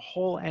business, the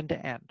whole end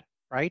to end,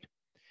 right?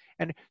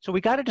 And so we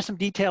got into some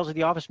details of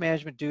the office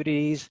management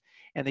duties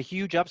and the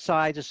huge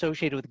upsides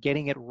associated with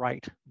getting it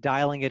right,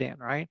 dialing it in,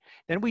 right?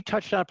 Then we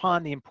touched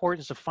upon the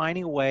importance of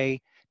finding a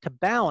way to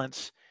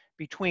balance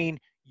between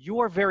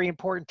your very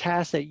important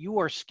tasks that you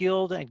are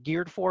skilled and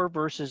geared for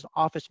versus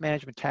office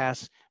management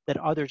tasks that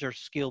others are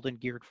skilled and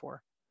geared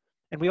for.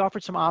 And we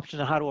offered some options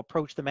on how to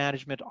approach the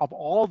management of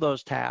all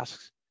those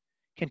tasks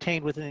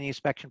contained within the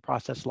inspection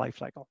process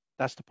lifecycle.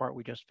 That's the part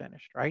we just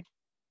finished, right?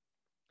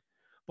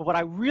 But what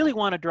I really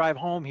want to drive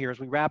home here as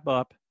we wrap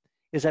up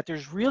is that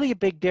there's really a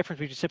big difference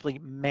between simply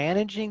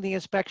managing the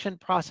inspection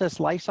process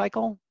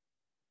lifecycle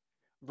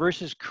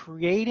versus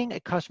creating a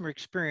customer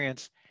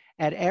experience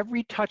at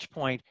every touch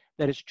point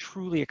that is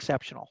truly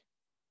exceptional.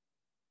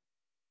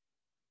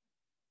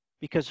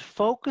 Because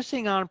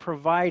focusing on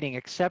providing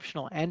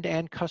exceptional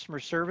end-to-end customer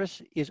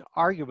service is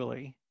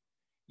arguably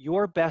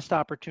your best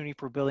opportunity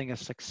for building a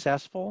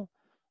successful,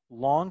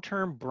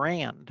 long-term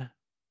brand.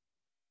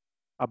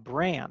 A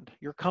brand.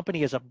 Your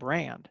company is a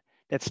brand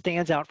that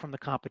stands out from the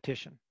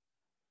competition.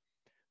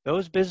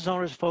 Those business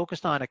owners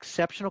focused on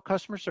exceptional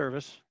customer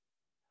service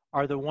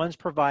are the ones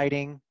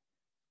providing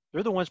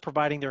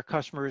their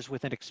customers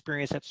with an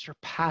experience that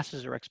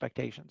surpasses their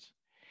expectations.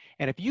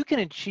 And if you can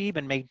achieve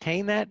and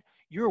maintain that,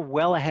 you're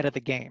well ahead of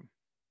the game.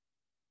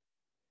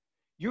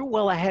 You're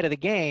well ahead of the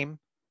game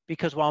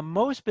because while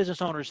most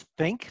business owners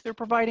think they're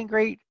providing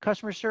great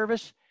customer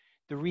service,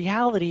 the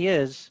reality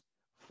is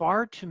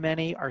far too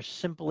many are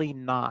simply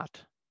not.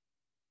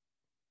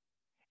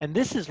 And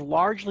this is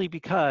largely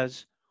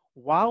because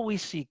while we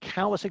see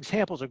countless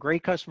examples of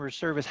great customer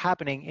service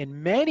happening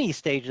in many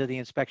stages of the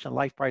inspection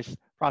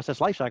process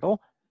lifecycle,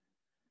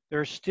 there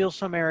are still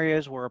some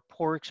areas where a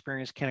poor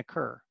experience can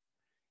occur.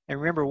 And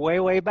remember,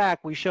 way back,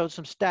 we showed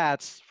some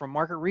stats from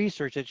market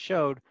research that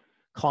showed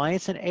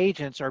clients and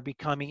agents are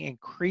becoming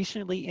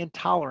increasingly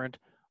intolerant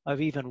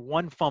of even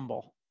one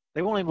fumble.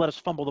 They won't even let us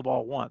fumble the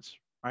ball once,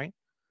 right?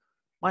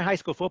 My high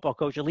school football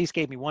coach at least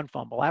gave me one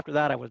fumble. After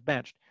that, I was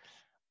benched.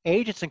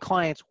 Agents and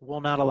clients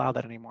will not allow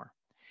that anymore.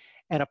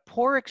 And a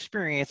poor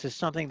experience is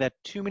something that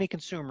too many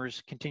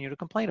consumers continue to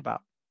complain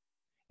about.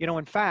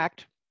 In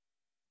fact,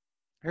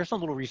 here's some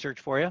little research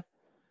for you.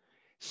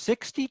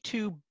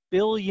 $62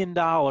 billion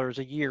a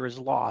year is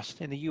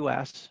lost in the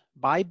US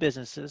by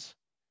businesses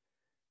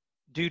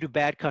due to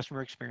bad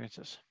customer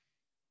experiences.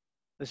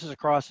 This is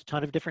across a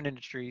ton of different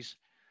industries,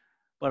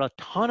 but a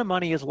ton of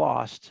money is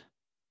lost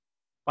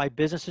by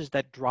businesses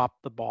that drop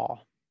the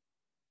ball,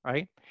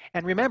 right?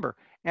 And remember,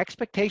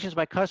 expectations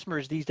by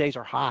customers these days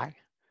are high.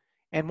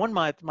 And one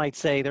might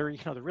say they're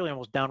really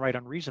almost downright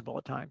unreasonable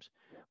at times.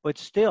 But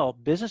still,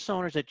 business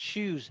owners that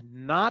choose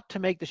not to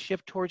make the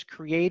shift towards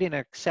creating an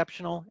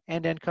exceptional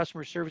end-to-end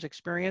customer service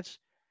experience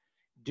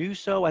do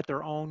so at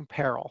their own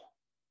peril,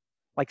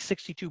 like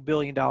 $62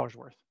 billion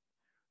worth.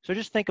 So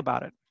just think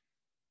about it.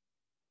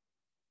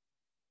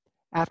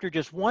 After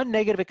just one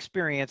negative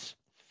experience,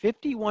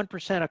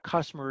 51% of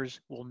customers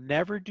will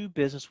never do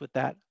business with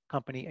that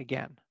company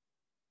again.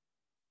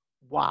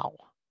 Wow.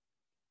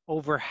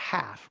 Over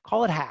half,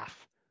 call it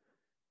half.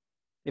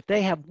 If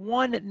they have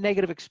one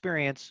negative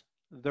experience,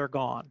 they're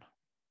gone,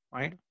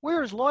 right?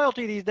 Where is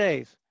loyalty these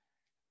days?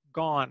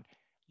 Gone.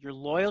 Your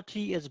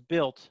loyalty is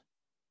built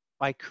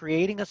by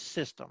creating a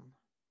system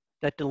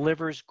that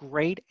delivers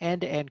great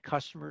end-to-end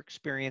customer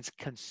experience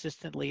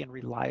consistently and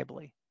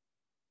reliably.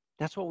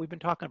 That's what we've been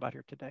talking about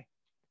here today.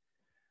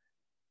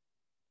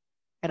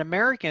 And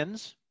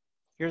Americans,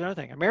 here's another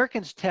thing.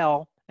 Americans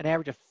tell an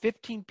average of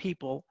 15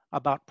 people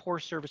about poor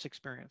service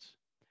experience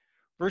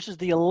versus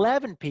the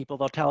 11 people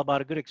they'll tell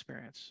about a good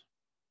experience.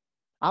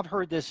 I've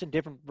heard this in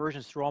different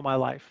versions through all my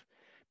life.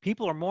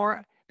 People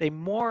are they're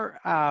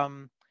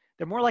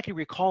more likely to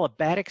recall a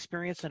bad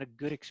experience than a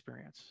good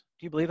experience.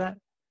 Do you believe that?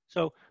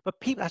 So, but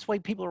people, that's why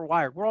people are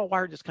wired. We're all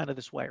wired just kind of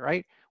this way,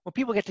 right? When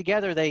people get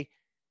together, they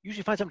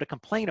usually find something to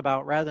complain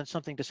about rather than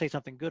something to say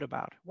something good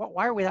about.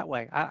 Why are we that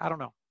way? I don't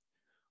know.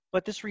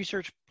 But this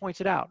research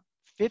points it out.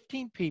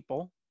 15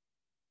 people,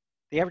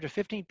 the average of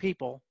 15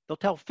 people, they'll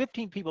tell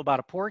 15 people about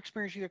a poor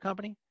experience with your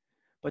company,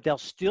 but they'll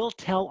still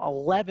tell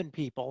 11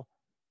 people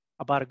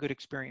about a good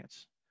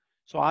experience.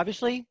 So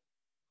obviously,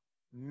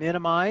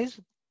 minimize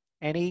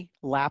any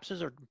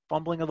lapses or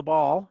fumbling of the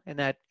ball in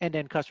that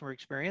end-to-end customer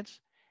experience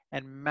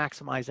and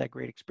maximize that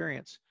great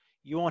experience.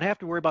 You won't have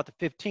to worry about the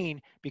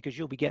 15 because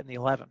you'll be getting the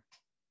 11.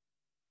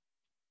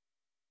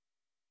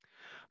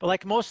 But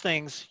like most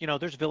things,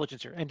 there's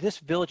vigilance here, and this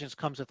vigilance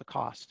comes at the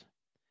cost.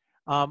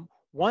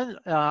 One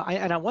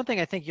thing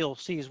I think you'll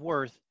see is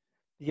worth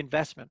the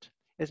investment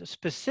is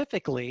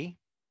specifically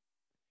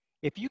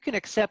if you can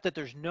accept that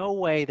there's no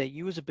way that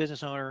you as a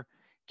business owner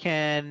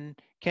can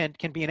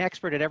be an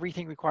expert at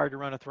everything required to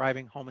run a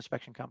thriving home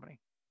inspection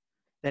company,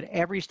 that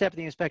every step of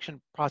the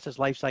inspection process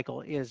life cycle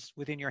is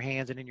within your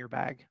hands and in your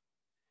bag,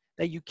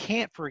 that you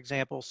can't, for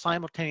example,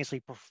 simultaneously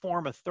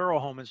perform a thorough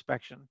home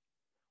inspection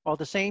while at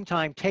the same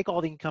time take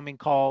all the incoming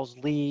calls,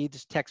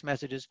 leads, text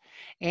messages,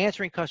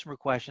 answering customer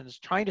questions,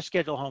 trying to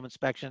schedule a home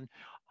inspection,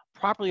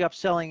 properly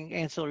upselling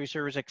ancillary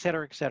service, et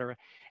cetera,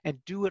 and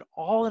do it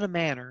all in a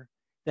manner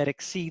that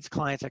exceeds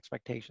clients'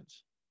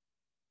 expectations.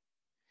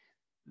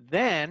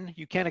 Then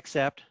you can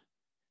accept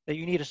that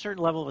you need a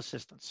certain level of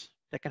assistance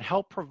that can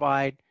help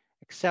provide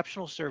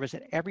exceptional service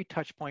at every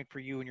touch point for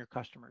you and your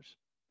customers.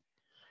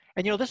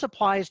 And this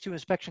applies to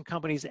inspection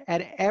companies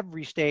at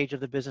every stage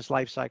of the business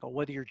life cycle,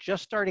 whether you're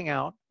just starting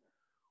out,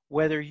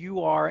 whether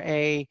you are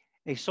a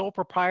sole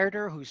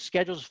proprietor whose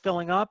schedule is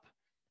filling up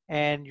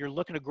and you're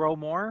looking to grow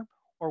more,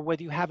 or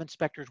whether you have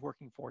inspectors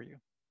working for you.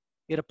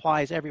 It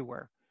applies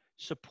everywhere.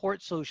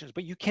 Support solutions,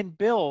 but you can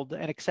build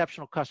an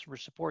exceptional customer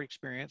support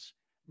experience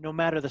no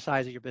matter the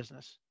size of your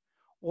business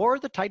or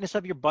the tightness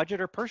of your budget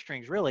or purse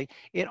strings, really.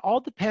 It all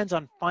depends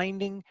on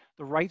finding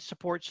the right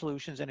support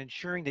solutions and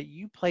ensuring that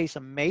you place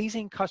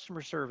amazing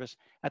customer service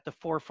at the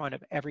forefront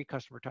of every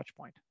customer touch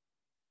point.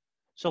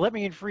 So let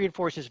me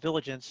reinforce this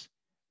vigilance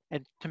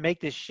and to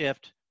make this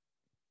shift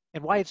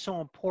and why it's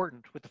so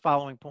important with the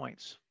following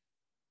points.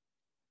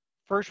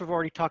 First, we've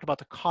already talked about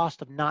the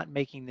cost of not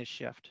making this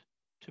shift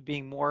to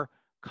being more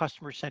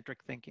customer-centric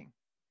thinking.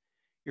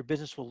 Your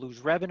business will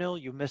lose revenue.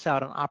 You'll miss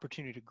out on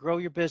opportunity to grow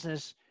your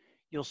business.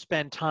 You'll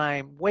spend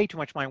way too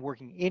much time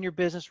working in your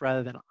business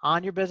rather than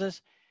on your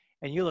business,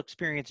 and you'll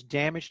experience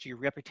damage to your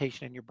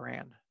reputation and your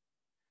brand.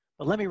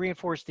 But let me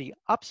reinforce the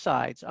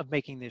upsides of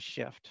making this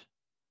shift.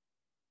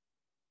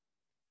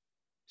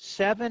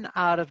 7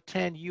 out of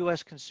 10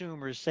 U.S.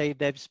 consumers say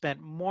they've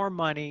spent more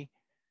money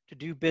to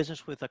do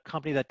business with a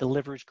company that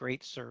delivers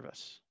great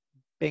service.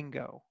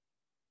 Bingo.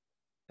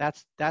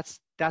 That's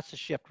a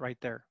shift right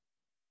there.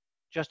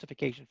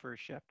 Justification for a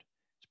shift.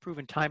 It's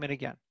proven time and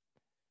again.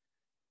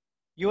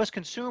 U.S.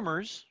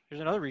 consumers,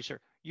 here's another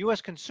research,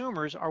 U.S.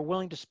 consumers are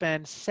willing to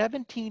spend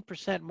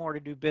 17% more to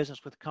do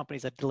business with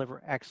companies that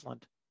deliver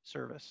excellent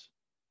service.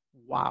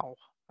 Wow,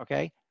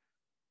 okay?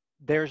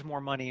 There's more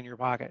money in your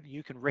pocket.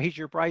 You can raise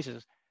your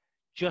prices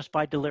just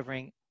by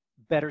delivering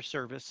better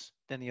service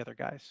than the other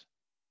guys.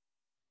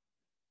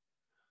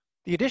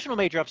 The additional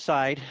major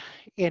upside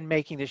in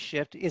making this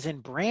shift is in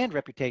brand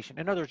reputation.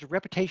 In other words, the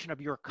reputation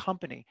of your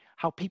company,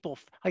 how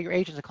your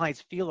agents and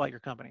clients feel about your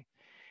company.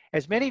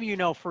 As many of you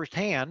know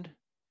firsthand,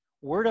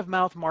 word of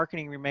mouth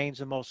marketing remains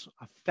the most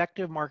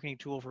effective marketing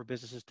tool for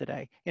businesses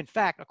today. In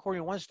fact,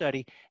 according to one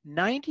study,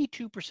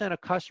 92%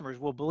 of customers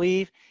will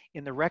believe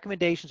in the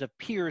recommendations of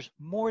peers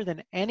more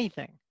than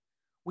anything.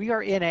 We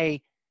are in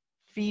a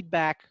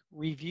feedback,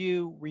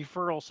 review,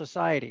 referral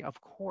society, of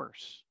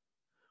course.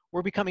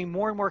 We're becoming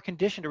more and more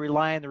conditioned to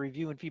rely on the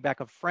review and feedback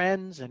of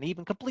friends and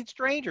even complete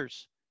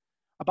strangers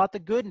about the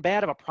good and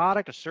bad of a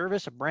product, a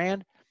service, a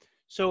brand.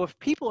 So if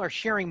people are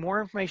sharing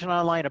more information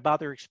online about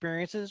their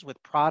experiences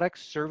with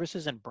products,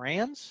 services, and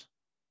brands,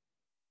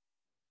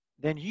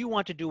 then you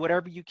want to do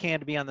whatever you can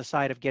to be on the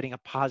side of getting a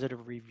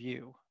positive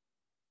review.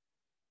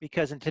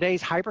 Because in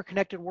today's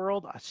hyper-connected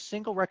world, a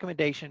single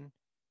recommendation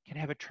can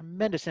have a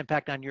tremendous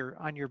impact on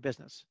your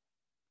business,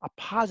 a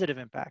positive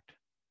impact,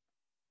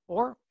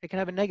 or it can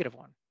have a negative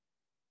one.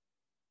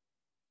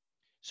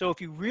 So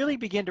if you really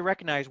begin to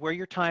recognize where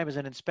your time as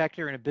an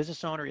inspector and a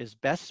business owner is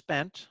best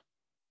spent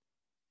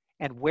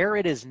and where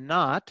it is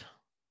not,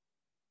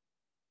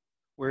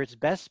 where it's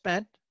best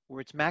spent,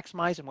 where it's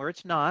maximized, and where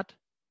it's not,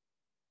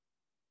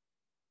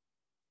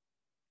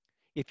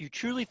 if you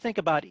truly think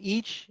about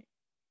each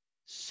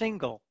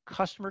single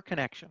customer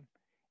connection,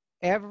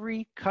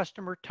 every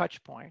customer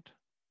touch point,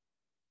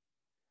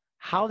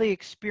 how they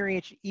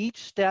experience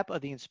each step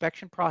of the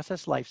inspection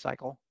process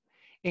lifecycle,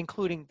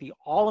 including the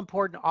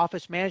all-important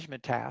office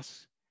management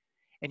tasks,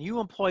 and you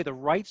employ the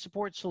right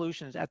support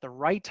solutions at the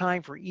right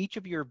time for each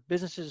of your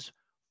business's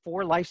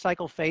 4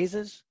 lifecycle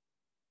phases,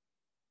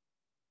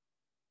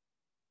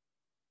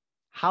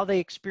 how they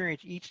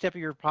experience each step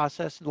of your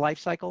process and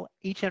lifecycle,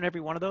 each and every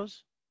one of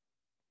those,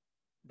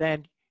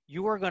 then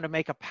you are going to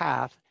make a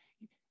path.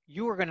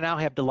 You are going to now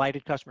have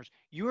delighted customers.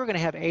 You are going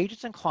to have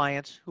agents and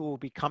clients who will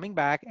be coming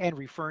back and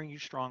referring you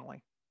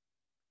strongly.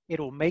 It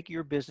will make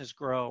your business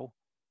grow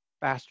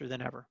faster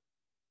than ever.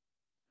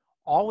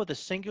 All with a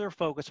singular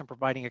focus on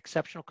providing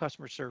exceptional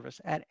customer service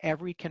at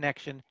every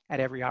connection, at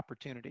every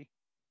opportunity.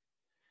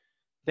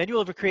 Then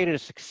you'll have created a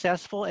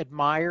successful,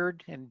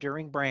 admired,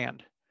 enduring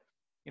brand,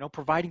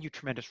 providing you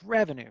tremendous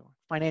revenue,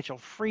 financial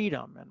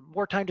freedom, and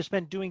more time to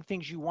spend doing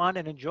things you want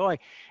and enjoy.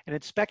 An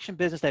inspection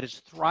business that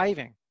is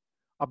thriving,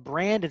 a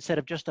brand instead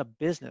of just a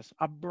business,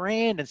 a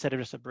brand instead of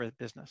just a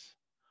business.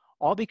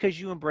 All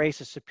because you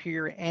embrace a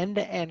superior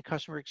end-to-end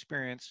customer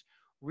experience,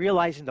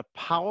 realizing the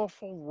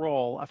powerful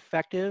role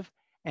effective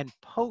and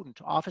potent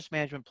office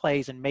management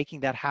plays in making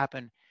that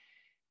happen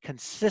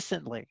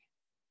consistently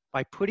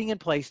by putting in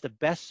place the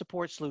best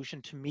support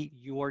solution to meet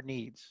your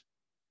needs.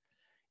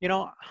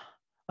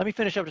 Let me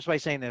finish up just by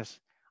saying this.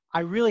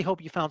 I really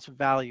hope you found some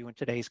value in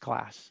today's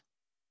class.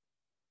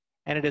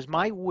 And it is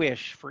my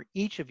wish for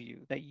each of you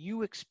that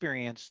you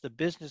experience the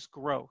business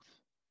growth,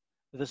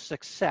 the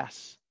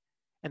success,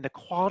 and the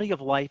quality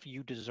of life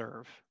you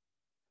deserve.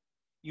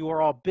 You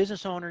are all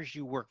business owners.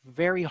 You work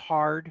very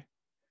hard.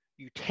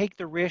 You take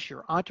the risk.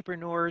 You're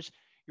entrepreneurs.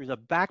 You're the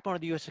backbone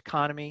of the U.S.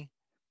 economy.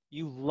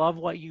 You love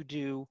what you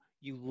do.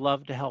 You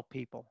love to help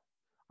people.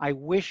 I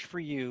wish for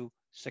you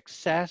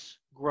success,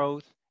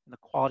 growth, and the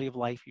quality of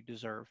life you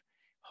deserve.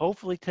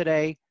 Hopefully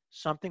today,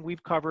 something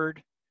we've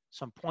covered,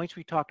 some points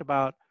we talked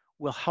about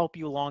will help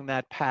you along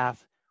that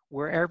path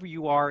wherever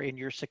you are in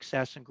your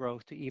success and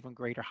growth to even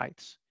greater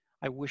heights.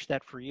 I wish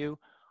that for you.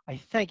 I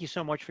thank you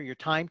so much for your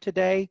time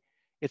today.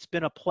 It's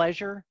been a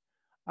pleasure.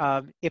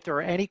 If there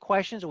are any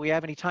questions or we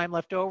have any time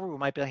left over, we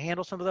might be able to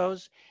handle some of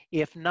those.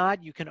 If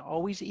not, you can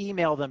always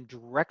email them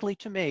directly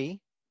to me,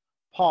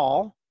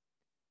 Paul,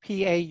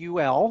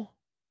 P-A-U-L,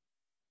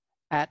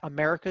 at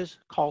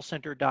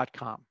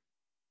americascallcenter.com.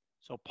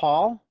 So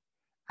Paul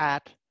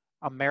at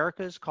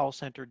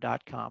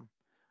americascallcenter.com.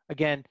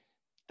 Again,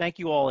 thank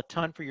you all a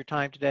ton for your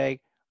time today.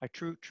 I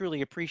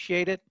truly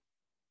appreciate it.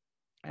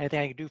 Anything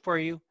I can do for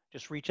you,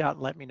 just reach out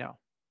and let me know.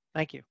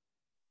 Thank you.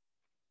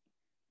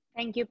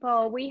 Thank you,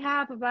 Paul. We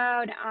have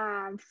about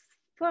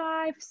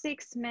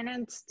 5-6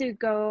 minutes to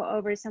go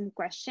over some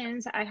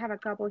questions. I have a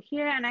couple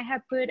here, and I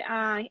have put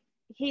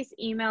his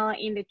email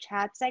in the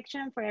chat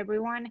section for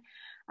everyone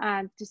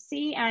to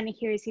see, and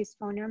here's his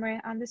phone number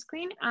on the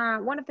screen.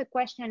 One of the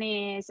question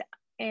is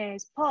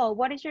Paul,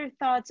 what is your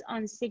thoughts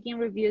on seeking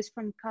reviews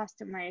from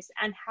customers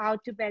and how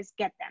to best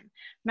get them?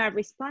 My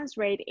response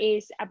rate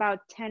is about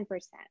 10%.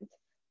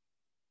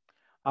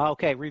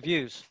 Okay,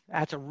 reviews.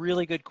 That's a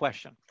really good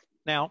question.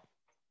 Now,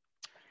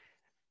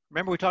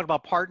 remember we talked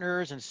about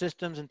partners and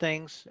systems and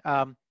things.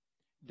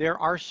 There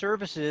are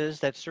services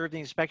that serve the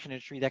inspection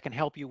industry that can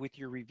help you with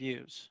your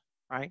reviews,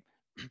 right?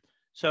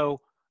 So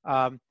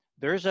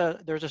there's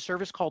a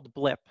service called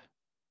Blip,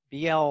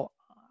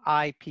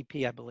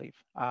 B-L-I-P-P, I believe.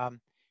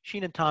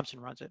 Sheenan Thompson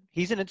runs it.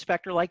 He's an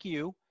inspector like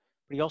you,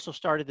 but he also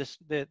started this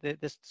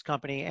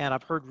company, and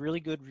I've heard really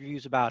good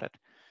reviews about it.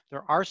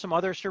 There are some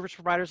other service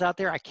providers out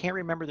there. I can't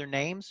remember their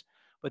names,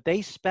 but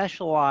they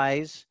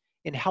specialize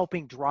in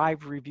helping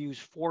drive reviews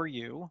for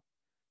you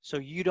so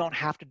you don't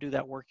have to do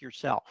that work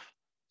yourself.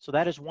 So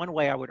that is one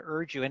way I would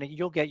urge you, and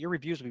you'll get your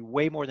reviews will be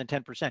way more than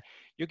 10%.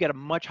 You'll get a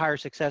much higher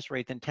success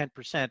rate than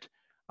 10%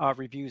 of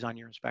reviews on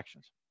your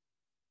inspections.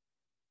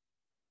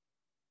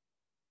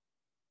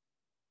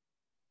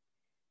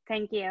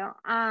 Thank you.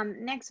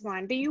 Next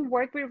one, do you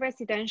work with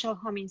residential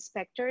home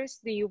inspectors?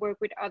 Do you work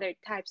with other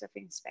types of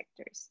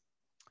inspectors?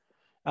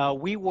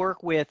 We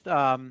work with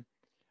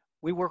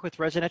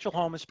residential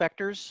home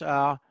inspectors.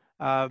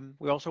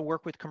 We also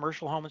work with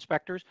commercial home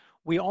inspectors.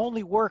 We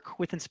only work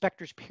with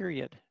inspectors,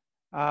 period.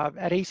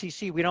 At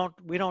ACC, we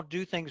don't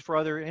do things for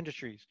other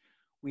industries.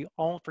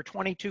 For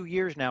 22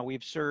 years now,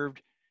 we've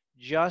served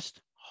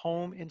just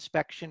home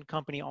inspection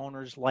company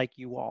owners like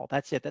you all.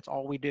 That's it. That's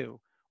all we do.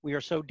 We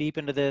are so deep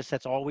into this.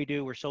 That's all we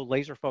do. We're so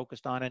laser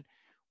focused on it.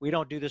 We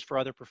don't do this for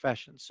other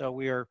professions. So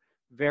we are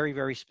very,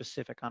 very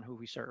specific on who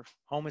we serve.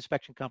 Home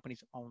inspection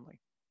companies only.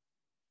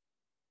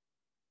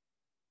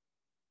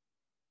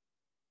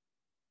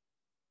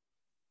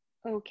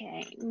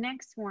 Okay,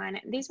 next one.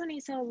 This one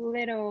is a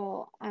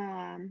little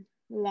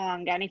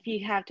long, and if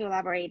you have to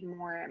elaborate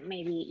more,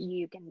 maybe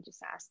you can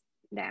just ask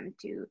them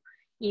to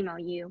email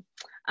you.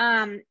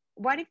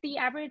 What if the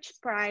average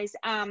price,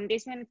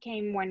 this one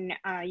came when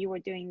you were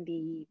doing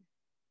the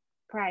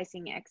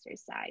pricing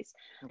exercise.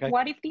 Okay.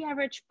 What if the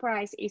average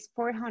price is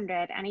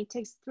 400 and it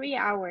takes 3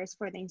 hours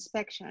for the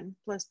inspection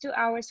plus 2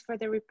 hours for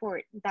the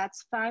report?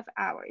 That's 5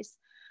 hours.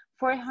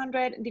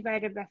 400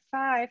 divided by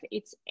 5,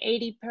 it's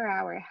 80 per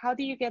hour. How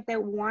do you get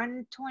the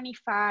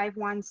 125,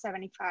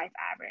 175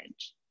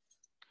 average?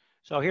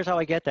 So here's how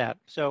I get that.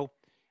 So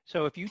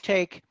if you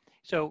take,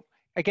 so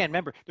again,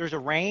 remember, there's a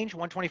range,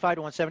 125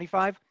 to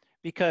 175,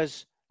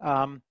 because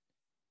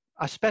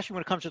especially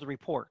when it comes to the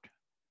report.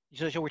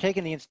 So we're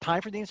taking the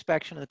time for the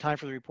inspection and the time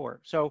for the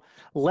report. So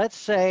let's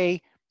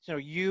say,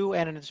 you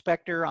and an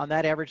inspector on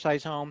that average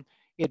size home,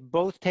 it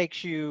both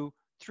takes you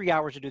 3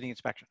 hours to do the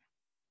inspection.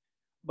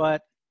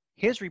 But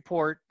his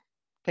report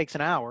takes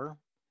an hour,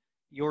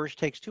 yours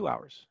takes 2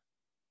 hours.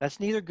 That's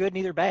neither good,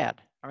 neither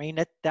bad. I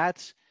mean,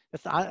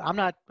 I'm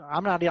not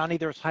on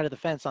either side of the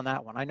fence on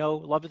that one. I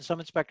know some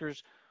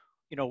inspectors,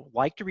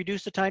 like to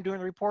reduce the time doing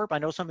the report, but I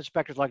know some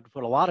inspectors like to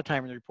put a lot of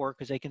time in the report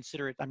because they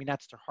consider it, I mean,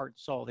 that's their heart and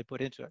soul they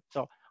put into it.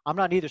 So I'm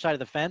not on either side of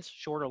the fence,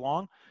 short or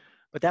long,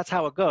 but that's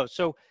how it goes.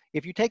 So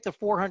if you take the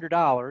 $400,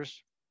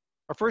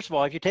 or first of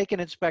all, if you take an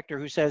inspector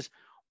who says,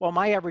 well,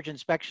 my average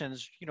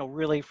inspections,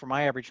 really for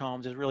my average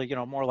homes is really,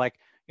 more like,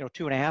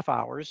 2.5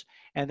 hours.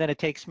 And then it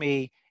takes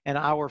me an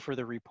hour for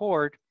the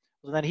report.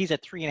 Well, then he's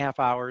at 3.5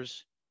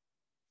 hours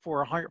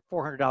for a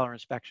 $400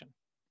 inspection.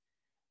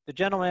 The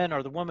gentleman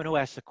or the woman who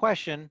asked the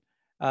question,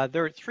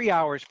 they're at 3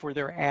 hours for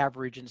their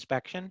average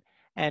inspection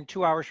and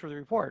 2 hours for the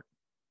report.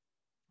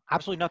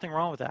 Absolutely nothing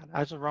wrong with that.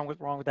 Absolutely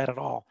wrong with that at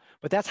all.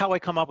 But that's how I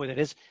come up with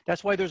it.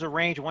 That's why there's a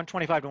range of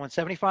 125 to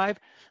 175,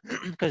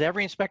 because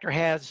every inspector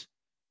has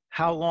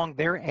how long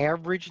their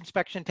average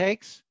inspection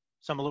takes,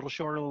 some a little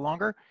shorter, a little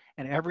longer,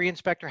 and every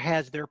inspector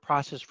has their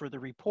process for the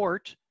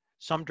report.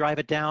 Some drive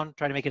it down,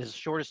 try to make it as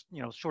short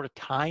a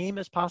time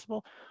as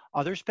possible.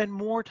 Others spend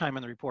more time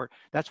on the report.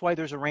 That's why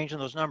there's a range in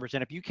those numbers.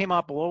 And if you came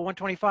out below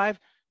 125,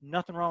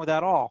 nothing wrong with that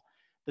at all.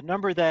 The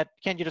number that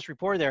Ken you just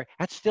reported there,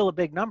 that's still a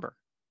big number.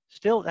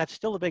 That's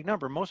still a big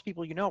number. Most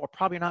people are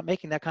probably not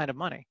making that kind of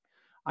money.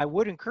 I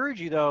would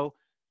encourage you, though,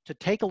 to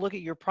take a look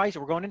at your price.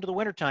 We're going into the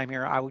winter time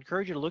here. I would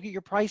encourage you to look at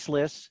your price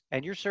lists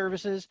and your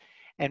services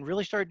and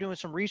really start doing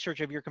some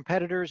research of your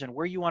competitors and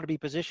where you want to be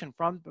positioned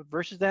from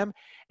versus them,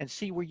 and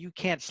see where you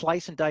can't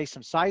slice and dice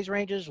some size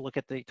ranges, look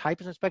at the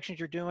type of inspections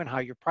you're doing, how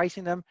you're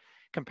pricing them,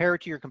 compare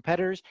it to your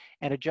competitors,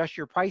 and adjust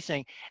your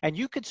pricing. And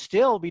you could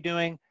still be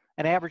doing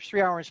an average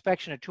 3-hour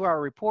inspection, a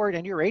 2-hour report,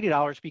 and your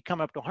 $80 be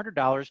coming up to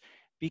 $100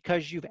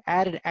 because you've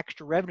added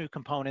extra revenue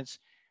components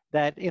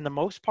that, in the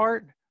most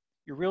part,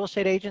 your real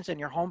estate agents and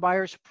your home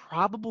buyers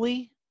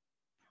probably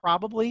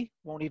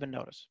won't even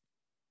notice.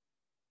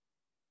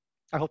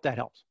 I hope that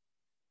helps.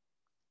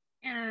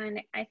 And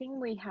I think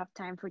we have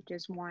time for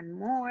just one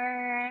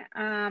more.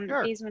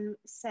 Sure. This one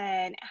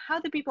said, how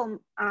do people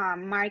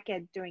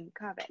market during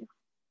COVID?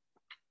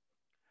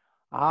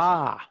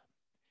 Ah,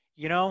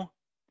 you know,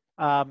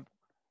 um,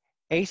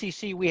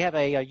 ACC, we have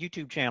a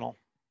YouTube channel.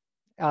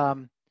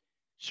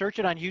 Search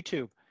it on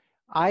YouTube.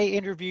 I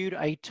interviewed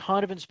a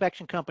ton of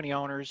inspection company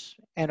owners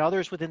and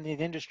others within the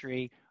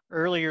industry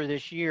earlier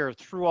this year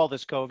through all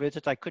this COVID,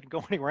 since I couldn't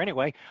go anywhere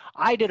anyway.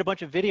 I did a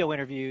bunch of video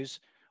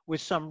interviews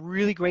with some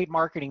really great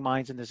marketing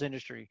minds in this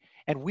industry.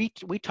 And we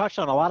touched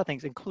on a lot of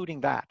things, including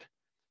that.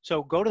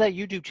 So go to that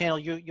YouTube channel.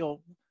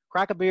 You'll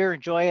crack a beer,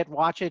 enjoy it,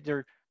 watch it.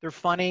 They're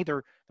funny.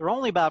 They're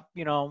only about,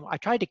 I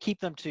tried to keep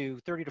them to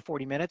 30 to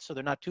 40 minutes, so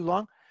they're not too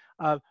long.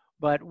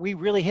 But we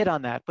really hit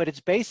on that. But it's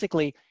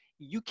basically,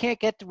 you can't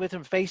get with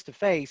them face to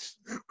face.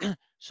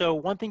 So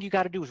one thing you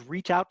got to do is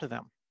reach out to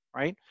them,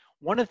 right?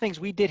 One of the things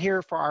we did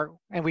here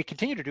and we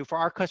continue to do for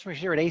our customers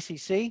here at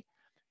ACC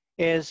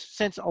is,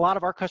 since a lot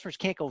of our customers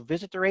can't go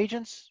visit their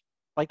agents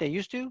like they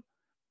used to,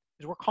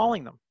 is we're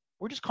calling them.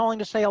 We're just calling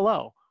to say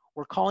hello.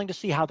 We're calling to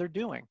see how they're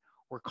doing.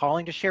 We're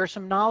calling to share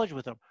some knowledge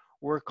with them.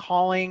 We're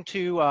calling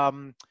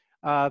to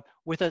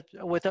with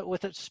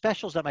the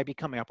specials that might be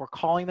coming up. We're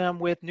calling them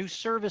with new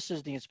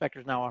services the inspector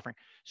is now offering.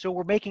 So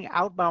we're making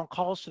outbound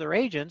calls to their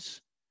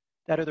agents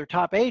that are their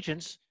top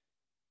agents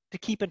to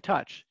keep in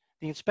touch.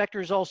 The inspector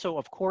is also,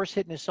 of course,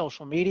 hitting his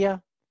social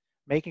media,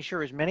 making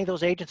sure as many of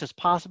those agents as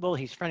possible.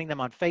 He's friending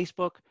them on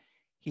Facebook.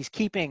 He's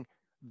keeping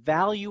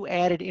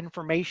value-added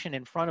information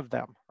in front of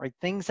them, right?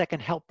 Things that can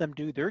help them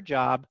do their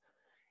job,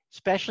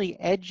 especially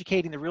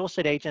educating the real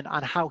estate agent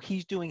on how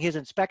he's doing his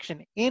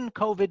inspection in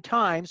COVID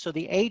times, so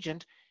the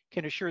agent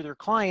can assure their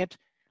client,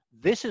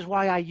 this is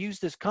why I use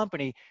this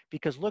company,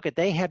 because look at,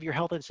 they have your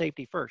health and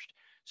safety first.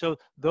 So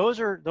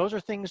those are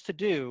things to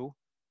do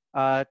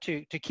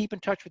to keep in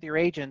touch with your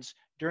agents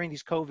during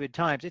these COVID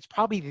times. It's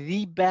probably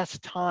the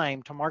best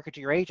time to market to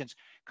your agents,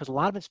 because a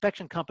lot of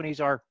inspection companies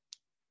are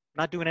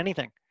not doing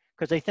anything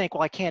because they think,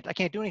 well, I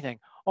can't do anything.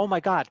 Oh my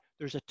God,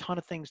 there's a ton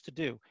of things to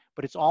do,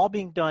 but it's all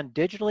being done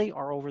digitally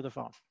or over the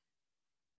phone.